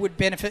Adelaide would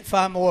benefit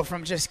far more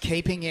from just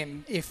keeping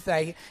him if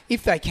they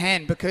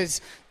can,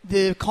 because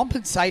the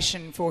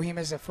compensation for him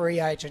as a free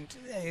agent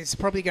is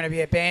probably going to be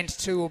a band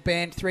 2 or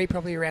band 3,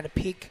 probably around a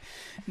pick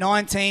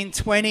 19,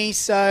 20.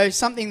 So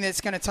something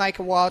that's going to take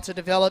a while to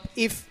develop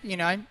if,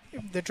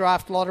 the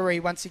draft lottery,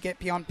 once you get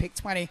beyond pick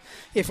 20,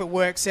 if it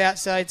works out.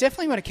 So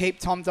definitely want to keep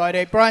Tom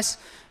Doedee. Bryce,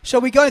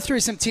 shall we go through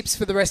some tips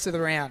for the rest of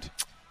the round?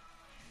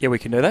 Yeah, we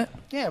can do that.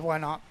 Yeah, why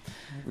not?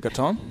 We got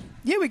time?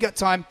 Yeah, we got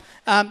time.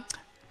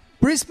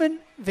 Brisbane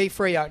v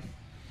Freo.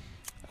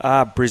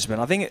 Brisbane.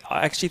 I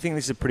actually think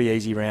this is a pretty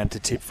easy round to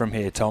tip from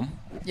here, Tom.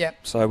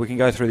 Yep. So we can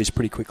go through this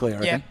pretty quickly, I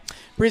reckon. Yeah.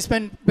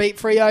 Brisbane beat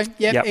Freo.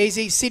 Yep,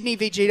 easy. Sydney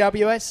v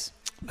GWS.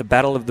 The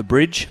Battle of the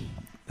Bridge,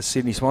 the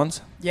Sydney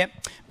Swans. Yep.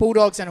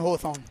 Bulldogs and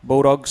Hawthorn.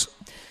 Bulldogs.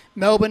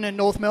 Melbourne and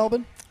North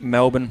Melbourne.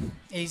 Melbourne.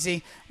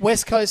 Easy.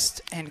 West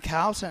Coast and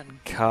Carlton.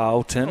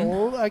 Carlton.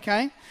 Oh,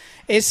 okay.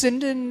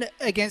 Essendon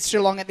against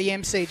Geelong at the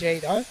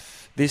MCG, though.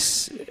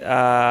 This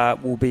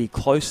will be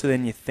closer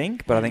than you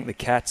think, but I think the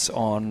Cats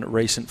on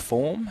recent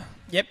form.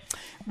 Yep.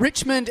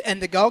 Richmond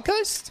and the Gold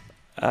Coast.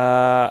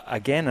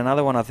 Again,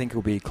 another one I think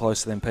will be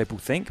closer than people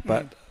think,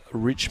 but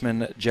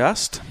Richmond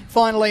just.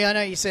 Finally, I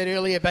know you said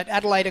earlier, but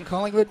Adelaide and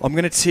Collingwood. I'm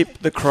going to tip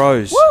the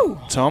Crows, Woo!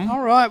 Tom.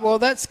 All right, well,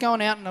 that's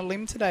going out on a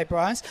limb today,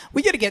 Bryce.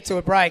 We got to get to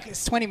a break.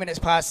 It's 20 minutes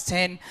past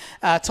 10.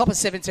 Top of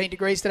 17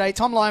 degrees today.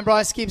 Tom Lyon,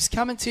 Bryce Gibbs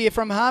coming to you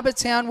from Harbour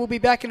Town. We'll be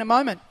back in a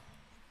moment.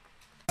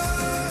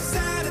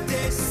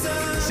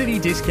 City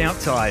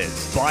Discount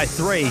Tyres. Buy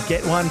 3,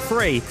 get 1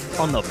 free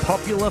on the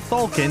popular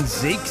Falcon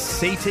Zeek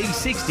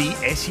CT60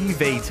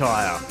 SUV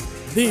tyre.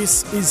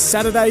 This is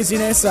Saturdays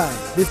in SA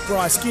with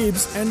Bryce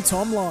Gibbs and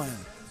Tom Lyon.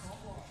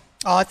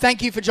 Oh,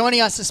 thank you for joining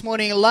us this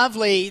morning. A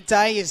lovely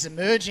day is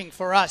emerging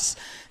for us.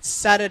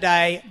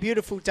 Saturday,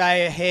 beautiful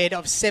day ahead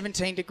of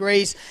 17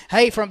 degrees.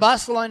 Hey, from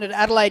Barcelona to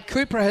Adelaide,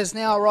 Cupra has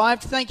now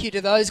arrived. Thank you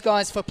to those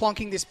guys for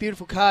plonking this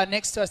beautiful car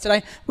next to us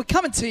today. We're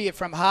coming to you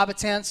from Harbour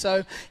Town,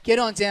 so get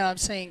on down. I'm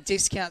seeing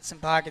discounts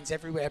and bargains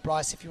everywhere,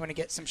 Bryce, if you want to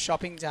get some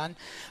shopping done.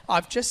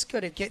 I've just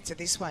got to get to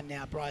this one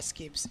now, Bryce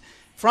Gibbs.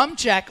 From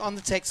Jack on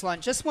the text line,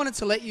 just wanted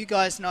to let you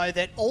guys know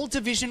that all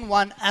Division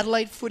 1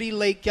 Adelaide Footy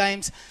League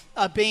games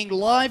are being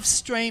live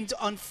streamed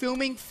on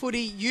Filming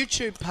Footy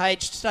YouTube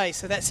page today.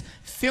 So that's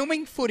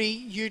Filming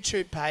Footy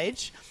YouTube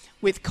page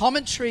with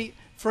commentary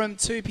from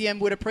 2 p.m.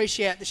 Would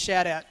appreciate the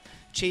shout out.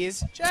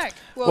 Cheers, Jack.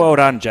 Well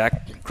done,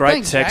 Jack. Great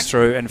thanks, text Jack.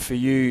 through. And for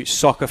you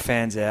soccer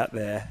fans out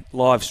there,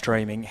 live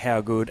streaming,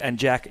 how good. And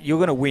Jack, you're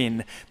going to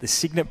win the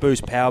Signet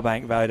Boost Power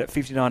Bank valued at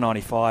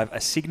 $59.95. A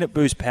Signet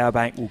Boost Power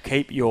Bank will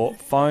keep your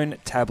phone,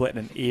 tablet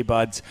and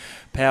earbuds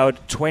powered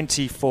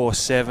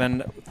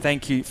 24/7.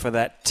 Thank you for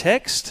that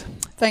text.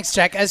 Thanks,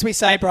 Jack. As we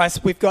say,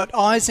 Bryce, we've got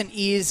eyes and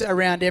ears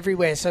around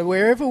everywhere. So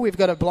wherever we've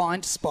got a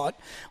blind spot,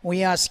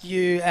 we ask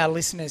you, our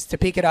listeners, to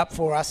pick it up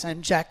for us.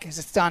 And Jack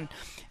has done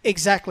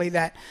exactly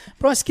that.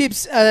 Bryce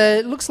Gibbs,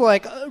 looks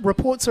like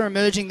reports are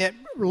emerging that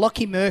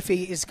Lockie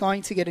Murphy is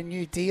going to get a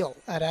new deal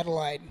at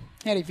Adelaide.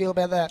 How do you feel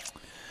about that?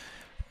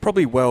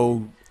 Probably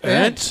well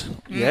earned.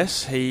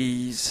 Yes,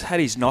 he's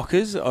had his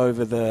knockers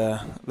over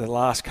the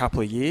last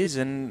couple of years,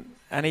 and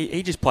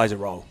he just plays a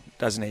role,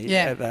 doesn't he?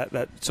 Yeah.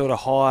 That sort of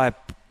high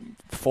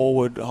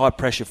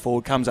pressure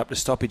forward, comes up to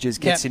stoppages,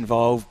 gets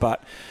involved,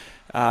 but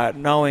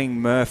knowing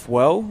Murph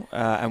well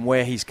and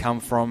where he's come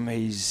from,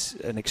 he's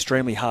an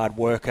extremely hard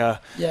worker,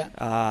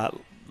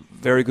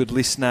 very good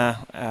listener,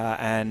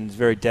 and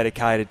very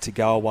dedicated to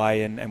go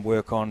away and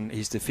work on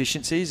his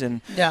deficiencies.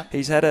 And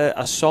he's had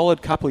a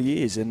solid couple of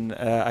years and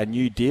a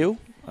new deal,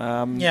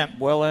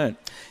 well earned.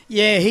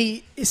 Yeah,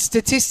 he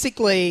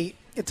statistically,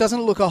 it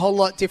doesn't look a whole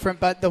lot different,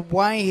 but the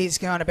way he's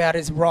going about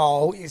his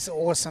role is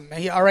awesome.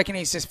 I reckon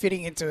he's just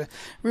fitting into a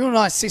real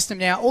nice system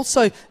now.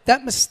 Also,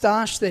 that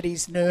moustache that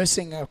he's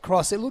nursing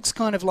across, it looks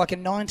kind of like a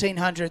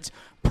 1900s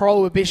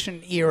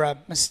Prohibition-era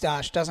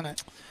moustache, doesn't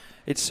it?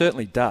 It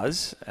certainly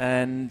does.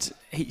 And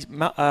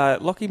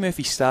Lockie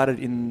Murphy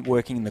started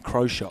working in the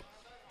Crow Shop.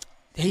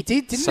 He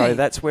did, didn't he? So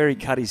that's where he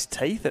cut his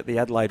teeth, at the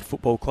Adelaide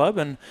Football Club,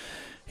 and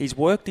he's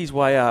worked his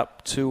way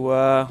up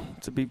to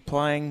be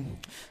playing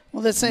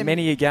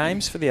many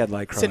games for the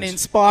Adelaide Crows. It's an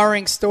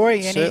inspiring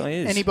story. Certainly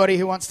is. Anybody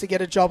who wants to get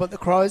a job at the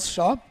Crows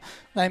shop,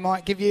 they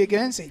might give you a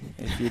Guernsey.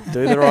 If you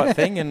do the right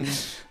thing and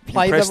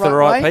impress the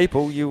right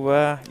people, you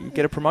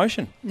get a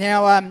promotion.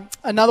 Now,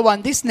 another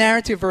one. This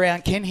narrative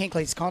around Ken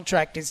Hinckley's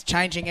contract is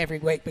changing every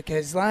week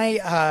because they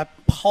are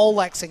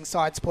poleaxing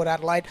sides, Port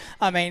Adelaide.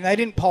 I mean, they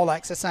didn't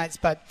poleaxe the Saints,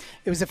 but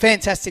it was a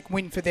fantastic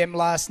win for them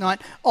last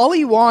night.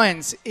 Ollie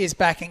Wines is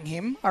backing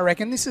him, I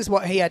reckon. This is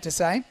what he had to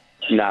say.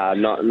 Nah,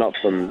 not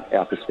from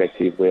our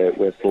perspective.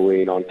 We're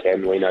fully in on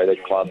Ken. We know the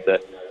club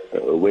that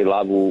we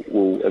love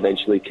will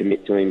eventually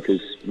commit to him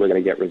because we're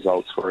going to get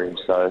results for him.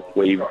 So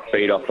we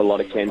feed off a lot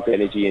of Ken's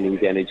energy, and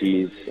his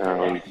energy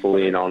is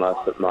fully in on us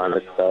at the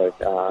moment.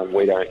 So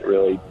we don't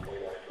really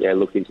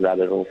look into that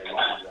at all.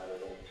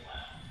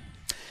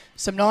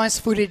 Some nice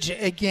footage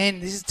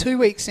again. This is 2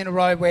 weeks in a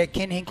row where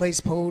Ken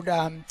Hinckley's pulled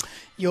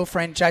your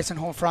friend Jason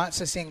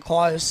Horne-Francis in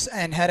close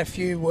and had a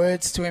few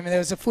words to him. There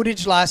was a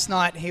footage last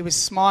night. He was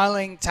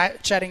smiling,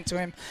 chatting to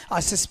him, I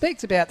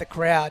suspect about the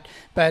crowd,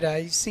 but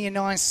you see a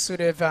nice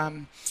sort of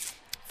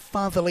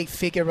fatherly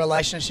figure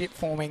relationship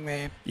forming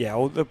there. Yeah,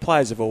 well, the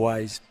players have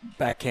always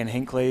backed Ken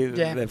Hinckley.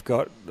 Yeah. They've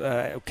got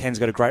Ken's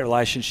got a great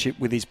relationship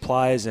with his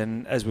players,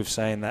 and as we've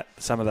seen, that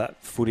some of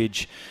that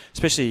footage,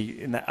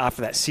 especially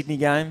after that Sydney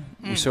game,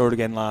 we saw it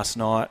again last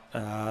night.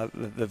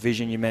 The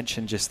vision you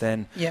mentioned just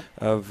then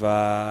of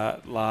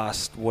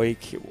last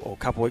week or a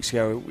couple of weeks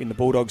ago in the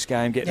Bulldogs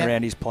game, getting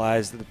around his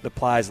players. The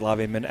players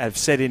love him and have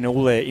said in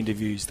all their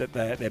interviews that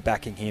they're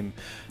backing him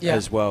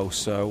as well.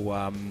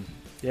 So,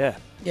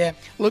 Yeah,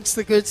 looks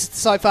the goods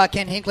so far,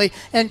 Ken Hinckley.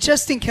 And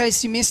just in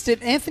case you missed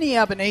it, Anthony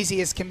Albanese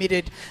has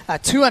committed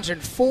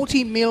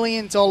 $240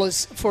 million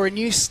for a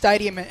new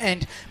stadium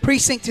and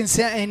precinct in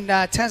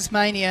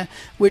Tasmania,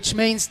 which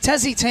means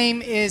Tassie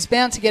team is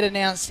bound to get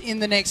announced in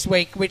the next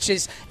week, which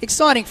is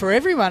exciting for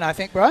everyone, I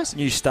think, Bryce.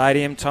 New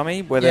stadium,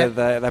 Tommy, whether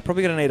they're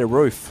probably going to need a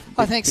roof.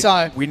 I think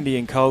so. Windy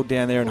and cold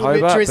down there in A little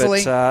bit Hobart,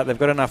 drizzly. but they've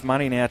got enough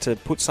money now to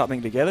put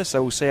something together,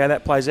 so we'll see how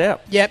that plays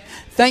out. Yep.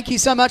 Thank you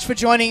so much for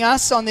joining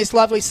us on this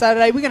lovely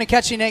Saturday. We're going to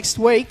catch you next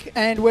week,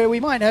 and where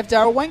we might have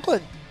Darryl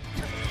Wanklin.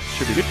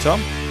 Should be good,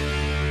 Tom.